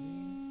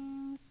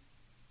 dreams.